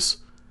purpose.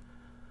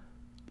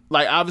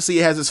 Like, obviously,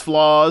 it has its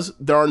flaws.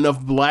 There aren't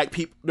enough black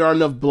people. There aren't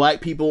enough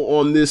black people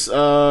on this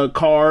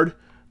card.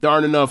 There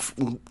aren't enough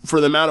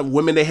for the amount of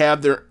women they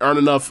have. There aren't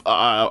enough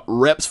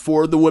reps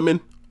for the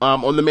women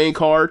on the main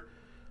card.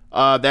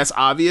 That's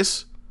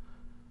obvious.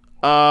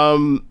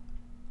 And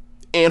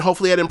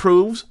hopefully that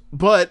improves.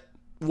 But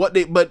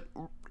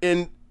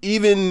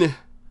even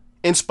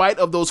in spite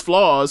of those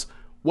flaws,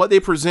 what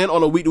they present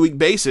on a week-to-week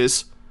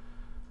basis,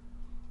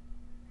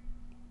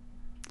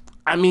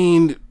 I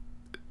mean,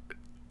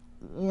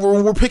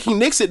 we're picking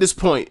Knicks at this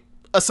point.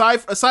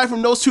 Aside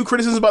from those two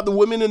criticisms about the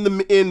women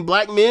in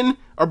black men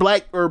or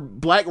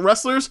black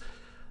wrestlers,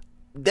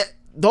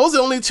 those are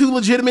the only two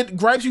legitimate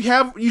gripes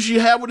you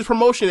should have with this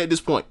promotion at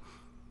this point.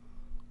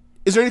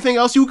 Is there anything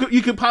else you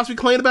could possibly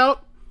complain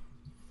about?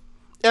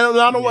 And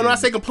when I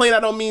say complain, I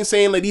don't mean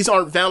saying like these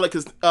aren't valid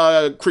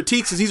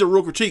critiques, because these are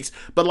real critiques.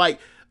 But like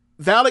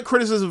valid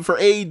criticism for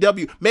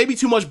AEW, maybe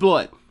too much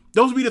blood.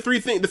 Those would be the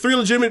three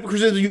legitimate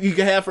criticisms you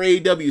can have for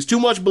AEW. Is too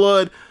much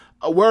blood.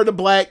 Where are the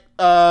black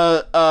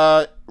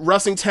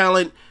wrestling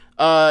talent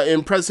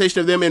and presentation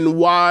of them, and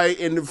why?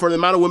 And for the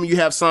amount of women you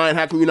have signed,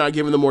 how come you're not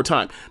giving them more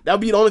time? That would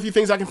be the only few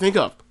things I can think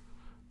of.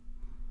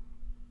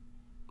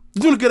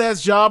 You're doing a good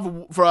ass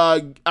job for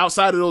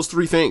outside of those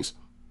three things.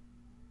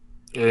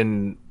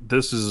 And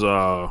this is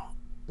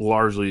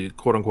largely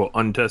quote unquote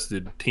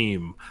untested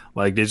team.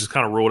 Like, they just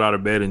kind of rolled out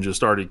of bed and just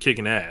started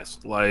kicking ass.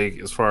 Like,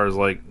 as far as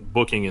like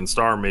booking and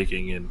star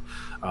making and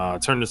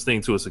turn this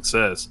thing to a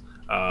success.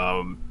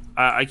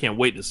 I can't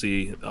wait to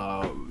see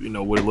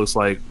what it looks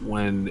like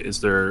when it's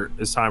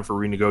time for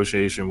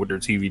renegotiation with their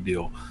TV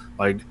deal.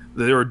 Like,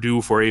 they're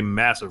due for a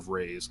massive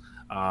raise.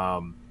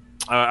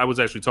 I was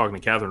actually talking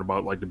to Catherine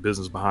about like the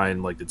business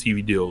behind like the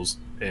TV deals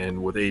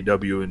and with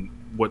AEW and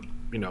what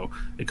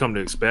they come to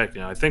expect.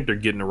 And I think they're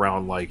getting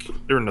around, like,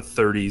 they're in the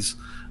 30s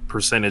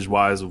percentage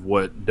wise of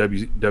what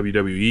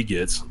WWE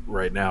gets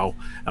right now.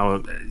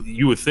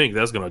 You would think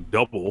that's going to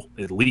double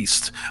at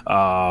least.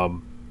 I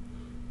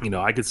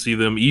could see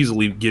them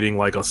easily getting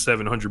like a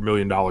 $700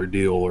 million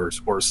deal or a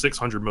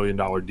 $600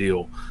 million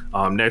deal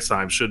next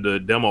time, should the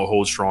demo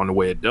hold strong the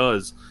way it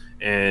does.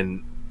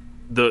 And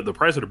the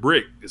price of the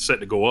brick is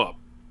set to go up.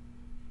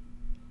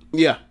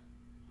 Yeah.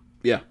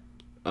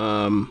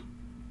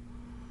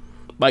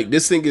 Like,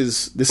 this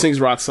thing's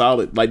rock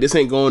solid. Like, this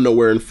ain't going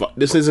nowhere.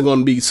 This isn't going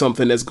to be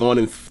something that's gone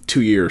in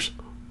 2 years.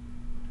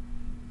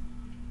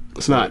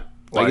 It's not.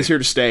 Like, it's here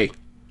to stay.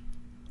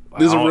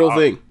 This is a real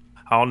thing.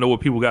 I don't know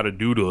what people got to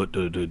do to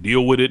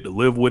deal with it, to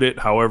live with it.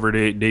 However,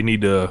 they need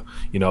to,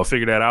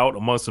 figure that out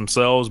amongst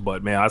themselves.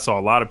 But man, I saw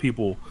a lot of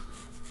people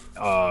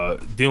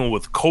dealing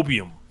with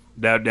copium.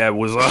 That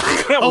was out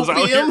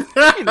here.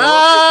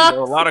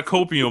 A lot of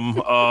copium.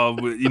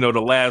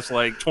 The last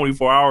like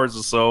 24 hours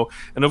or so.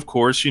 And of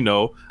course,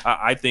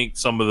 I think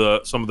some of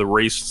the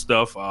race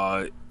stuff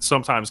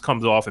sometimes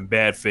comes off in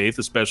bad faith,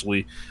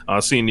 especially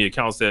seeing the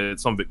accounts that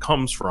some of it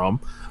comes from.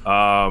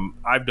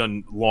 I've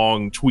done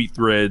long tweet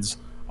threads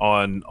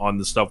on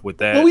the stuff with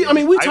that. Well, we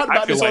talked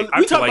about this on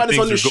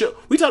the show.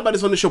 We talked about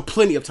this on the show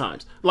plenty of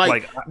times.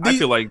 I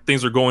feel like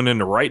things are going in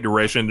the right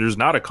direction. There's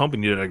not a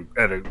company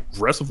that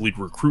aggressively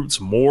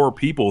recruits more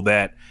people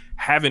that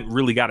haven't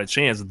really got a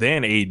chance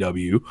than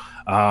AEW.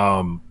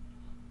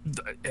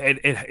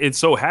 It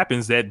so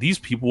happens that these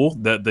people,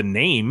 the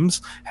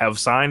names, have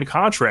signed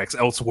contracts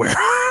elsewhere.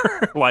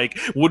 Like,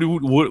 what do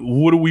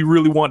we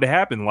really want to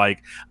happen?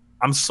 Like,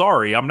 I'm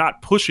sorry, I'm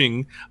not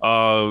pushing.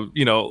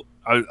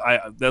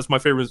 That's my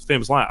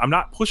famous line. I'm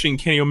not pushing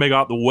Kenny Omega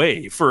out the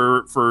way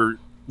for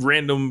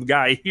random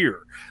guy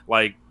here.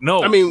 Like, no.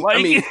 Look,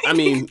 we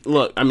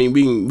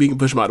can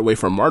push him out the way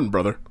from Martin,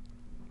 brother.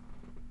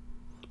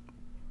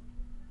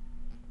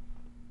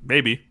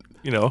 Maybe,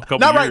 a couple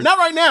not years. Not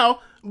right now.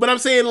 But I'm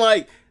saying,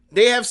 like,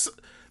 they have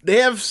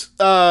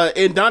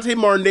in Dante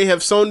Martin, they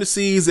have sown the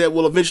seeds that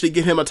will eventually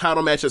get him a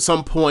title match at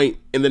some point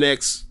in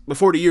the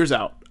before the year's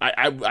out.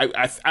 I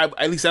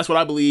at least that's what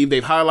I believe.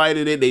 They've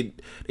highlighted it. They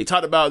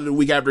talked about it the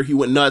week after he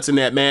went nuts in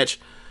that match.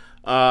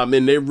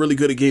 And they're really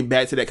good at getting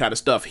back to that kind of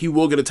stuff. He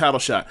will get a title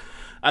shot.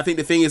 I think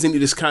the thing is, they need to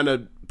just kind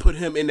of put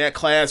him in that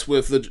class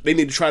they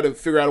need to try to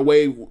figure out a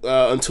way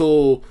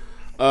until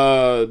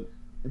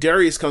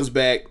Darius comes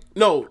back.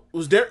 No,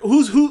 who's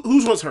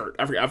was hurt?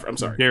 I forgot. I'm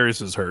sorry.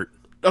 Darius is hurt.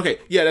 Okay,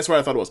 yeah, that's what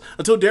I thought it was.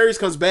 Until Darius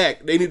comes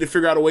back, they need to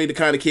figure out a way to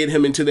kind of kid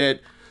him into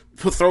that,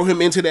 throw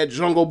him into that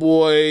Jungle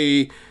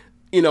Boy,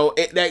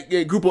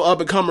 that group of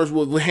up-and-comers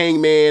with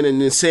Hangman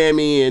and then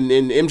Sammy and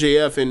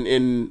MJF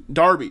and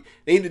Darby.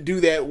 They need to do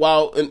that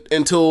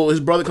until his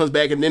brother comes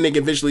back, and then they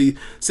can eventually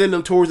send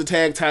them towards the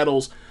tag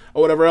titles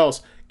or whatever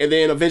else. And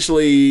then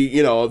eventually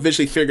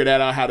figure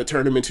that out, how to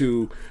turn him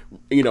into,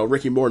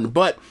 Ricky Morton.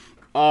 But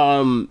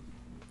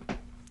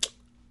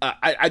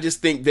I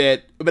just think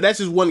that, but that's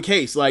just one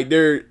case. Like,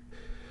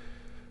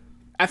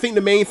 I think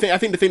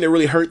the thing that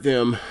really hurt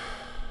them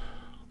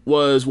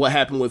was what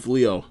happened with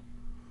Leo.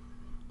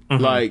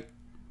 Mm-hmm. Like,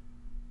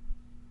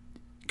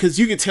 because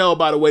you could tell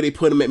by the way they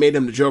made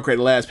him the Joker at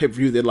the last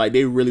pay-per-view that like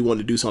they really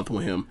wanted to do something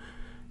with him,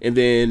 and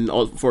then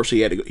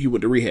unfortunately he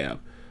went to rehab,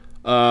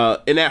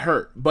 and that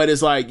hurt. But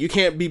it's like you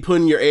can't be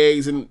putting your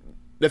eggs, and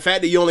the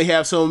fact that you only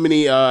have so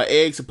many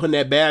eggs to put in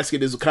that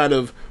basket is kind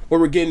of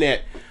where we're getting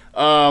at.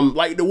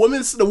 Like the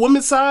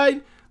women's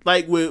side,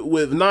 like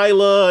with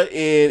Nyla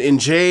and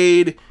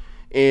Jade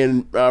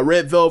and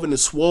Red Velvet and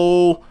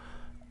Swole,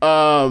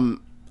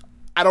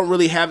 I don't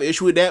really have an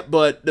issue with that,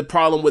 but the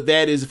problem with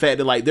that is the fact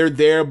that like they're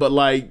there, but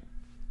like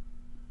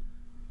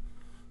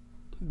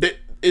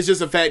it's just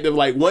a fact of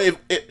like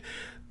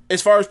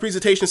as far as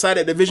presentation side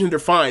of the division, they're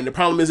fine. The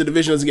problem is the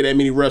division doesn't get that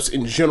many reps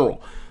in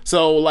general.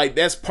 So like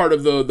that's part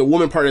of the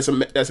woman part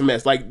that's a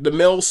mess. Like the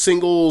male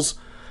singles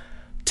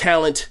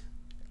talent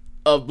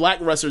of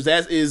black wrestlers,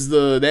 that is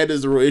the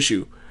real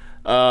issue.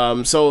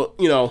 So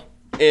you know,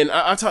 and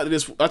I talked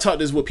this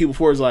with people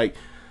before. Is like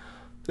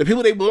the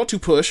people they want to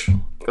push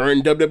are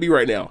in WWE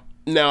right now.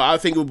 Now I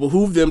think it would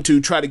behoove them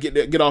to try to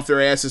get off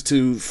their asses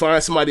to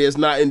find somebody that's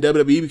not in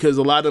WWE, because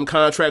a lot of them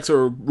contracts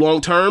are long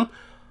term.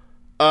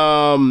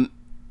 But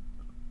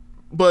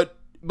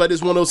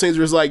it's one of those things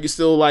where it's like you're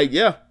still like,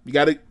 yeah, you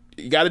gotta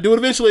do it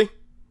eventually.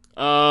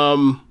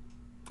 And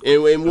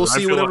we'll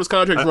see whenever his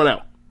contracts run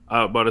out.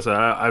 But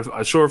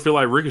I sure feel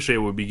like Ricochet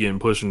would be getting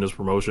pushed in this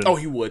promotion. Oh,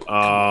 he would.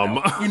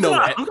 You know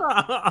that.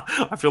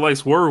 I feel like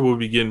Swerve would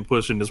be getting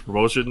pushed in this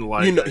promotion.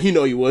 Like you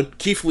know you would.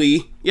 Keith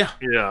Lee, yeah.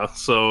 Yeah.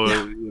 So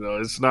you know,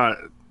 it's not.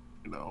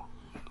 You know,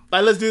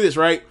 like let's do this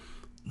right.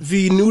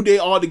 The New Day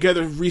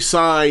altogether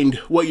re-signed.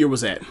 What year was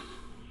that?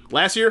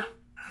 Last year.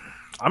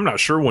 I'm not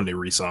sure when they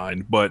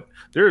re-signed, but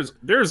there's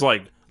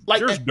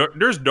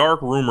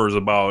dark rumors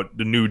about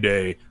the New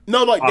Day.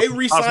 No, like they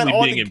re-signed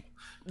all.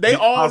 They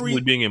all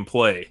being in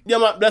play.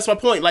 Yeah, that's my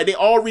point. Like they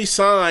all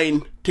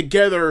re-signed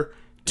together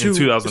so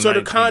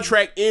the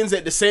contract ends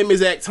at the same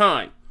exact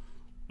time.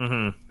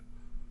 Mm-hmm.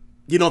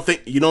 You don't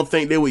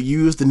think they would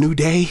use the New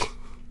Day?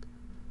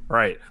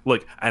 Right.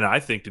 Look, and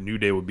I think the New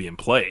Day would be in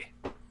play.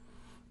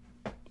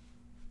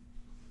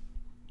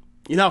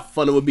 You know how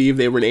fun it would be if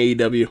they were in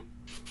AEW.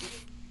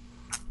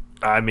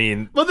 I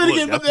mean, but then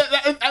again,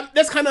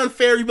 that's kind of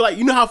unfair. You'd be like,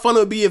 you know how fun it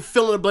would be if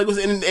Phil and Blake was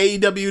in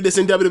AEW, that's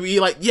in WWE.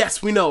 Like,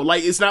 yes, we know.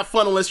 Like, it's not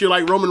fun unless you're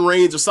like Roman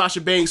Reigns or Sasha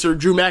Banks or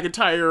Drew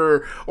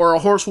McIntyre or a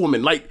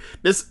horsewoman. Like,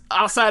 this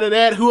outside of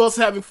that, who else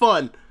is having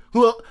fun?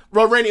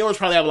 Randy Orton's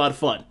probably have a lot of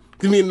fun.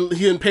 I mean,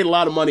 he didn't pay a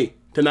lot of money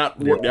to not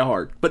work that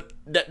hard, but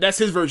that's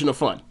his version of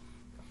fun.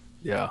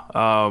 Yeah,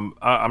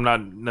 I'm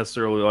not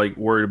necessarily like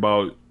worried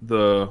about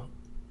the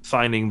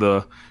signing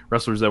the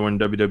wrestlers that were in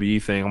WWE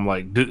thing. I'm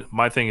like,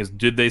 my thing is,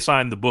 did they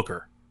sign the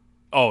Booker?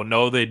 Oh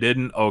no, they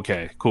didn't.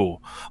 Okay,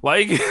 cool.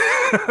 Like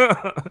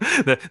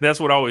that's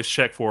what I always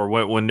check for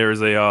when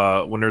there's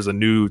a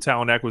new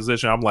talent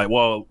acquisition. I'm like,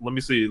 well, let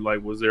me see.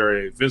 Like, was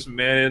there a Vince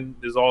McMahon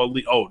is all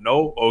elite? Oh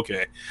no,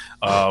 okay,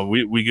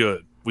 we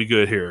good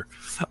here.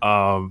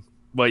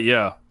 But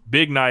yeah,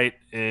 big night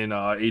in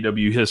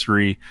AEW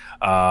history,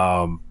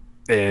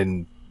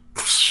 and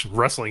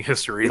wrestling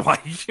history.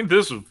 Like,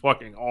 this is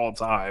fucking all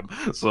time.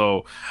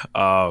 So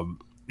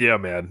yeah,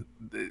 man,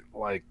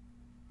 like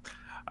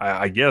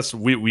I guess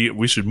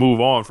we should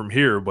move on from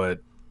here, but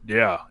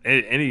yeah,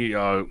 any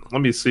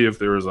let me see if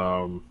there's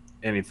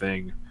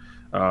anything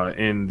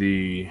in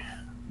the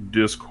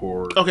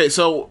Discord. Okay,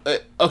 so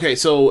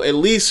at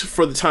least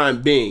for the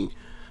time being,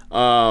 we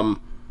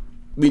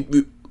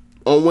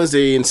on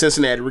Wednesday in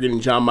Cincinnati we're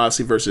getting Jon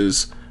Moxley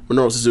versus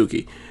Minoru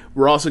Suzuki.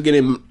 We're also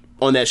getting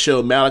on that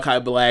show Malachi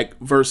Black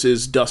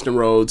versus Dustin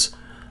Rhodes.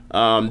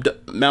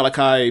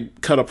 Malachi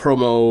cut a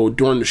promo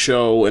during the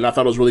show, and I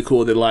thought it was really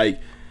cool that like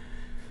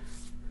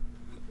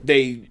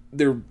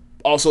they're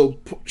also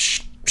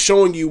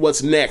showing you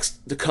what's next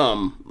to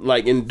come,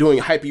 like, and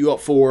hyping you up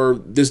for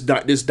this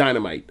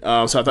Dynamite.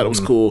 So I thought it was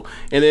cool.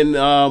 And then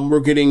we're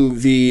getting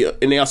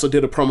and they also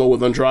did a promo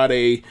with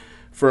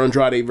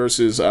Andrade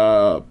versus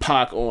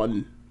Pac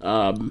on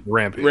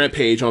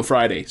Rampage on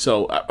Friday.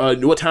 So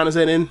what time is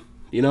that in?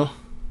 You know?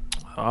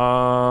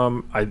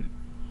 I'm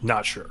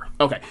not sure.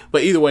 Okay,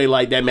 but either way,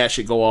 like that match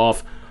should go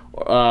off.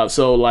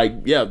 So like,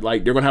 yeah,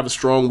 like they're gonna have a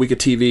strong week of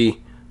TV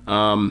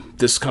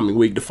this coming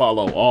week to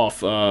follow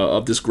off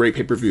of this great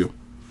pay-per-view.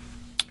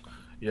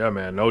 Yeah,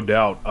 man, no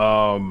doubt.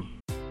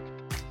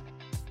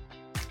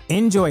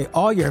 Enjoy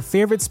all your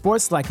favorite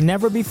sports like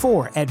never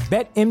before at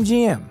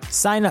BetMGM.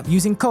 Sign up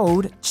using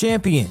code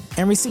CHAMPION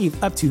and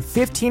receive up to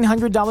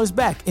 $1,500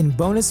 back in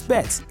bonus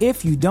bets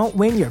if you don't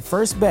win your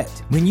first bet.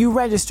 When you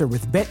register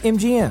with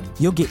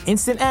BetMGM, you'll get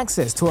instant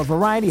access to a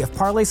variety of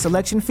parlay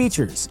selection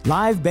features,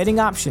 live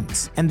betting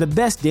options, and the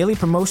best daily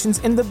promotions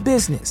in the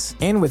business.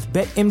 And with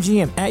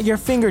BetMGM at your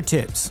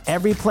fingertips,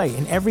 every play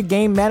and every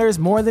game matters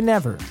more than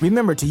ever.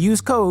 Remember to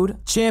use code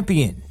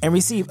CHAMPION and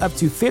receive up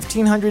to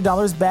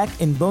 $1,500 back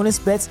in bonus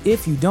bets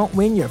if you don't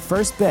win your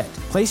first bet.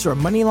 Place your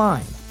money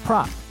line,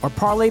 prop, or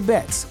parlay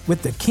bets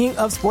with the king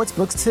of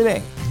sportsbooks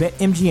today.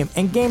 BetMGM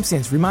and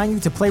GameSense remind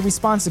you to play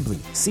responsibly.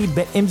 See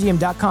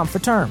BetMGM.com for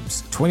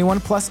terms.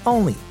 21 plus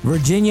only.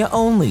 Virginia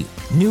only.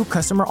 New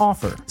customer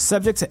offer.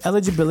 Subject to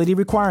eligibility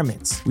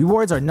requirements.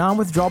 Rewards are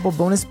non-withdrawable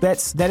bonus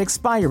bets that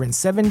expire in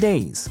 7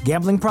 days.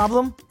 Gambling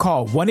problem?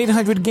 Call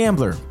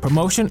 1-800-GAMBLER.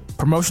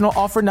 Promotional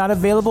offer not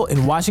available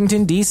in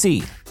Washington,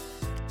 D.C.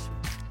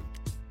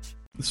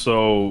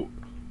 So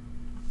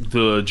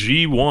the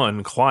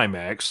G1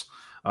 climax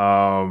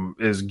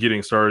is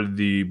getting started.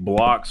 The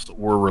blocks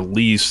were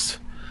released,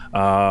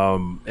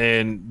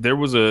 and there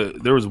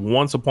was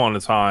once upon a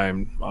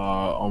time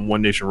on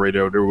One Nation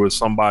Radio, there was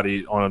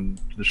somebody on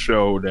the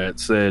show that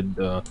said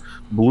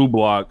Blue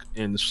Block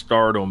in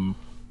Stardom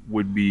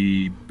would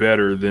be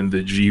better than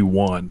the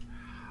G1.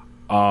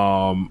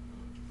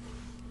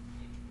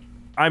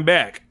 I'm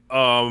back.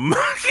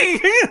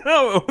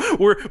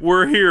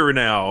 We're here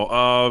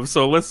now.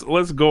 So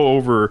let's go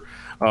over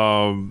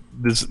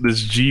this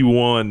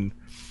G1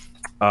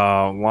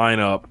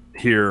 lineup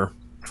here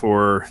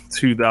for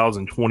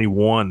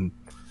 2021.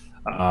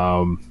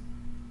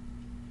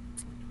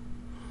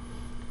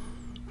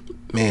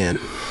 Man,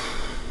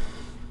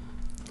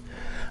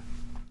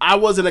 I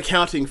wasn't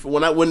accounting for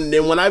when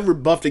I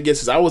rebuffed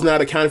against this. I was not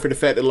accounting for the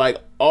fact that like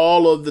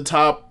all of the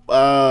top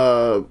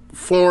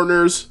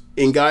foreigners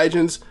and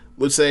Gaijins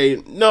would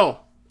say, no,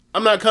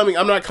 I'm not coming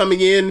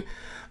in.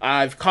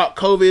 I've caught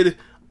COVID,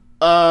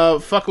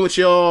 fucking with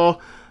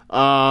y'all.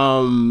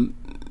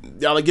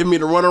 Y'all are giving me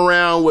the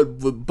runaround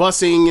with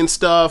busing and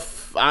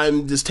stuff.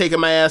 I'm just taking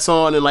my ass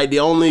on, and the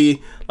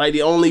only I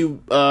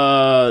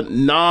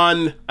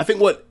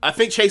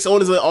think Chase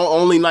Owen is the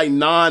only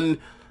non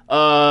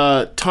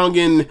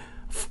Tongan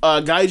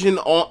Gaijin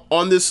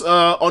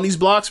on these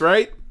blocks,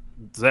 right?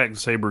 Zack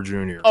Sabre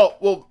Jr. Oh,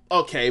 well,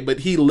 okay, but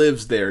he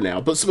lives there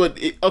now.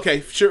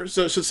 Okay, sure.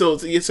 So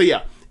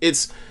yeah,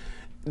 it's.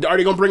 Are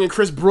they gonna bring in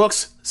Chris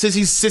Brooks since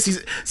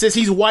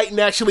he's white and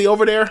actually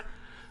over there?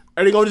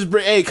 Are they gonna just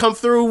bring? Hey, come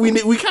through. We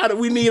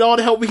need all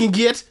the help we can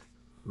get.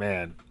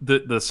 Man,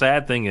 the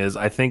sad thing is,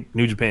 I think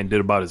New Japan did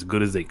about as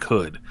good as they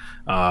could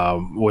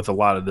with a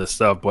lot of this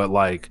stuff, but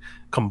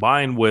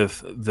combined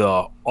with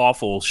the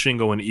awful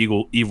Shingo and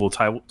Evil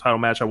title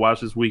match I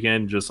watched this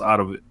weekend, just out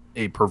of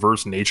a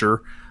perverse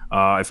nature.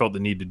 I felt the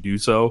need to do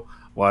so.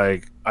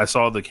 I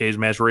saw the cage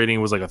match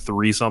rating was a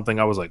 3-something.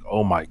 I was like,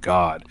 oh my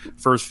God.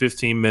 First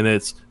 15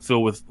 minutes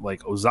filled with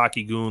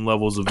Ozaki-gun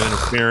levels of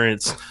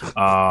interference.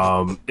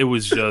 It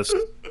was just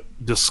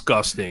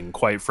disgusting,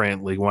 quite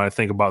frankly, when I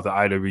think about the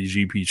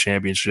IWGP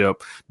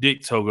Championship.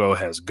 Dick Togo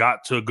has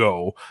got to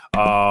go.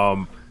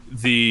 All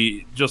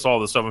the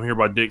stuff I'm hearing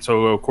about Dick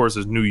Togo, of course,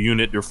 his new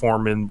unit they're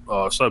forming,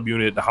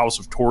 subunit, the House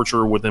of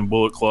Torture within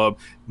Bullet Club.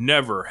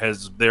 Never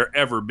has there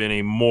ever been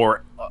a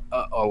more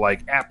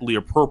aptly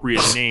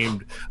appropriate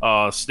named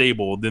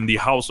stable than the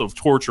House of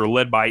Torture,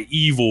 led by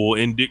Evil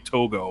and Dick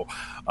Togo.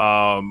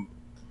 A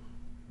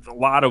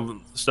lot of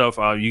stuff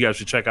you guys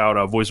should check out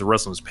Voice of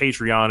Wrestling's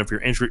Patreon if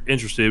you're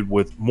interested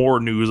with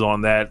more news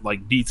on that,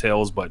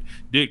 details. But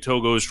Dick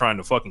Togo is trying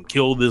to fucking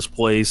kill this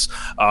place,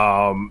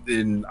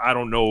 and I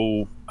don't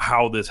know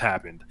how this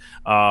happened.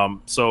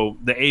 So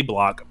the A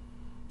block,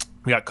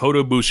 we got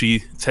Kota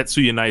Ibushi,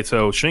 Tetsuya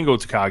Naito, Shingo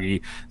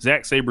Takagi,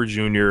 Zack Sabre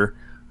Jr.,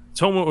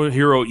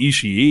 Tomohiro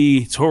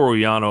Ishii, Toru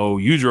Yano,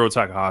 Yujiro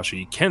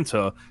Takahashi,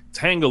 Kenta,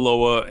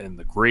 Tangaloa, and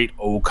the Great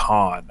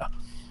Okan.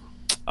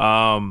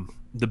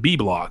 The B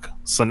block,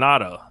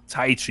 Sonata,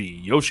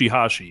 Taichi,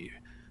 Yoshihashi,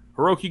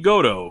 Hiroki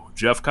Goto,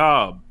 Jeff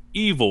Cobb,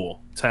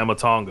 Evil, Tama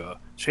Tonga,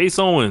 Chase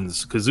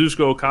Owens, Kazuchika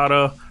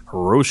Okada,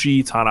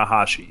 Hiroshi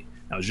Tanahashi.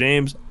 Now,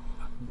 James,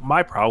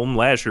 my problem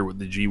last year with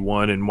the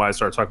G1 and why I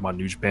started talking about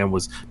New Japan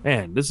was,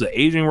 man, this is an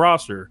aging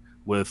roster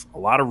with a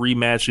lot of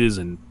rematches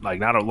and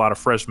not a lot of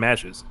fresh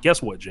matches.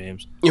 Guess what,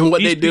 James? And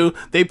what they do,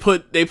 they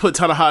put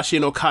Tanahashi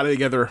and Okada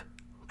together.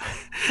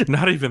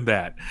 Not even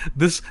that.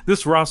 This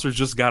roster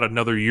just got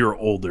another year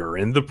older,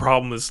 and the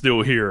problem is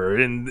still here.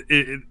 And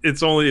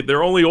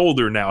they're only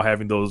older now,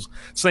 having those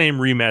same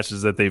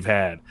rematches that they've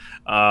had.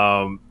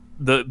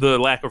 The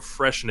lack of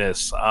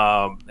freshness,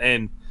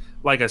 and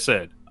like I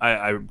said,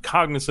 I'm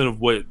cognizant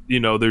of what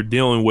they're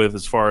dealing with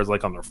as far as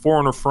on their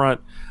foreigner front.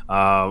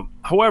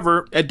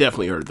 However, it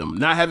definitely hurt them.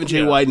 Not having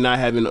Jay White and not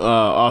having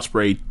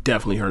Ospreay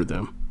definitely hurt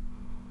them.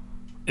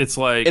 It's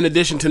in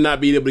addition to not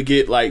being able to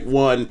get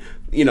one.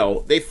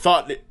 They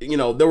thought that,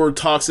 there were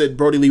talks that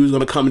Brody Lee was going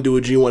to come and do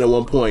a G1 at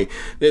one point.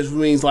 This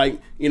means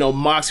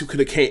Moxley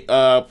could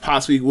have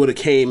possibly would have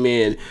came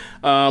in.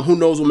 Who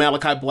knows what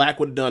Malachi Black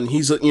would have done?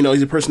 He's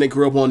a person that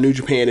grew up on New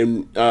Japan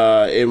and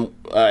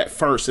at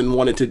first and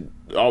wanted to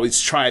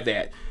always try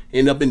that.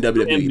 End up in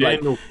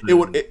WWE.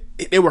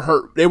 They were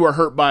hurt. They were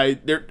hurt by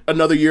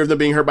another year of them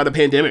being hurt by the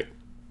pandemic.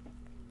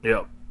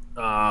 Yep.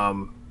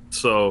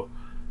 So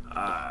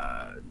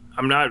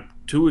I'm not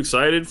too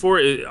excited for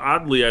it.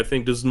 Oddly, I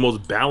think this is the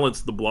most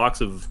balanced the blocks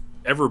have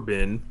ever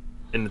been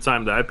in the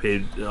time that I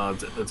paid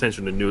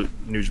attention to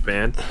New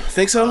Japan.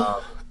 Think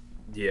so?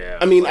 Yeah.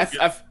 I mean, I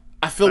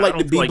feel like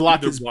the B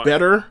block is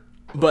better.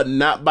 but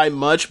not by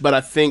much. But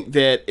I think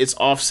that it's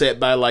offset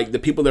by like the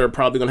people that are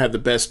probably going to have the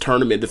best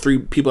tournament. The 3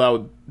 people I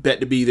would bet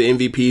to be the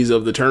MVPs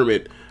of the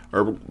tournament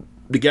are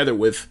together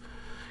with,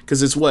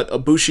 because it's what,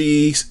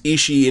 Ibushi,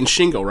 Ishii, and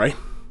Shingo, right?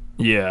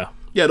 Yeah.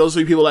 Yeah, those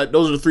are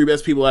the 3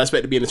 best people I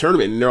expect to be in the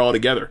tournament, and they're all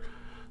together.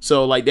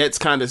 So like that's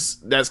kind of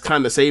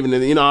saving.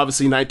 And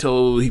obviously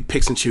Naito, he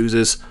picks and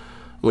chooses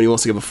when he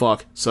wants to give a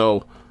fuck.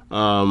 So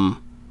a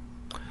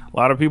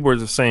lot of people are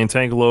just saying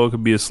Tank Loa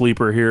could be a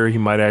sleeper here. He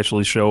might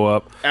actually show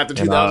up after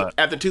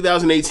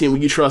 2018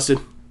 when you trusted.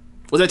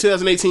 Was that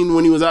 2018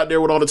 when he was out there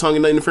with all the tongue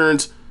and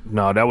interference?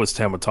 No, that was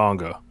Tama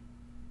Tonga.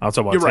 I'm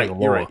talking about Tank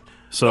Loa. You're right.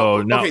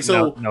 So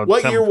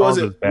what year was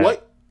it?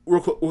 Real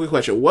quick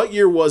question. What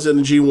year was it in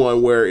the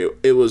G1 where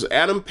it was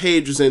Adam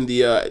Page was in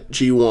the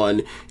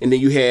G1, and then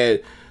you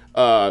had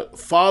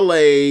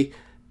Fale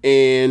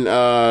and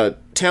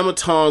Tama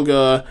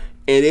Tonga,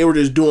 and they were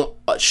just doing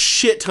a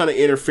shit ton of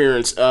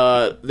interference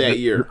that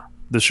year.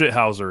 The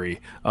shithousery.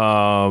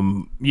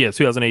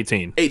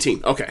 2018.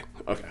 18. Okay.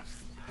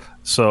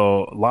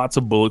 So lots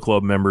of Bullet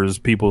Club members.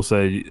 People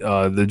say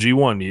the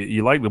G1.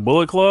 You like the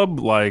Bullet Club?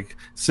 Like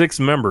 6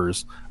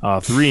 members,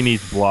 3 in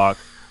each block,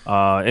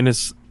 and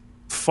it's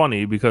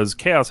funny because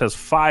Chaos has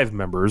 5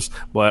 members,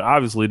 but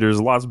obviously there's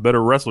lots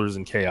better wrestlers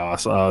in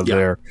Chaos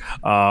there.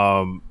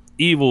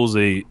 Evil's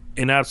an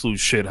absolute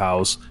shit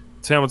house.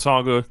 Tama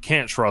Tonga,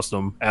 can't trust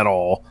him at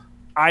all.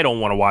 I don't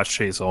want to watch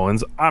Chase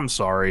Owens. I'm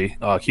sorry,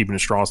 keeping it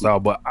strong style,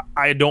 but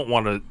I don't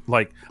want to,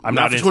 like, I'm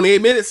not for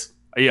 28 minutes.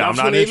 Yeah, I'm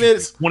not 28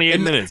 minutes.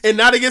 28 minutes. And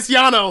not against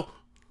Yano.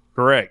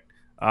 Correct.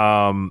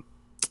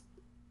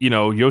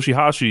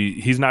 Yoshihashi,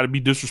 he's not to be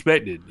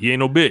disrespected. He ain't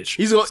no bitch.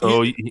 He's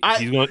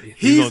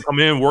gonna come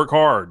in, work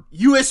hard.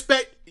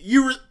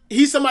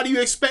 He's somebody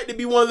you expect to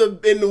be one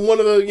of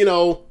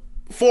the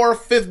fourth or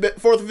fifth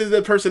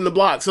best person in the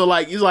block. So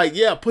like he's like,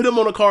 yeah, put him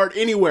on a card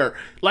anywhere.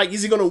 Like,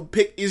 is he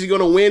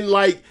gonna win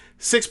like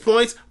 6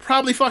 points?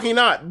 Probably fucking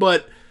not.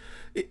 But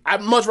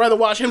I'd much rather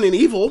watch him than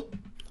Evil.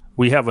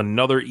 We have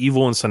another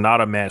Evil and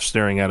Sonata match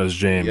staring at us,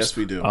 James. Yes,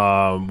 we do.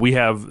 We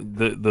have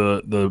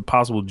the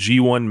possible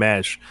G1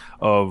 match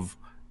of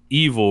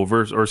Evil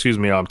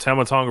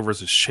Tama Tonga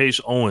versus Chase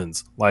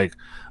Owens. Like,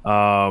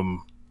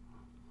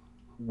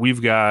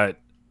 we've got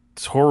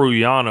Toru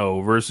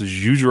Yano versus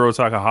Yujiro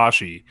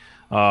Takahashi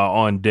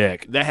on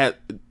deck.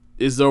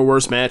 Is their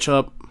worst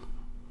matchup?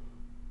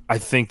 I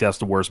think that's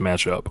the worst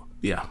matchup.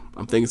 Yeah,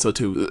 I'm thinking so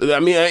too.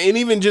 I mean, and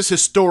even just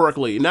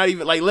historically, not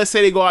even like, let's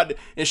say they go out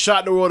and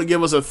shot the world to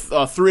give us a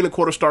 3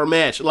 1/4 star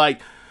match.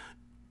 Like,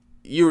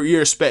 you're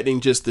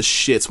expecting just the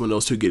shits when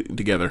those two get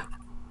together.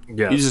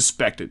 Yeah, you just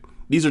expect it.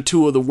 These are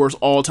 2 of the worst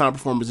all time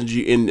performers in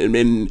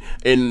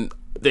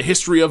the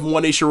history of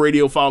One Nation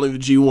Radio following the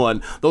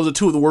G1. Those are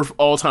 2 of the worst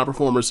all time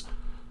performers.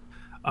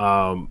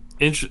 I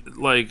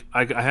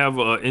have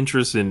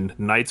interest in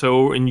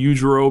Naito and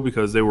Yujiro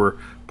because they were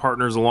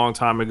partners a long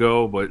time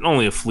ago, but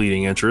only a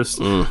fleeting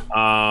interest.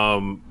 I'll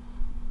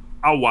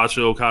watch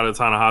Okada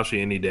Tanahashi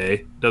any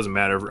day. Doesn't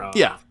matter for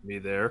me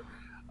there.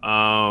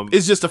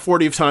 It's just the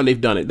 40th time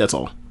they've done it. That's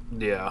all.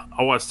 Yeah,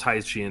 I'll watch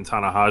Taichi and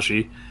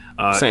Tanahashi.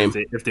 Same.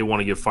 If they want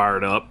to get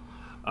fired up.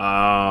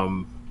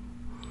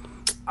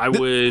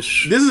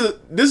 Wish this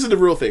is the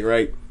real thing,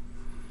 right?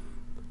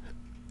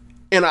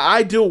 In an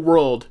ideal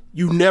world,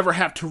 you never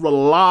have to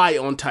rely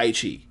on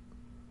Taichi.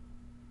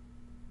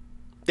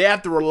 They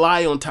have to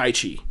rely on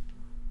Taichi.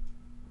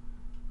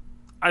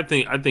 I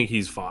think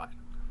he's fine.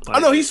 I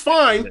know he's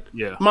fine.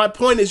 Yeah. My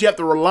point is you have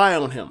to rely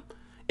on him.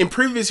 In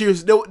previous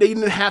years, they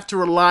didn't have to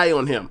rely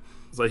on him.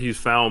 It's like he's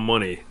found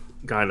money,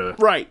 kind of.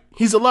 Right.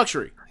 He's a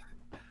luxury.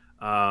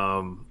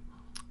 Of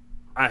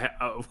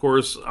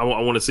course, I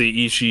want to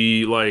see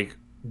Ishii like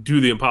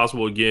do the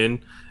impossible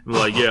again. I'm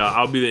like, yeah,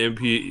 I'll be the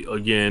MP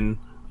again.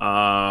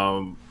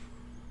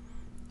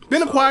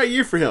 Been a quiet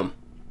year for him.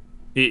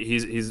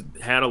 He's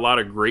had a lot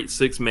of great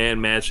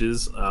 6-man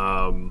matches,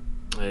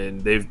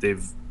 and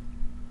they've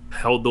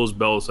held those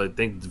belts. I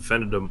think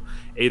defended them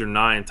 8 or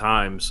 9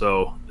 times.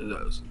 So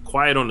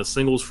quiet on the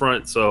singles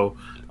front. So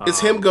it's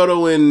him,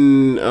 Goto,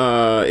 and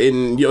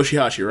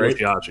Yoshihashi, right?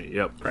 Yoshihashi,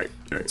 yep. Right.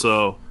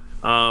 So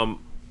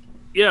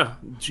yeah,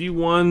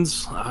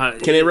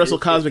 G1s. Can they wrestle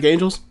Cosmic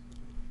Angels?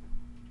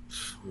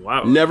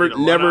 Wow. Never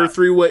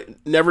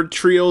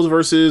trios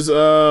versus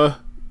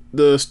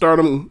the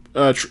Stardom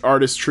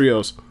artist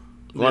trios.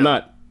 Why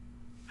not?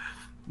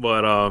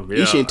 But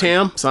Ishii and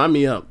Tam, sign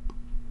me up.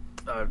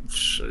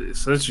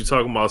 Since you're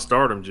talking about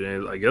Stardom,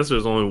 James, I guess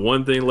there's only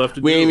one thing left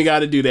to do. We ain't even got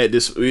to do that.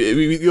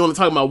 We only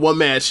talking about one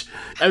match.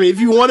 I mean, if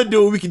you want to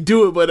do it, we can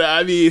do it. But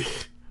I mean,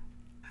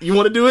 you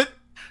want to do it?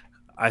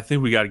 I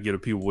think we got to give the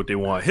people what they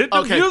want. Hit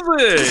the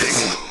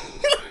music.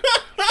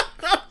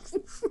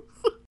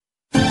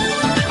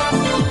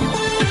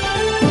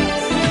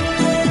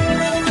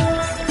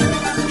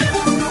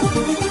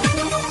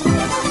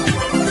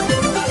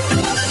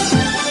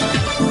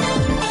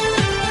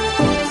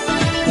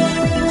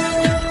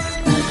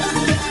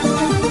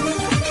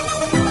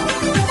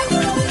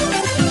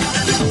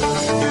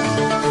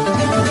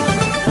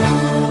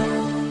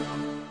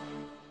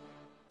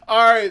 All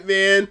right,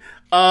 man.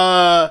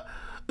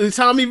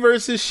 Utami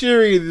versus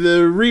Shuri,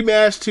 the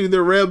rematch to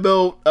the Red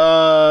Belt,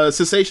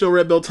 sensational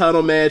Red Belt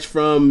title match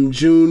from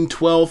June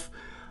 12th.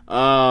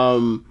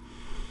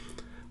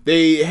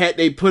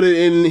 They put it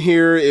in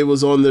here. It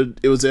was in the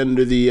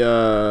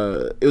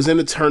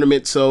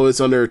tournament, so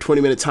it's under a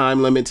 20-minute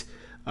time limit.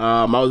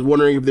 I was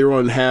wondering if they were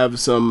going to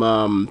have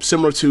some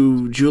similar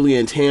to Julia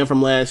and Tam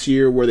from last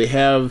year, where they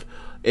have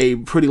a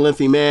pretty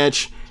lengthy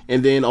match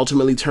and then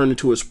ultimately turn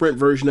into a sprint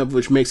version of it,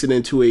 which makes it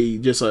into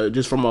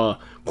just from a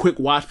quick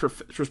watch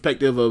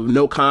perspective of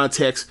no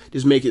context,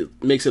 just makes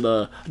it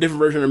a different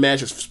version of the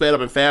match that's sped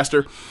up and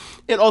faster.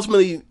 And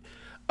ultimately,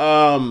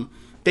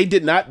 they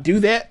did not do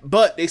that,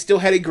 but they still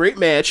had a great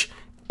match.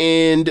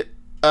 And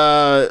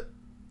the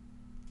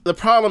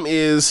problem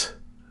is,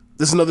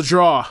 this is another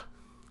draw.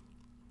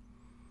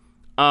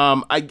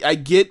 I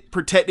get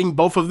protecting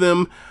both of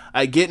them.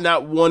 I get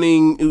not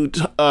wanting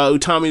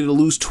Utami to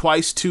lose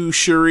twice to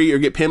Shuri, or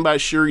get pinned by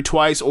Shuri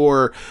twice,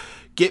 or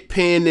get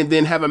pinned and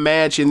then have a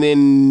match, and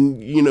then,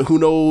 you know, who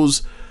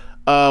knows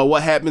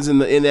what happens in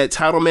that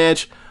title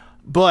match.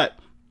 But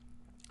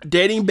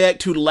dating back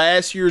to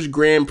last year's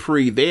Grand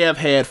Prix, they have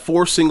had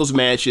 4 singles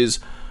matches,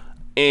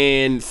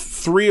 and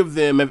 3 of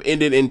them have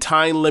ended in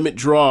time limit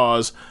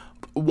draws.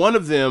 One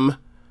of them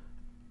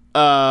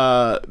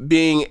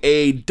being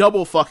a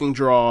double fucking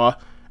draw,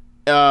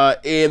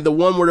 and the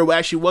one where there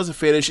actually was a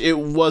finish,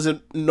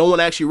 no one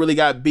actually really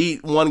got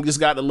beat. One just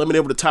got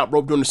eliminated over the top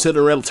rope during the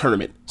Cinderella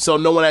tournament, so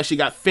no one actually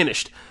got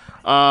finished.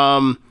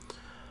 I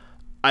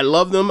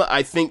love them.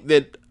 I think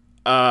that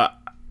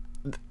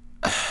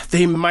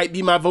they might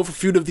be my vote for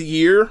feud of the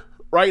year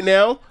right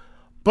now,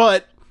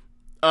 but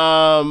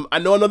I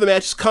know another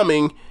match is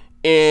coming,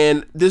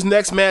 and this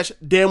next match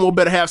damn well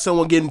better have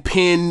someone getting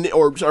pinned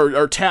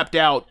or tapped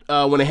out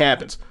when it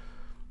happens.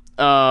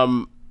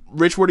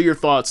 Rich, what are your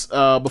thoughts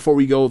before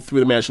we go through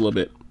the match a little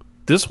bit?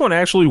 This one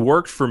actually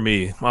worked for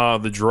me,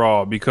 the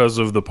draw, because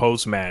of the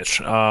post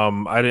match.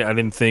 I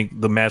didn't think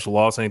the match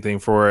lost anything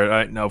for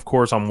it. Now, of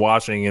course, I'm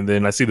watching, and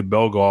then I see the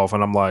bell go off,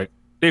 and I'm like,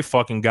 they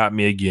fucking got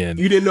me again.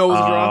 You didn't know it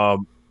was a draw?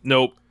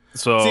 Nope.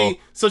 So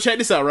check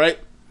this out, right?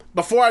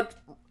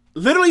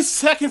 Literally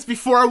seconds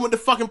before I went to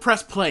fucking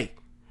press play,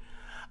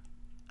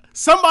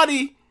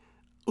 somebody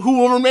who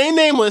will remain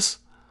nameless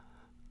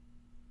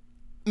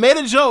made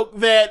a joke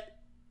that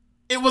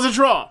it was a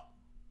draw.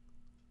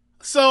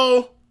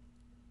 So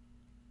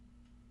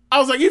I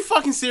was like, you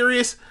fucking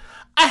serious?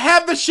 I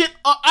have the shit.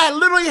 I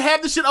literally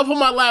have the shit up on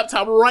my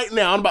laptop right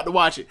now. I'm about to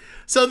watch it.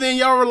 So then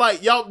y'all were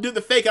like, y'all did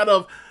the fake out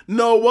of,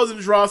 no, it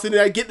wasn't a draw. So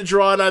then I get the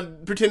draw and I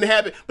pretend to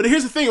have it. But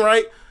here's the thing,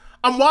 right?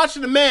 I'm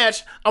watching the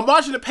match. I'm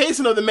watching the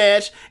pacing of the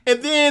match.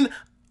 And then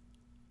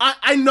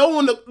I know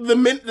when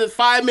the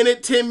 5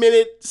 minute, 10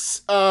 minutes,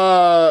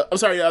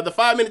 the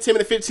 5 minute, 10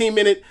 minute, 15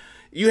 minute,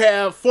 you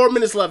have 4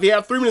 minutes left, you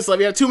have 3 minutes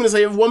left, you have 2 minutes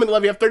left, you have 1 minute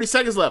left, you have 30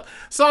 seconds left.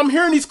 So I'm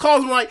hearing these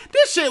calls, I'm like,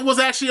 this shit was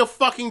actually a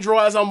fucking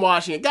draw as I'm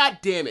watching it. God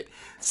damn it.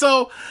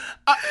 So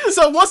once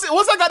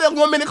I got that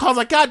 1 minute call, I was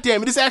like, God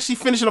damn it, this actually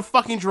finished in a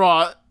fucking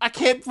draw. I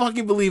can't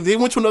fucking believe they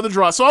went to another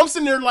draw. So I'm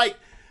sitting there like,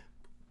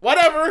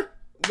 whatever,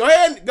 go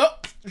ahead, go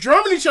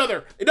drumming each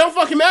other. It don't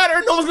fucking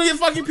matter. No one's gonna get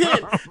fucking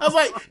pinned. I was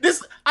like,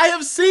 I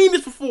have seen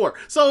this before.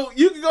 So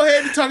you can go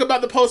ahead and talk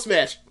about the post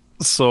match.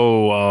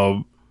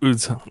 So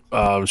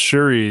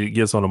Shuri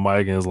gets on the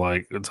mic and is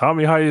like,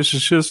 Tommy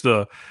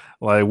Hayashishista,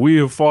 like, we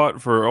have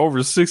fought for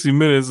over 60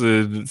 minutes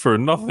and for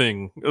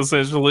nothing,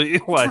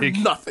 essentially. Like,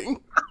 for nothing.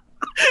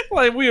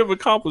 Like, we have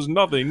accomplished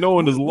nothing. No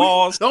one has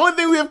lost. The only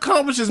thing we have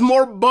accomplished is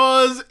more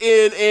buzz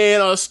and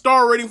a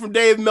star rating from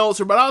Dave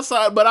Meltzer. But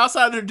outside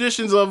the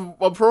traditions of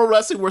pro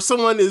wrestling,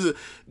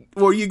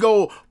 where you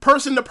go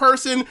person to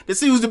person to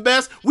see who's the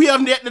best, we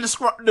haven't yet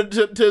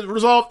to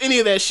resolve any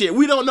of that shit.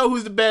 We don't know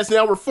who's the best.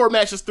 Now we're 4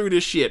 matches through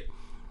this shit.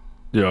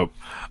 Yep.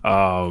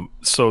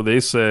 So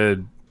they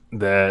said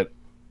that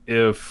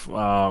if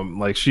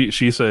like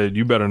she said,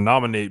 you better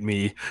nominate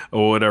me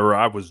or whatever.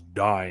 I was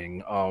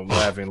dying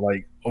laughing,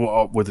 like,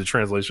 with the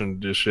translation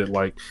of this shit.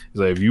 Like,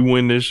 if you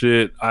win this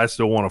shit, I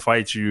still want to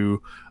fight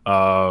you.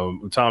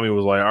 Tommy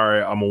was like, all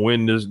right, I'm gonna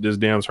win this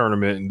damn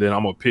tournament, and then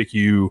I'm gonna pick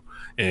you,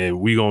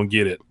 and we gonna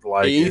get it.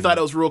 Like, and you thought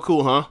it was real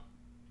cool, huh?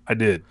 I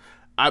did.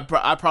 I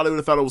probably would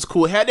have thought it was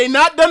cool had they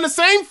not done the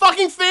same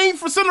fucking thing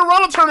for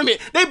Cinderella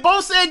tournament. They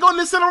both said going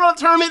to the Cinderella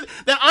tournament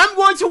that I'm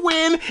going to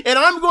win and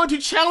I'm going to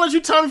challenge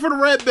Utami for the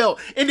red belt.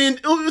 And then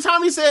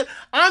Utami said,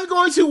 I'm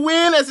going to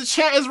win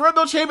as red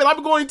belt champion.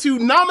 I'm going to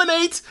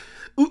nominate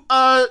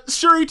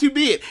Shuri to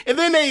be it. And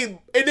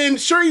then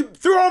Shuri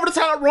threw her over the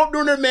top rope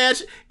during their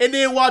match, and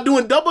then while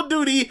doing double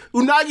duty,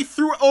 Unagi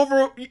threw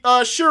over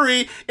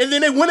Shuri, and then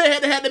they went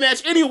ahead and had the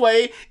match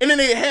anyway, and then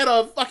they had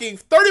a fucking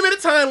 30-minute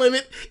time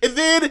limit, and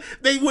then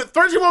they went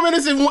 13 more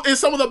minutes in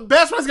some of the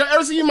best wrestling I've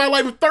ever seen in my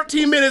life with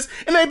 13 minutes,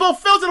 and they both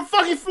fell to the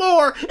fucking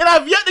floor, and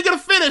I've yet to get a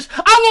finish.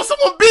 I want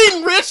someone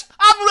beaten, Rich.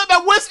 I'm let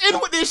my wits in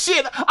with this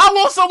shit. I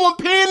want someone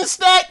pinned,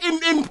 stacked,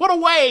 and put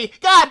away.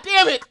 God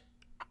damn it.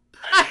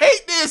 I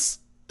hate this.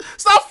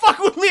 Stop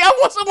fucking with me. I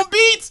want someone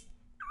beat.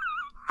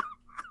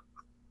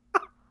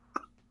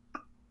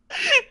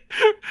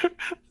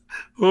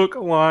 Hook,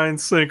 line,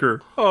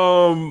 sinker.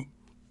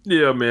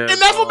 Yeah, man.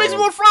 And that's what makes me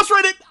more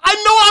frustrated. I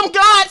know I'm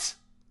God.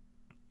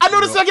 I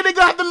know the second they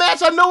got the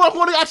match, I know I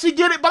want to actually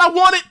get it, but I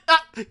want it.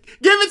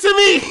 Give it to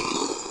me.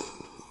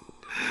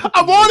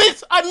 I want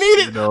it. I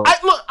need it.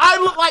 I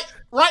look like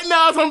right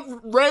now as I'm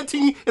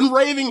ranting and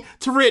raving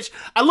to Rich,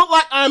 I look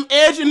like I'm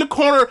Edge in the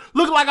corner,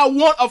 looking like I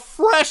want a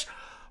fresh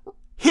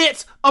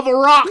hit of a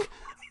rock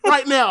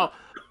right now.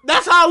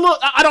 That's how I look.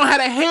 I don't have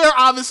the hair,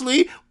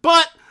 obviously,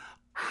 but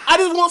I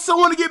just want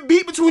someone to get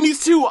beat between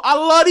these two. I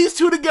love these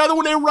two together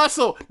when they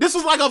wrestle. This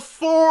was like a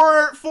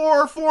four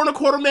and a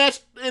quarter match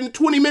in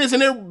 20 minutes,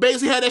 and they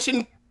basically had that shit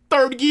in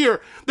third gear.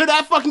 They're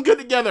that fucking good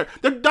together.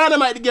 They're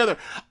dynamite together.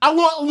 I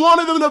want one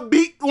of them to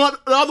beat the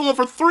other one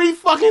for 3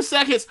 fucking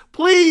seconds.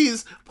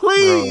 Please.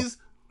 Bro,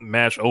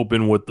 match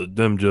open with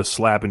them just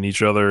slapping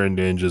each other and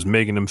then just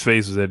making them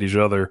faces at each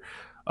other.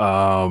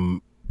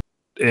 And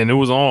it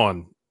was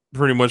on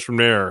pretty much from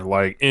there,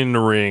 like in the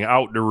ring,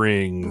 out the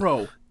ring.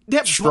 Bro.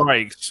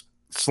 Strikes,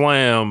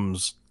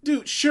 slams.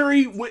 Dude,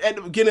 Shuri at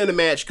the beginning of the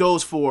match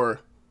goes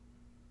for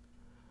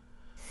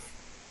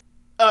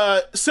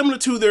similar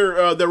to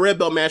their Red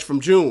Belt match from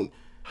June.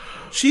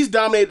 She's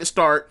dominated the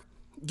start,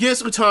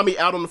 gets Utami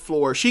out on the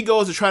floor. She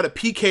goes to try to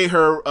PK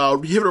her,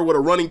 hit her with a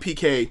running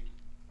PK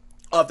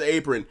off the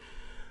apron.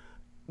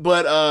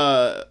 But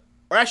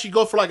or actually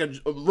go for like a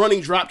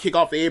running drop kick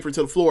off the apron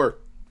to the floor.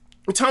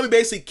 Utami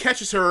basically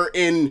catches her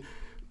and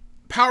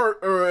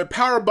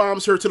power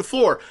bombs her to the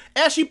floor.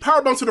 As she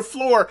power bombs to the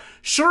floor,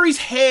 Shuri's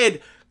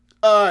head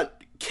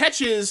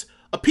catches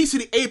a piece of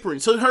the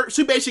apron. So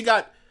she basically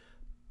got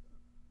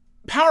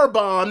power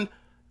bombed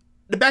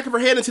the back of her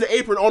head into the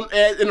apron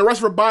and the rest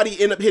of her body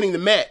ended up hitting the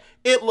mat.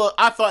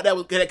 I thought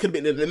that could have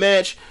been in the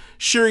match.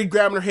 Shuri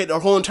grabbing her head the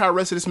whole entire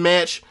rest of this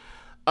match.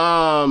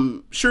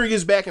 Shuri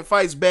gets back and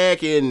fights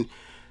back and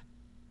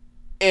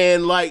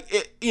like,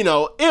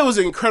 it was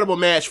an incredible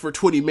match for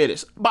 20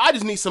 minutes. But I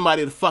just need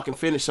somebody to fucking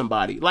finish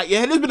somebody. Like, this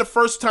has been the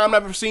first time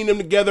I've ever seen them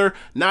together,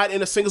 not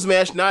in a singles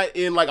match, not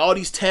in like all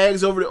these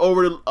tags over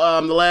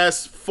the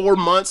last 4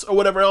 months or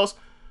whatever else,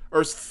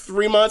 or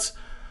 3 months.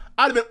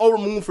 I'd have been over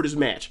the moon for this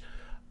match.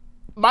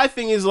 My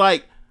thing is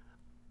like,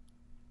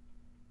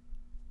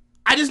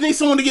 I just need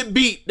someone to get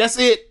beat. That's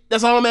it.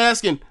 That's all I'm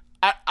asking.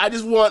 I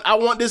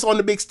want this on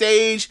the big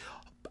stage.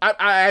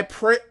 I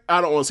pray.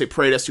 I don't want to say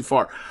pray. That's too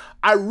far.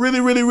 I really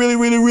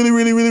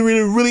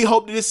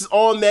hope that this is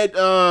on that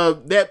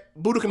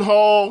Budokan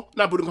Hall,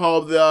 not Budokan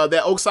Hall,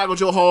 that Osaka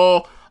Joe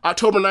Hall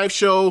October 9th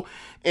show,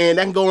 and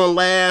that can go on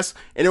last,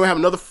 and then we'll have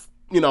another,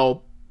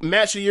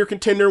 match of the year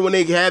contender when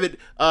they have it.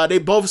 They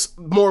both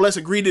more or less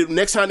agreed that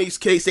next time they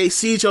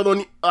see each other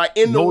in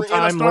the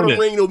start of the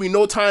ring, there'll be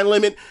no time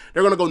limit.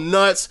 They're gonna go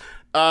nuts.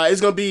 It's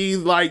gonna be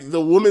like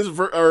the women's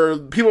or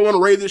people want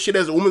to rate this shit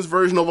as a women's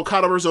version of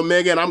Okada vs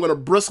Omega, and I'm gonna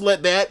bristle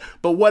at that.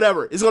 But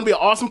whatever, it's gonna be an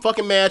awesome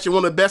fucking match and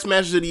one of the best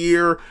matches of the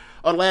year,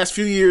 or the last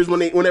few years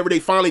whenever they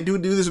finally do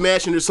this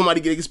match and there's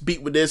somebody gets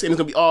beat with this, and it's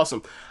gonna be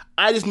awesome.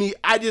 I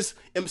just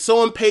am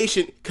so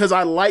impatient because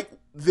I like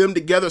them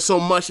together so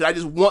much that I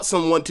just want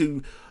someone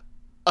to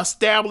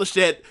establish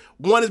that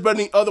one is better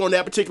than the other on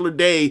that particular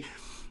day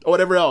or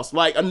whatever else.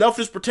 Like, enough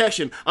is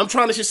protection. I'm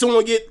trying to see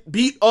someone get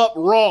beat up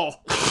raw.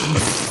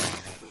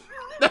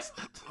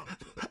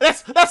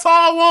 That's all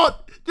I want.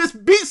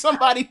 Just beat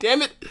somebody,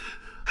 damn it.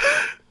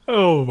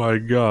 Oh my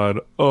god.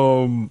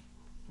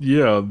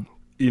 Yeah,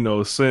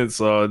 since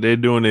they're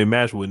doing a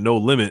match with No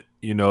Limit,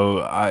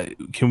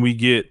 can we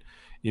get,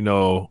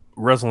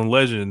 wrestling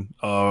legend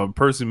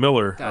Percy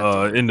Miller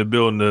in the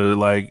building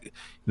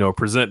to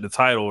present the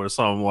title or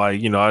something.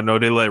 Like, I know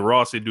they let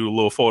Rossi do a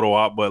little photo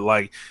op, but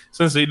like,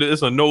 since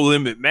it's a No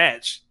Limit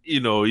match,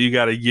 you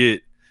got to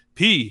get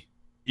P,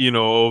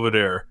 over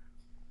there.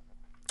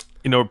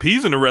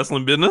 P's in the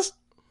wrestling business,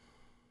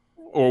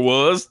 or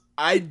was.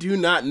 I do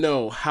not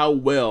know how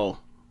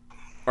well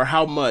or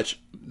how much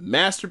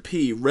Master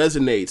P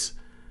resonates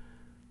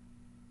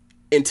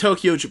in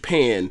Tokyo,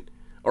 Japan,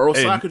 or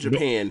Osaka,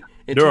 Japan.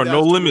 There are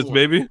no limits,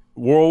 baby.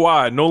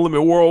 Worldwide, no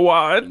limit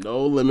worldwide.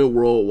 No limit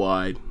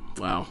worldwide.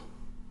 Wow.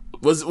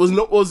 Was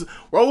No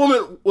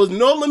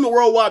Limit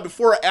worldwide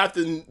before or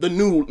after the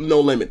new No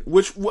Limit?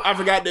 Which I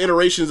forgot the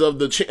iterations of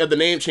the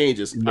name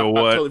changes. You know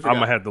what? I'm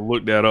gonna have to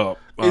look that up.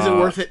 Is it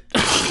worth it?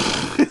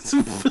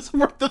 It's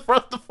worth it for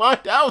us to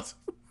find out.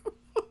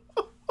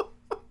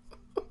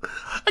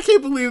 I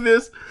can't believe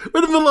this.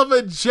 We're in the middle of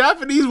a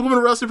Japanese women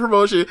wrestling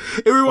promotion,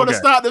 and we want to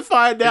stop to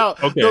find out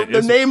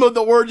the name of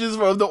the origins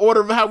of the order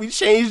of how we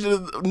changed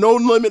the No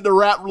Limit, the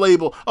rap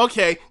label.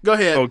 Okay, go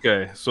ahead.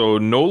 Okay, so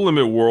No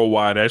Limit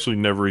Worldwide actually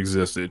never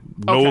existed.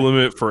 No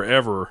Limit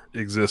Forever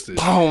existed.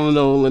 Oh,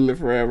 No Limit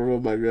Forever. Oh,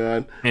 my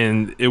God.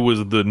 And it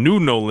was the new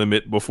No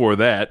Limit before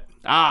that.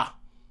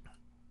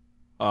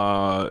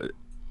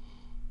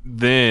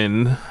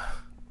 Then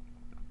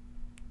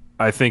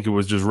I think it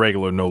was just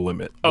regular No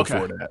Limit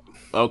before that.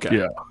 Okay.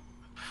 Yeah.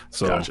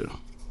 So, gotcha.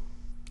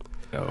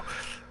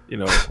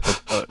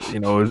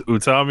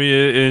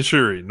 Utami and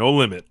Shuri, No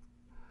Limit.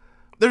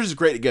 they're just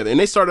great together. And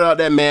they started out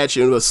that match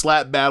in a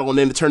slap battle, and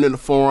then it turned into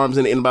forearms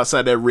and ended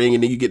outside that ring,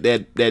 and then you get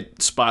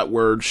that spot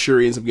where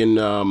Shuri ends up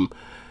getting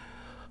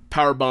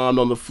power bombed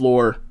on the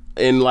floor,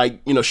 and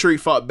like, you know, Shuri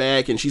fought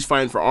back, and she's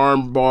fighting for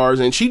arm bars,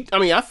 and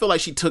I feel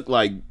like she took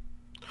like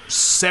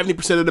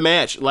 70% of the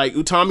match. Like,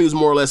 Utami was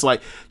more or less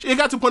like, it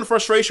got to a point of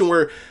frustration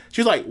where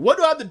she's like, what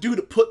do I have to do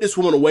to put this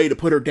woman away to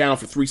put her down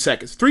for 3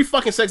 seconds? 3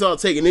 fucking seconds all it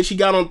take. And then she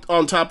got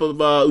on top of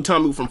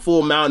Utami from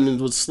full mount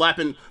and was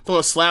throwing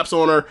slaps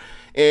on her.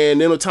 And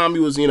then Utami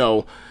was, you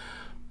know,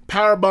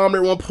 power bombed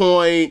at one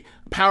point,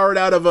 powered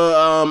out of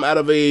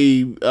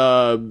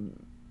a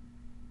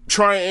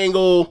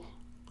triangle,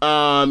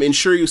 and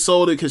Shuri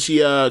sold it because she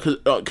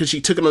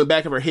took it on the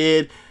back of her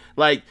head.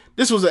 Like,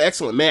 this was an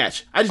excellent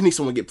match. I just need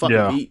someone to get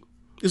fucking beat.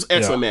 It was an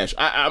excellent match.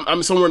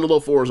 I'm somewhere in the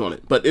low 4s on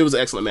it, but it was an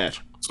excellent match.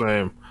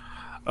 Same.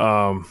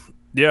 But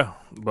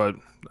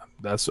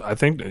that's, I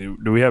think,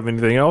 do we have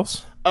anything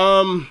else?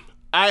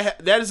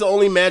 That is the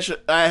only match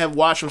I have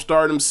watched from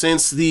Stardom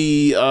since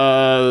their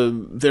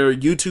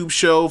YouTube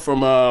show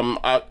from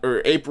August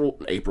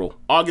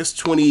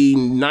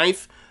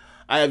 29th.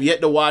 I have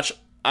yet to watch.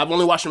 I've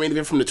only watched the main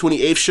event from the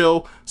 28th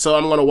show, so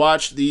I'm going to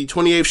watch the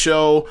 28th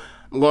show.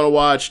 I'm going to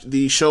watch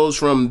the shows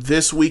from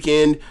this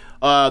weekend.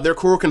 Their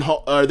Korakuen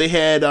Hall, they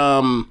had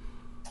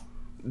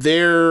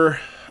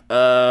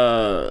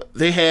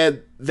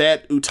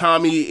that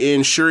Utami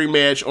and Shuri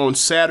match on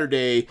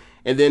Saturday,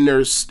 and then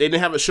they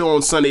didn't have a show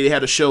on Sunday. They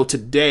had a show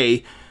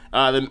today.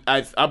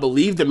 I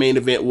believe the main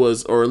event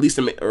was, or at least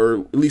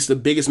the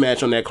biggest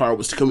match on that card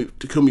was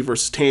Takumi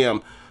versus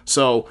Tam.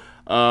 So,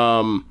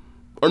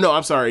 or no,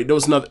 I'm sorry, there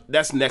was another.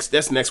 That's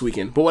next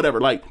weekend. But whatever.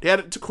 Like, they had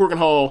it to Korakuen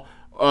Hall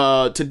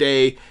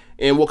today.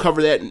 And we'll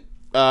cover that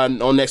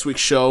on next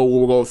week's show.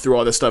 We'll go through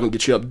all this stuff and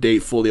get you up to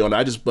date fully on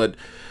it. But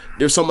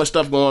there's so much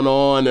stuff going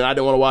on, and I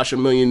didn't want to watch a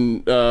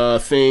million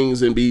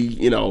things and be,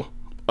 you know,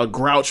 a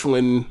grouch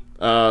when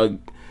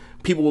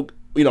people,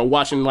 you know,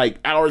 watching like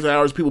hours and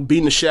hours, people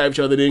beating the shit out of each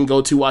other, then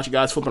go to watch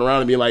guys flipping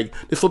around and be like,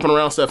 this flipping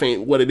around stuff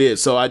ain't what it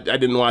is. So I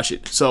didn't watch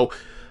it. So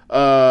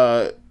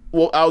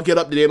I'll get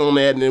up to date on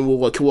that, and then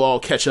we'll all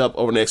catch up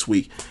over next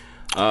week.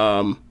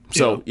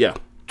 Yeah.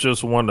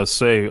 Just want to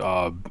say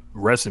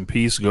rest in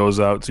peace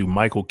goes out to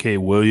Michael K.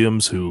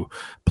 Williams, who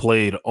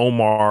played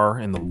Omar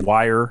in The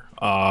Wire.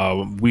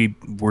 We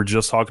were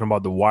just talking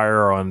about The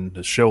Wire on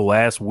the show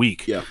last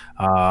week. Yeah.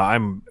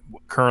 I'm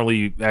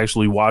currently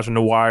actually watching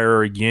The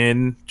Wire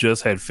again.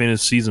 Just had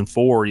finished season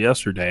 4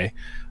 yesterday.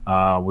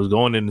 Was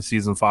going into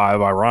season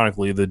 5,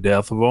 ironically, the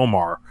death of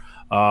Omar.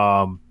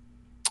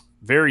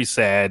 Very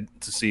sad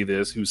to see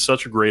this. He was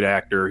such a great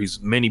actor. He's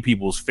many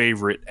people's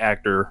favorite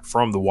actor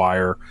from The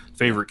Wire,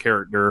 favorite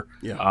character.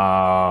 Yeah.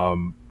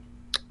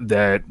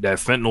 That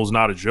fentanyl's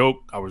not a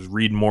joke. I was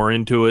reading more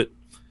into it.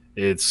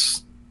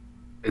 It's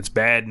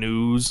bad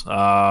news.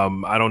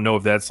 I don't know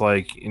if that's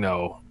like, you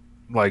know,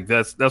 like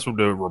that's what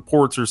the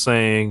reports are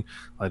saying.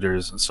 Like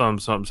there's some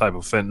type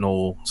of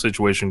fentanyl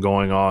situation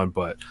going on,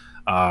 but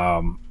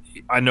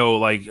I know,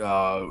 like,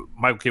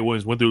 Michael K.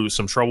 Williams went through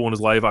some trouble in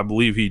his life. I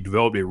believe he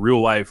developed a real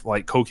life,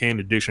 like, cocaine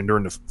addiction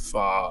during the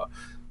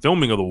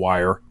filming of The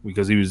Wire,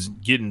 because he was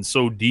getting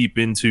so deep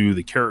into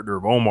the character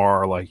of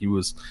Omar. Like, he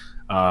was,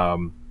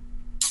 you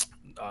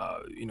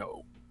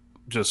know,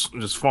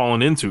 just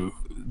falling into,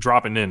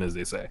 dropping in, as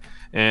they say.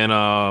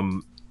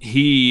 And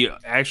he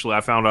actually,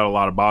 I found out a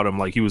lot about him.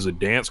 Like, he was a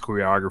dance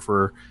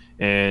choreographer,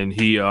 and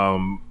he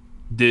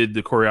did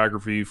the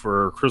choreography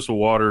for Crystal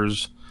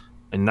Waters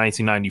in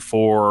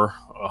 1994,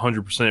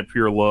 100%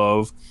 Pure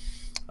Love.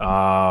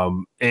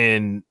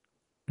 And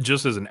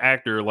just as an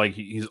actor, like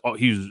he's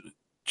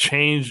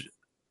changed.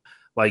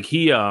 Like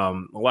a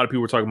lot of people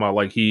were talking about,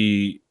 like,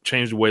 he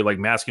changed the way like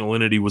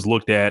masculinity was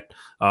looked at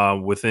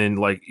within,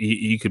 like,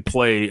 he could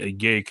play a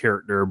gay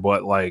character,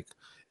 but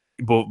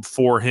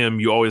for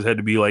him, you always had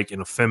to be like an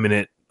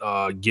effeminate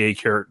gay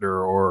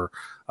character, or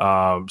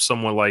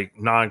someone like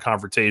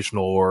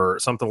non-confrontational, or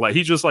something. Like,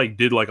 he just like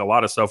did like a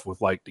lot of stuff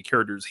with like the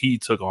characters he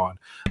took on.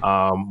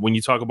 When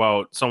you talk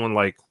about someone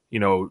like, you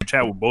know,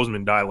 Chadwick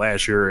Boseman died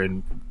last year,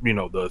 and, you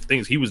know, the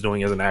things he was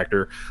doing as an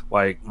actor,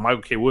 like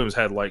Michael K. Williams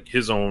had like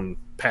his own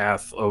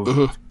path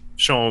of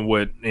showing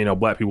what, you know,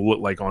 black people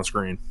look like on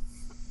screen.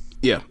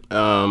 Yeah.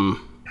 I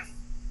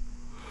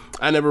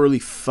never really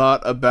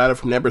thought about it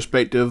from that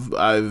perspective.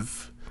 But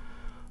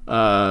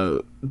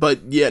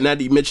yeah, now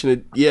that you mention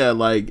it, yeah,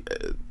 like,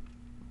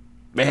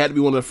 it had to be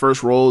one of the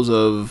first roles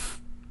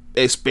of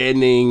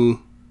expanding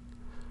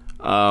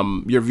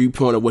your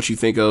viewpoint of what you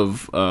think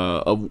of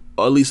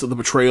at least of the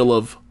portrayal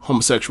of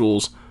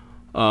homosexuals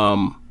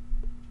on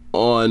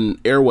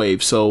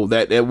airwaves. So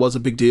that was a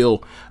big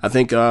deal. I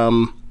think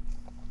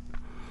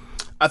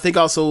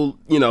also,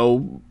 you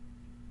know,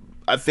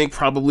 I think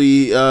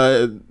probably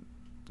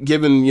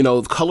given, you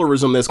know, the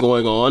colorism that's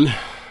going on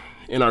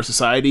in our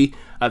society,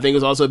 I think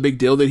it's also a big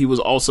deal that he was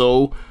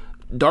also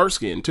dark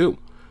skinned too.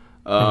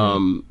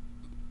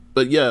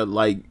 But yeah,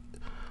 like,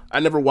 I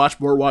never watched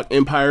Boardwalk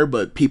Empire,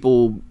 but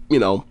people, you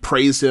know,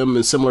 praised him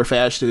in similar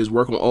fashion to his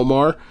work on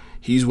Omar.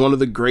 He's one of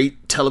the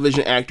great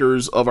television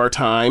actors of our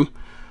time.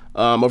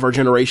 of our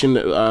generation,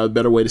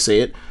 better way to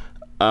say it.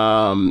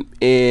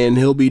 And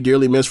he'll be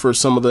dearly missed for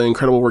some of the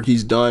incredible work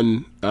he's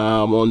done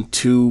on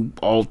two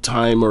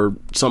all-time or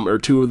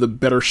two of the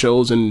better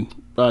shows in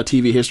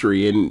TV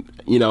history. And,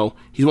 you know,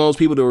 he's one of those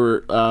people that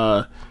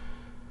were...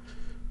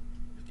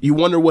 you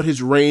wonder what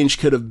his range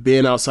could have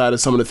been outside of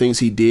some of the things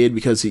he did,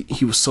 because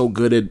he was so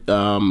good at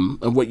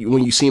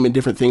when you see him in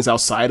different things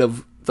outside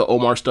of the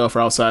Omar stuff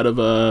or outside of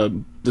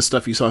the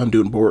stuff you saw him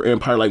do in Board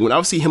Empire. Like when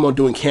I see him on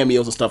doing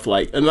cameos and stuff,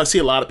 like, and I see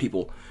a lot of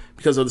people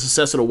because of the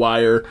success of The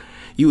Wire,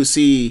 you would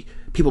see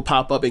people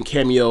pop up in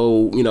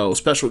cameo, you know,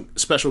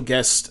 special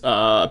guest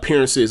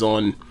appearances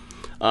on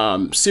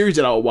series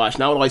that I would watch.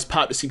 And I would always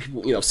pop to see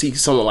people, you know, see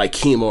someone like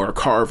Kimo or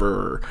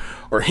Carver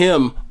or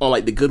him on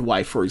like The Good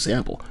Wife, for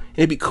example. And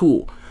it'd be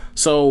cool.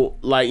 So,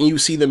 like, you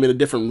see them in a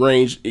different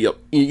range.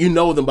 You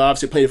know them, but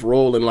obviously playing a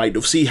role, and like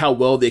to see how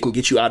well they can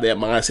get you out of that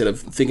mindset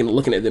of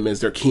looking at them as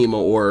their Kimo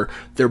or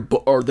their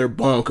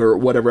bunk or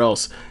whatever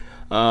else.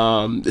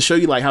 To show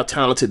you like how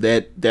talented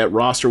that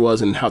roster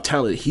was and how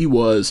talented he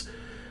was.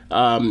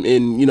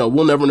 And you know,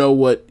 we'll never know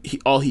what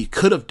all he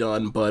could have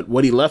done, but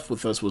what he left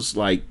with us was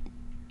like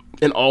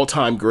an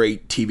all-time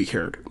great TV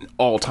character.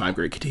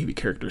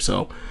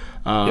 So,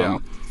 yeah.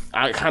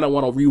 I kind of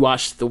want to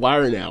rewatch The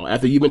Wire now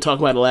after you've been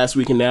talking about it last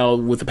week, and now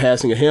with the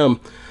passing of him,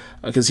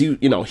 because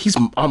he's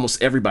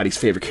almost everybody's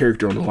favorite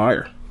character on The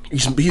Wire.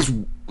 He's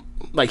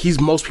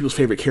most people's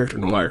favorite character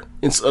in The Wire.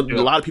 It's a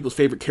lot of people's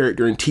favorite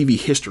character in TV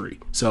history.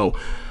 So,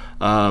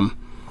 rest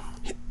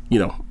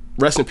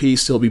in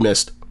peace. Still be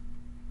missed.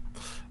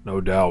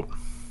 No doubt.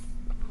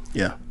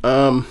 Yeah.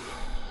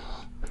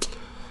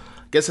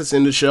 Guess that's the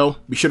end of the show.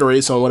 Be sure to rate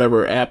us on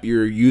whatever app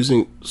you're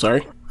using.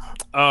 Sorry.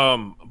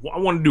 I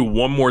want to do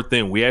one more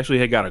thing. We actually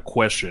had got a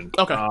question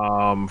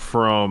from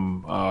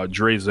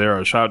Dre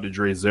Zera. Shout out to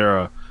Dre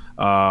Zera.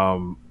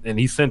 And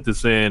he sent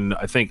this in,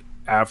 I think,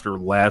 after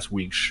last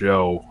week's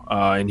show.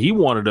 And he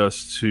wanted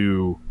us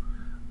to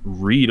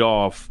read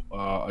off,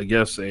 I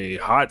guess, a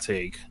hot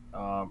take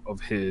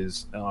of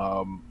his.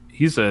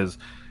 He says,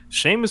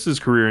 Sheamus's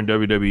career in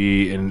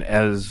WWE and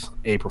as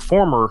a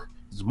performer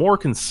is more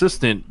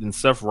consistent than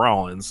Seth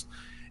Rollins.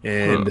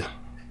 And...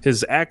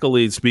 his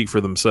accolades speak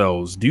for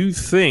themselves. Do you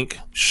think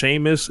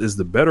Sheamus is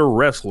the better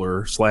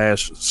wrestler /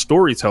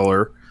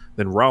 storyteller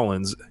than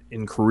Rollins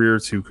in career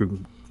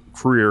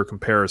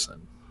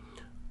comparison?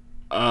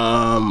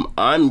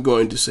 I'm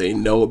going to say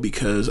no,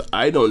 because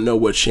I don't know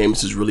what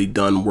Sheamus has really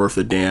done worth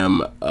a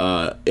damn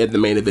at the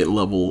main event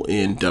level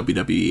in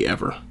WWE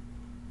ever.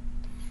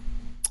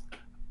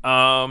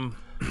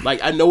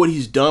 Like, I know what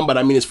he's done, but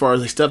I mean, as far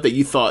as like stuff that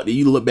you thought that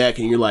you look back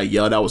and you're like,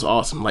 yo, that was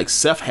awesome. Like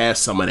Seth has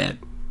some of that.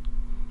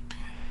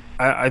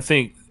 I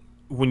think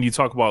when you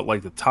talk about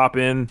like the top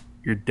end,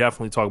 you're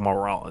definitely talking about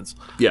Rollins.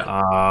 Yeah.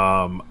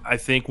 I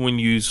think when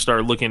you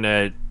start looking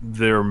at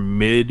their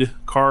mid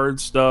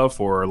card stuff,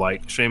 or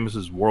like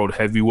Sheamus's world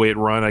heavyweight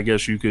run, I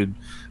guess you could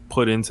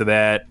put into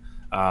that,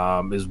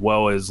 as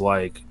well as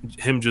like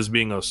him just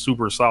being a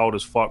super solid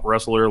as fuck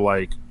wrestler,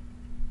 like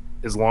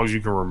as long as you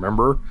can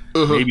remember.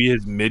 Mm-hmm. Maybe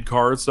his mid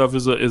card stuff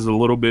is a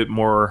little bit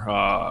more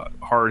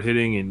hard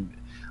hitting, and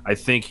I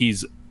think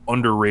he's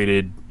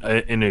underrated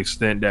in an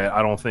extent that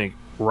I don't think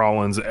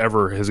Rollins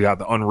ever has got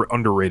the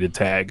underrated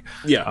tag.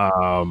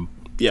 Yeah.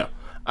 Yeah.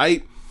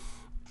 I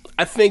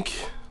think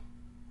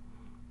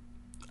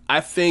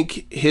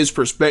his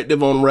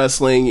perspective on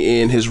wrestling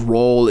and his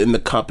role in the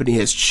company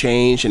has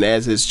changed, and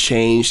as it's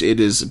changed, it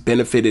has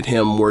benefited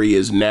him where he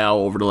is now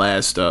over the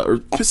last or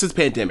since the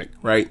pandemic,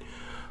 right?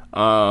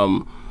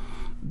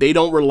 They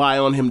don't rely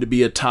on him to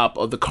be a top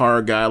of the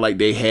card guy like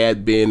they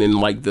had been in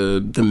like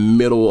the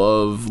middle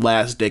of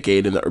last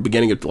decade and the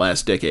beginning of the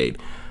last decade.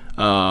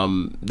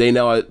 They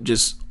know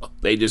he's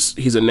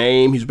a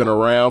name. He's been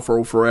around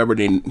for forever.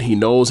 He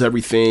knows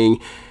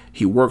everything.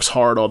 He works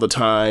hard all the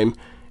time,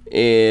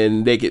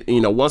 and they get,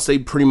 once they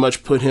pretty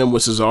much put him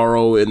with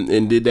Cesaro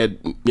and did that,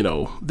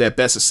 that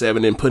best of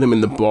 7 and put him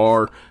in the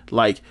bar.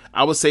 Like,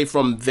 I would say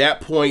from that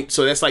point,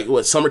 so that's like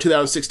what, summer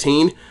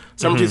 2016.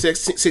 Summer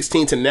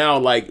 2016 to now,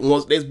 like,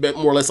 there's been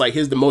more or less like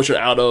his demotion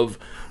out of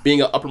being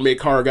an upper mid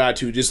card guy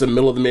to just a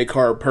middle of the mid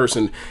card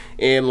person,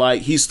 and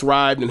like he's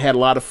thrived and had a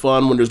lot of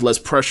fun when there's less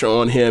pressure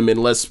on him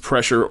and less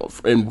pressure,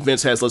 and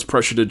Vince has less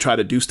pressure to try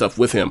to do stuff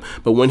with him.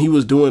 But when he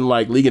was doing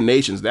like League of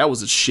Nations, that was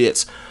the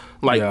shits.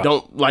 Like, yeah.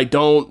 don't.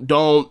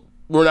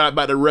 We're not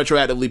about to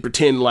retroactively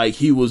pretend like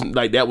he was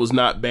like that was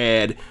not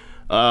bad.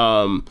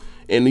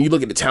 And you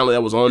look at the talent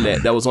that was on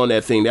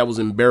that thing, that was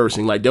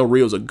embarrassing. Like, Del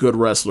Rio's a good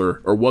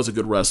wrestler, or was a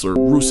good wrestler.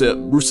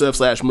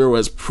 Rusev / Miro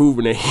has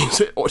proven that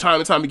he's time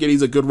and time again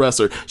he's a good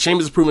wrestler.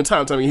 Sheamus has proven time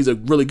and time again he's a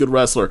really good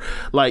wrestler.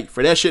 Like,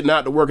 for that shit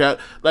not to work out,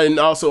 like, and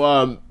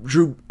also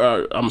Drew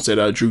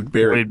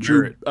Barrett.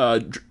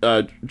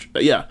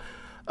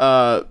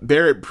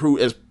 Barrett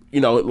proved as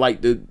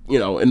like the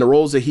in the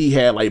roles that he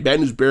had, like Bad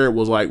News Barrett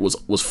was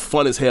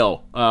fun as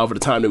hell for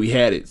the time that we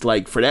had it.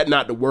 Like, for that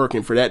not to work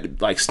and for that to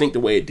like stink the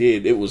way it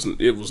did, it was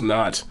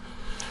not.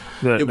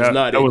 It was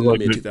not in the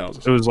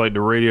mid-2000s. It was like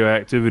the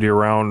radioactivity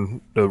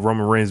around the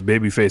Roman Reigns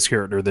babyface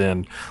character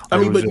then. I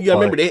mean, but you gotta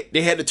remember,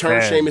 they had to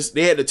turn Sheamus.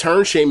 They had to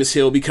turn Sheamus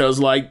heel because,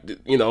 like,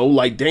 you know,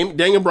 like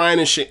Daniel Bryan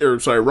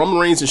and Roman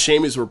Reigns and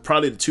Sheamus were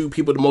probably the two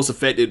people the most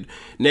affected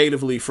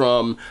negatively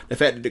from the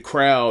fact that the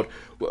crowd,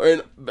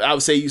 and I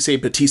would say you say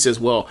Batista as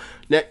well,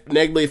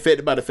 negatively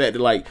affected by the fact that,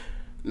 like,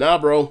 nah,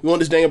 bro, you want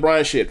this Daniel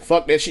Bryan shit?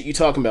 Fuck that shit you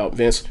talking about,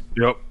 Vince.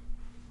 Yep.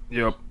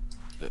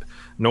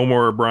 No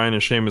more Bryan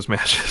and Sheamus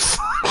matches.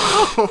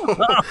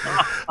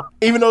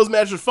 Even though those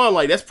matches are fun,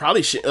 like that's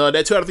probably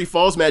that 2 out of 3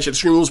 falls match at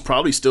Extreme was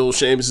probably still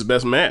Sheamus'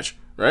 best match,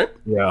 right?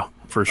 Yeah,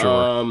 for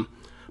sure.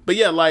 But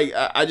yeah, like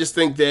I just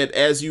think that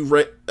as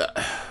you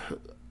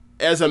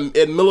as a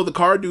middle of the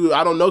card dude,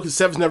 I don't know because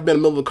Seth's never been a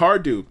middle of the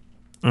card dude,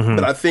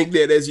 but I think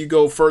that as you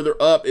go further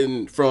up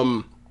and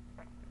from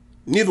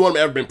neither one of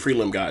them ever been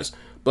prelim guys,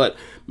 but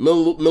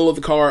middle of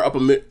the card,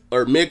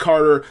 mid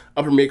carder,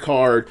 upper mid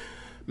card,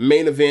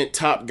 main event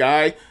top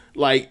guy.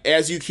 Like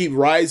as you keep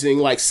rising,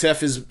 like Seth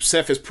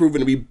has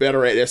proven to be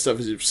better at that stuff.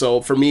 So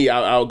for me,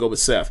 I'll go with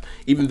Seth.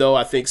 Even though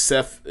I think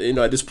Seth, you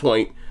know, at this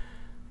point,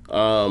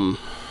 I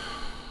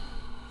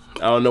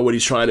don't know what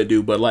he's trying to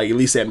do, but like at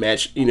least that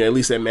match at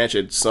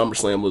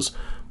SummerSlam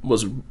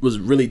was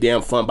really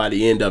damn fun by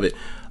the end of it.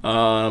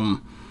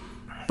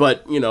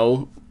 But you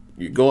know,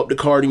 you go up the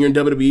card and you're in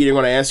WWE, they're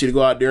going to ask you to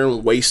go out there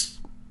and waste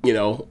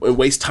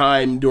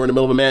time during the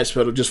middle of a match,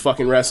 but just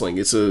fucking wrestling.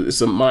 It's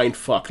a mind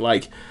fuck.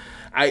 Like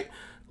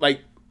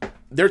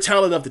they're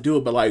talented enough to do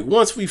it, but like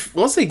once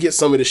they get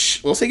some of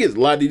this, once they get a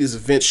lot of these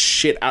events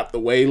shit out the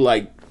way,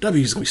 like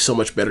WWE's gonna be so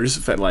much better. Just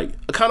the fact, like,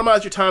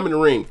 economize your time in the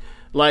ring.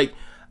 Like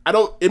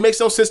it makes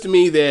no sense to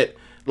me that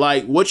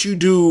like what you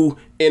do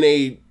in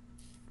a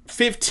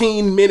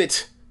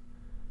 15-minute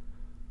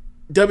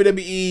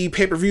WWE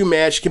pay-per-view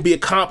match can be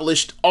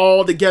accomplished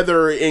all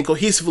together and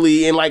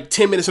cohesively in like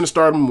 10 minutes in the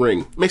Stardom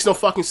ring. Makes no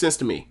fucking sense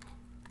to me.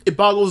 It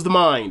boggles the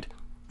mind.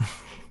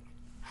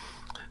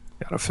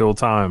 Gotta fill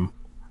time.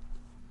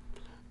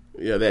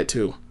 Yeah, that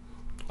too.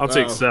 I'll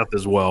take Seth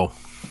as well.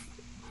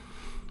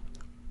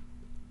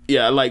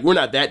 Yeah, like we're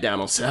not that down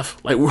on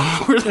Seth. Like we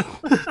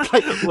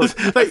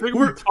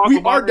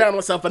are down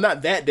on Seth, but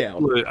not that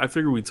down. I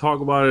figure we talk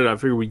about it. I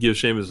figure we give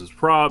Sheamus his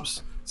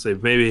props. Say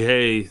maybe,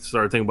 hey,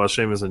 start thinking about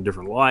Sheamus in a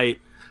different light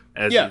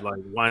as he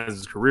like winds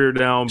his career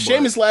down.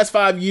 Sheamus' last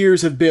 5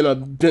 years have been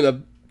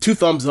a 2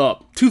 thumbs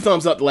up. 2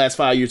 thumbs up the last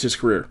 5 years of his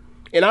career.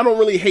 And I'm not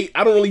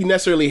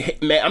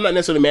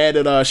necessarily mad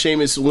at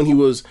Sheamus when he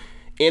was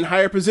in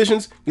higher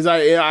positions, because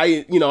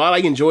I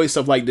like enjoy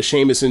stuff like the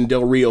Sheamus and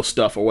Del Rio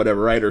stuff or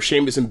whatever, right? Or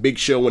Sheamus and Big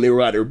Show when they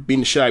were out there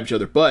beating the shit out of each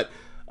other. But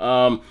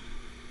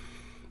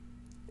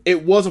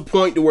it was a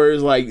point to where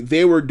it's like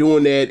they were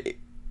doing that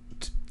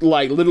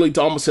like literally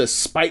to almost to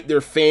spite their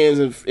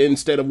fans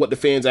instead of what the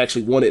fans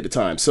actually wanted at the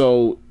time.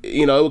 So,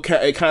 you know,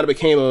 it kind of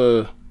became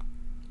a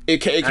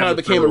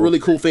really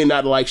cool thing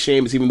not to like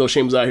Sheamus, even though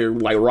Sheamus was out here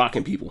like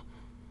rocking people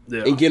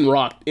and getting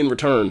rocked in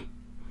return.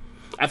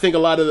 I think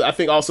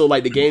also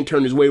like the game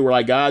turned his way where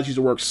like guys used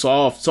to work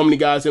soft. So many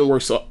guys didn't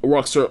work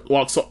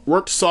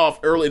soft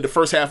early in the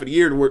first half of the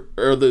year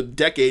or the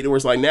decade. Where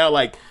it's like now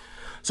like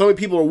so many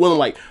people are willing,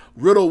 like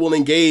Riddle will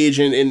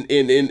engage in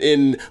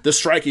the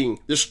striking.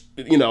 This,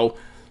 you know,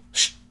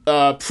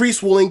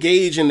 Priest will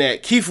engage in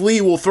that. Keith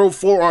Lee will throw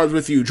forearms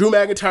with you. Drew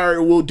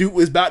McIntyre will do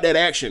is about that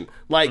action.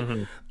 Like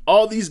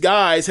all these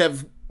guys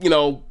have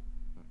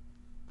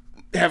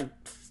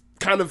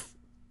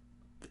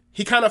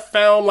he kind of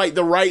found like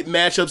the right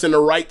matchups and the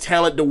right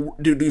talent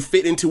to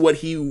fit into what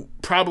he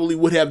probably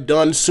would have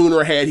done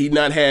sooner had he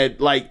not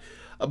had like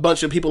a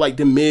bunch of people like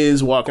The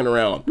Miz walking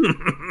around.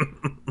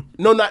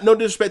 No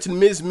disrespect to The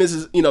Miz.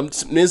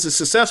 Miz is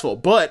successful,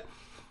 but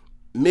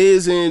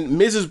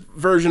Miz's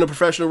version of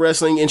professional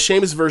wrestling and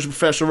Sheamus' version of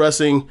professional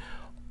wrestling,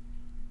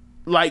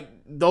 like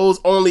those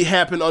only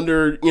happen in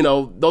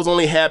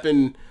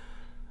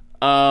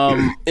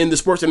the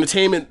sports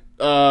entertainment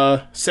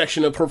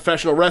section of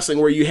professional wrestling,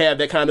 where you have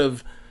that kind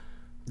of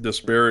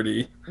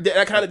disparity.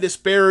 That kind of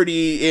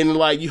disparity, and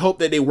like you hope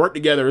that they work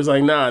together. It's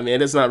like, nah, man,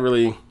 that's not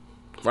really.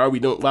 Why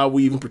would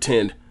we even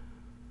pretend?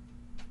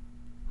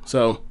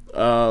 So,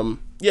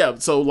 yeah.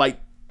 So like,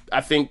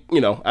 I think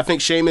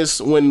Sheamus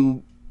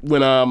when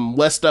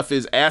less stuff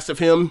is asked of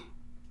him,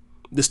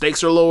 the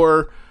stakes are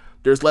lower.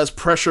 There's less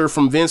pressure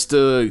from Vince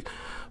to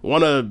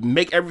want to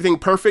make everything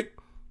perfect.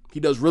 He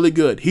does really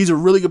good. He's a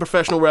really good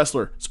professional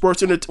wrestler. Once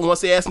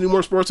they ask him to do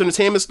more sports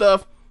entertainment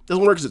stuff,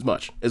 doesn't work as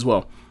much as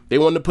well. They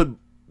wanted to put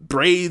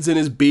braids in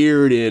his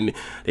beard, and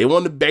they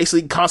wanted to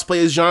basically cosplay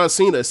as John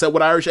Cena, except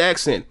with Irish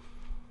accent.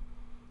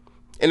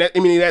 And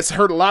that's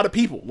hurt a lot of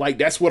people. Like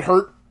that's what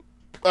hurt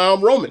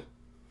Roman.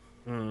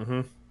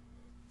 Mm-hmm.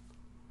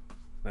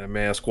 That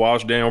man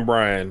squashed down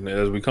Bryan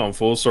as we come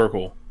full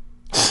circle.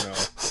 You know.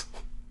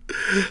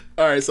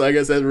 All right, so I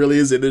guess that really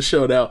is it. This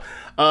show now.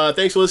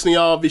 Thanks for listening,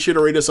 y'all. Be sure to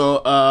rate us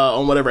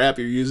on whatever app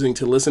you're using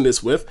to listen to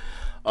this with.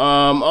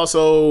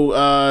 Also,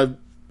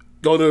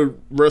 go to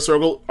Red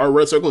Circle,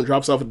 and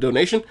drop us off a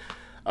donation.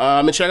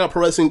 And check out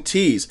Pro Wrestling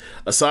Tees.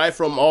 Aside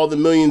from all the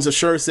millions of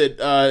shirts that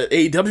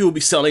AEW will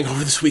be selling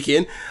over this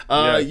weekend,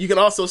 you can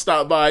also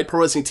stop by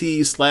Pro Wrestling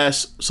Tees /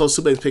 Social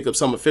Suplex, pick up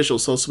some official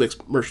Social Suplex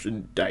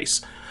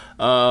merchandise.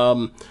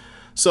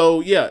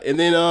 So yeah, and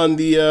then on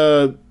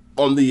the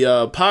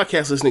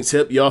podcast listening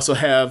tip, you also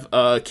have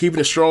Keeping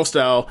It Strong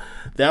Style.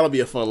 That'll be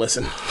a fun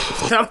listen.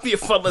 That'll be a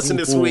fun listen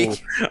this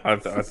week. I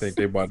think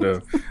they about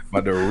to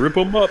rip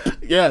them up.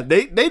 Yeah,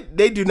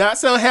 they do not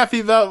sound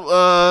happy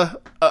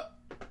about.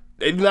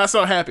 They do not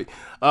sound happy.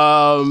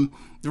 On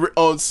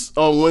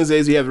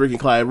Wednesdays you have the Rick and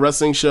Clyde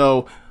Wrestling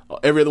Show.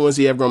 Every other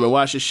Wednesday you have Roman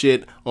Watch Your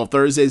Shit. On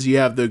Thursdays you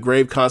have the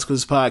Grave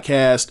Consequences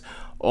podcast.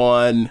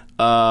 On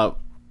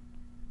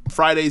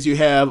Fridays you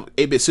have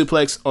 8-Bit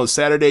Suplex. On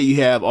Saturday you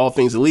have All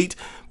Things Elite.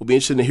 We'll be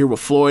interested to hear what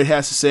Floyd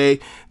has to say.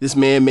 This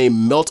man may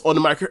melt on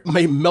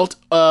the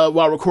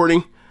while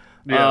recording.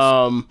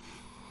 Yes.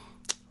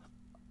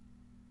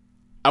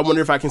 I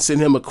wonder if I can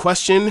send him a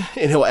question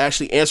and he'll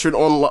actually answer it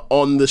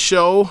on the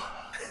show.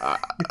 I'm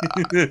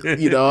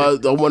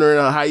wondering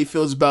how he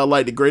feels about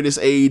like the greatest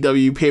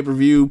AEW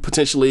pay-per-view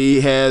potentially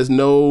has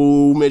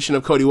no mention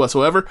of Cody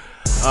whatsoever.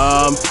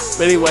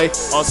 But anyway,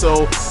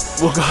 also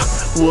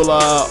we'll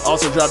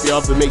also drop you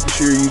off and make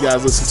sure you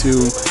guys listen to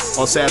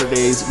on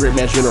Saturdays Great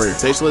Match Generator.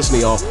 Thanks for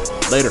listening, y'all.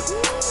 Later.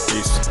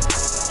 Peace.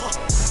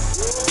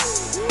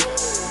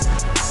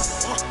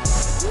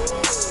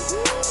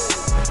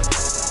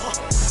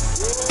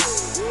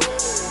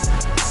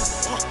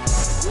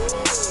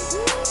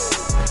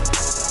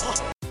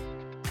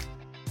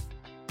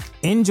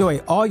 Enjoy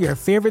all your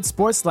favorite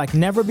sports like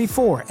never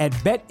before at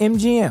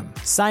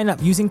BetMGM. Sign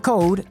up using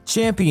code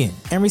CHAMPION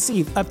and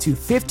receive up to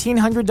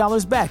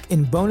 $1,500 back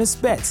in bonus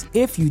bets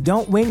if you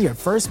don't win your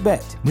first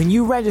bet. When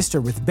you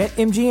register with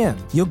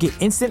BetMGM, you'll get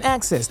instant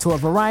access to a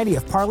variety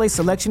of parlay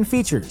selection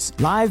features,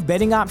 live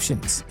betting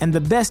options, and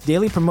the best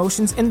daily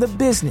promotions in the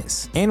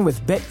business. And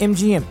with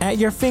BetMGM at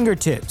your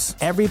fingertips,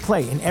 every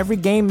play and every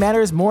game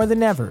matters more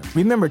than ever.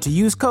 Remember to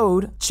use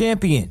code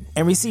CHAMPION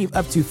and receive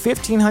up to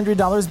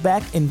 $1,500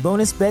 back in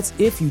bonus bets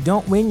if you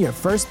don't win your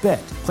first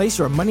bet. Place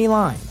your money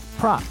line,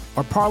 prop,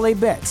 or parlay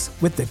bets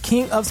with the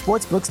king of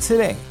sportsbooks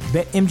today.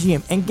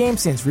 BetMGM and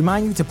GameSense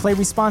remind you to play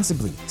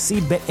responsibly. See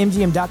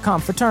BetMGM.com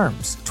for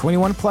terms.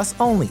 21 plus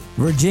only.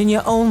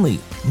 Virginia only.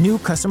 New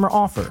customer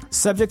offer.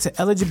 Subject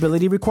to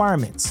eligibility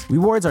requirements.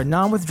 Rewards are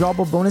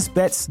non-withdrawable bonus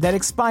bets that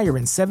expire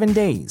in 7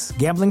 days.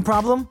 Gambling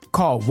problem?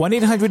 Call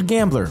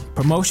 1-800-GAMBLER.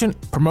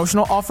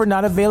 Promotional offer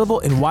not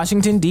available in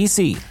Washington,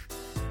 D.C.